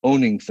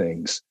owning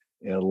things,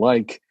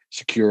 like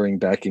securing,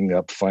 backing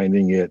up,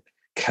 finding it,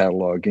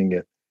 cataloging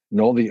it, and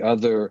all the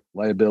other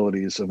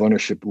liabilities of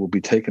ownership will be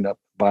taken up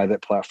by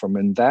that platform.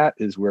 And that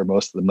is where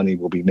most of the money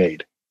will be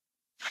made.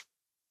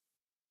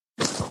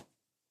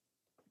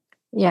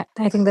 Yeah,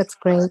 I think that's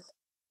great.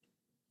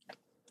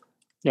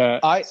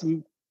 Yeah,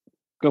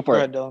 go for it.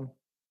 Ahead, Dylan.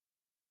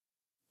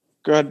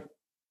 Go ahead.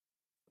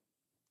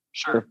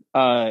 Sure.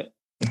 Like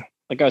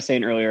I was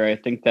saying earlier, I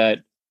think that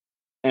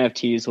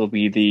NFTs will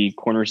be the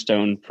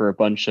cornerstone for a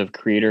bunch of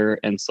creator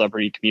and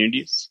celebrity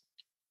communities.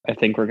 I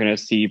think we're going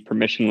to see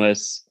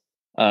permissionless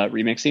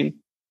remixing,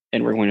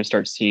 and we're going to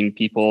start seeing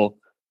people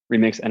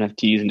remix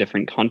NFTs in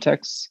different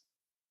contexts.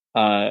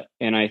 And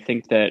I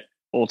think that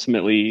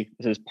ultimately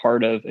this is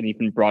part of an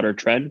even broader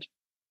trend.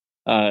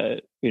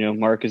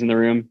 Mark is in the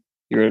room.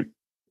 You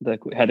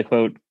had the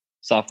quote,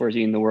 "Software's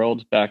eating the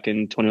world" back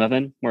in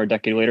 2011. We're a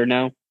decade later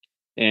now.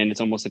 And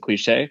it's almost a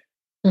cliche,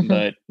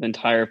 but the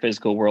entire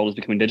physical world is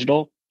becoming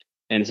digital.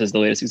 And this is the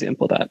latest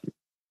example of that.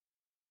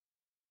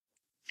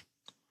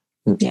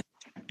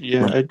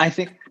 Yeah. I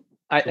think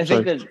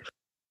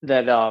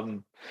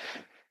that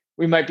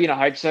we might be in a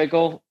hype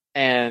cycle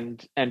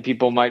and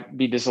people might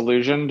be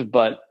disillusioned,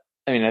 but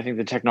I think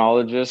the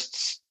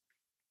technologists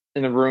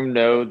in the room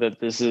know that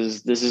this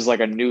is like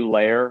a new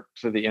layer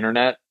to the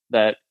internet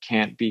that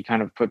can't be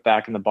kind of put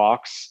back in the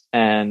box.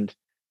 And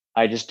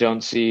I just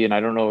don't see, and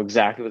I don't know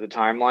exactly what the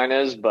timeline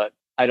is, but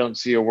I don't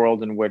see a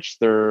world in which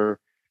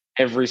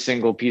every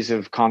single piece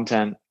of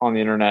content on the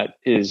internet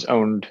is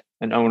owned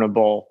and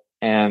ownable,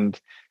 and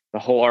the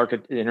whole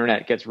the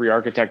internet gets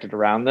re-architected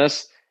around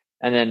this.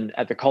 And then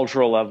at the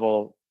cultural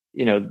level,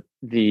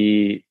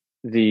 the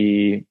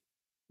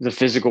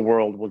physical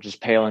world will just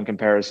pale in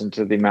comparison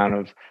to the amount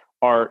of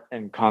art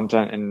and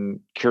content and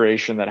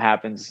curation that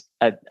happens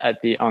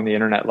on the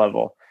internet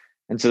level.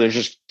 And so there's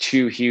just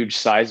two huge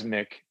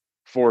seismic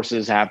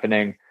forces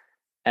happening,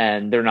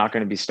 and they're not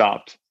going to be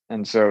stopped.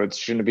 And so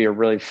it's going to be a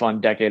really fun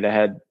decade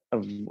ahead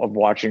of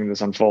watching this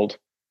unfold.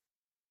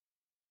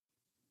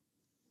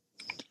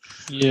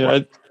 Yeah,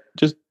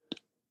 just a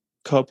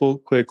couple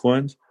quick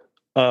ones.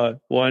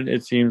 One,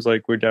 it seems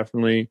like we're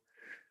definitely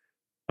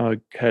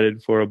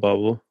headed for a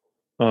bubble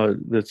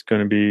that's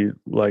going to be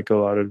like a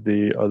lot of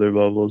the other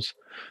bubbles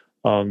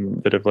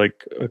that have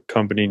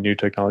accompanied new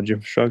technology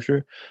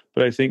infrastructure.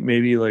 But I think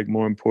maybe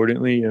more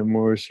importantly and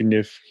more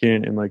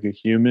significant in a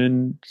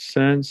human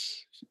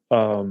sense,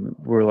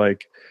 we're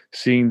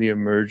seeing the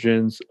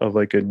emergence of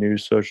a new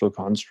social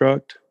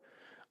construct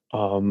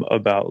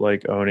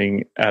about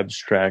owning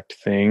abstract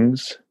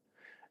things.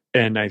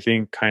 And I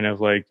think kind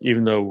of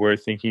even though we're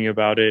thinking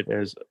about it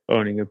as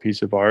owning a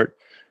piece of art,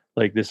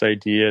 this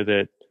idea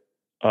that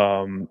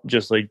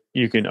just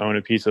you can own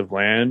a piece of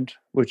land,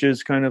 which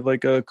is kind of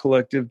a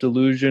collective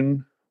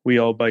delusion we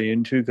all buy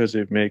into because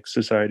it makes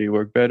society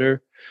work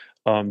better.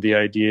 The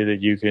idea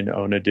that you can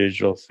own a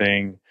digital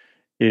thing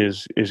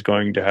is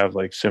going to have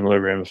similar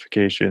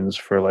ramifications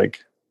for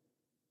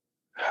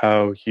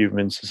how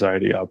human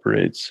society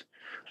operates.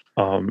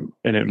 And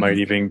it might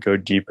even go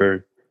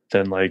deeper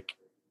than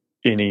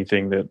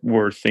anything that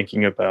we're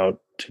thinking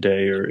about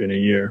today or in a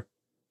year.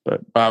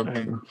 But I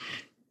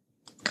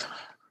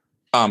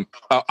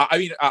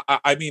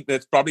mean,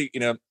 that's probably,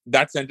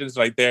 that sentence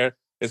right there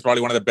is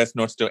probably one of the best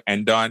notes to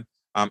end on.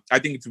 I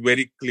think it's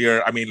very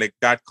clear. I mean,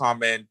 that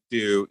comment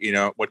to,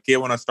 what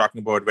Kayvon was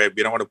talking about, where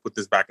we don't want to put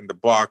this back in the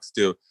box,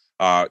 to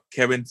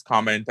Kevin's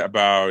comment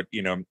about,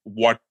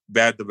 where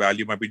the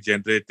value might be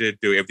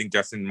generated, to everything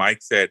Justin and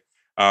Mike said.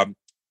 I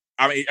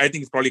think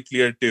it's probably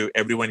clear to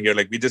everyone here,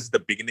 we just at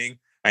the beginning.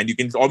 And you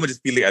can almost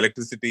just feel the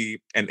electricity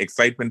and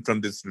excitement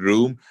from this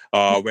room,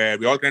 where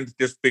we all kind of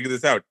just figure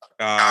this out.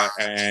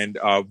 And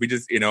we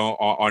just,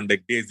 on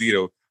day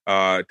zero,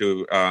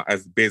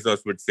 as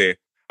Bezos would say.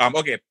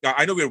 Okay,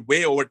 I know we're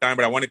way over time,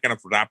 but I want to kind of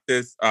wrap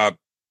this. First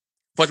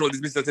of all,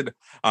 this is such an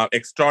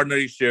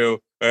extraordinary show.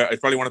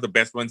 It's probably one of the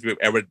best ones we've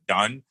ever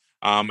done.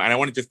 And I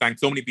want to just thank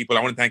so many people.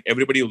 I want to thank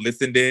everybody who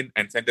listened in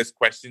and sent us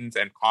questions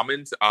and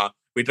comments.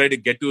 We tried to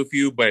get to a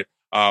few, but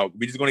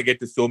we're just going to get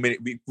to so many.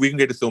 We can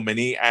get to so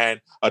many,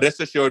 and rest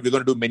assured, we're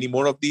going to do many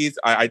more of these.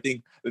 I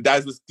think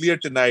that was clear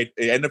tonight.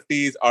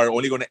 NFTs are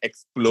only going to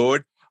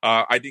explode.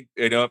 I think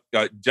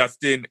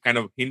Justin kind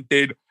of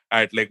hinted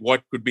at like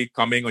what could be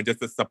coming on just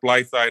the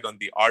supply side, on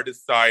the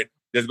artist side.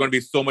 There's going to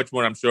be so much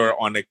more, I'm sure,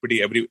 on like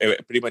pretty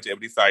much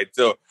every side.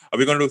 So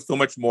we're going to do so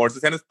much more. So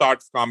send us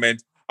thoughts,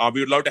 comments. We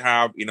would love to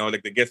have,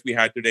 like the guests we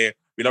had today,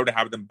 we'd love to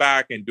have them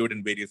back and do it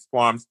in various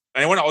forms.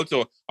 And I want to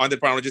also, on the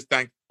panel, just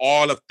thank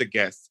all of the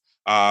guests.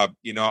 Our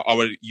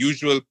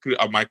usual crew,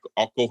 our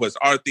co-host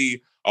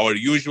Aarthi, our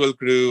usual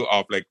crew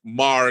of like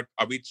Mark,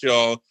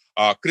 Avichal,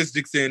 Chris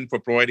Dixon for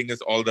providing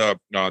us all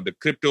the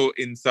crypto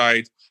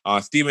insights,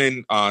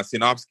 Steven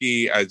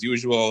Sinofsky as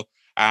usual,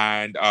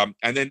 and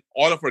then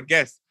all of our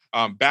guests,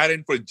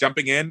 Baron for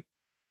jumping in.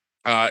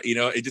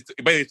 It just,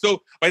 but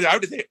I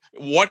have to say,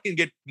 what can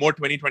get more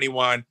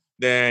 2021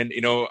 than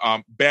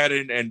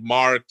Baron and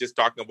Mark just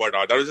talking about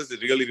art? That was just a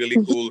really, really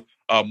cool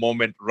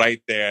moment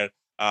right there.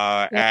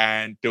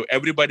 And to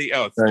everybody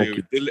else,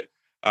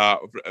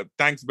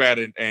 thanks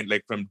Baron, and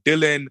like from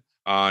Dylan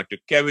to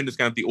Kevin, who's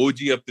kind of the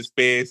OG of the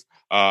space,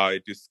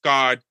 to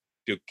Scott,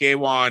 to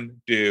Kayvon,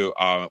 to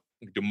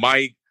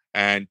Mike,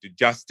 and to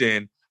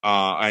Justin.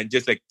 And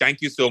just like,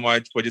 thank you so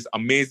much for just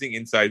amazing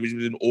insight, which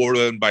has been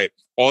overwhelmed by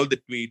all the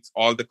tweets,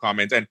 all the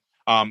comments. And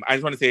I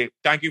just want to say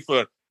thank you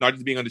for not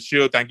just being on the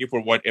show. Thank you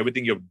for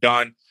everything you've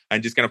done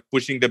and just kind of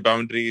pushing the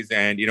boundaries.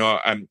 And,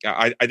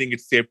 I think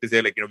it's safe to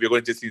say, like, we're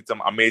going to see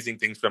some amazing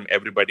things from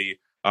everybody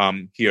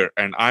here.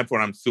 And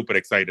I'm super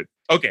excited.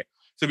 Okay.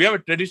 So we have a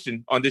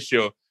tradition on this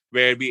show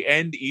where we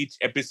end each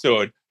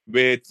episode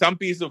with some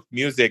piece of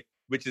music,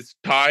 which is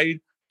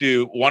tied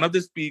to one of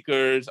the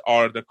speakers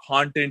or the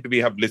content we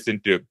have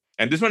listened to.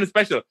 And this one is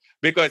special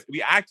because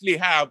we actually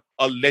have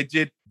a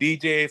legit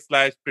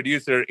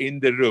DJ/producer in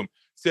the room.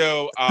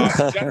 So,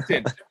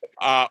 Justin,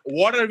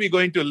 what are we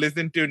going to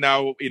listen to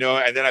now,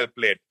 and then I'll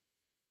play it.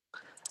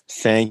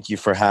 Thank you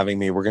for having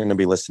me. We're going to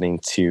be listening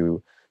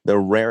to the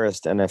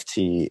rarest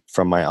NFT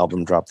from my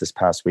album drop this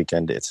past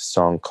weekend. It's a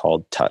song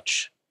called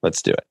Touch.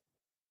 Let's do it.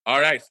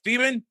 All right,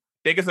 Steven,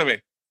 take us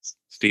away.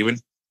 Steven.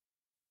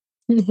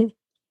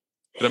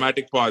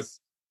 Dramatic pause.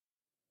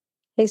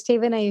 Hey,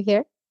 Steven, are you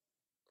here?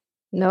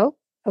 No?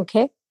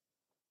 Okay.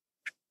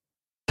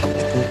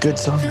 Good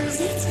song.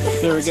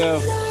 There we go.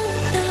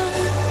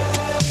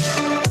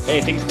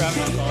 Hey, thanks for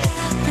having us all.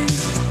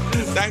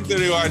 Thanks,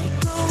 everyone.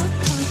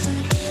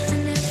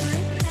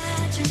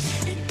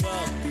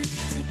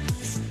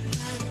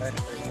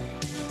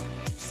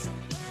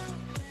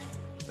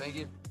 Thank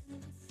you.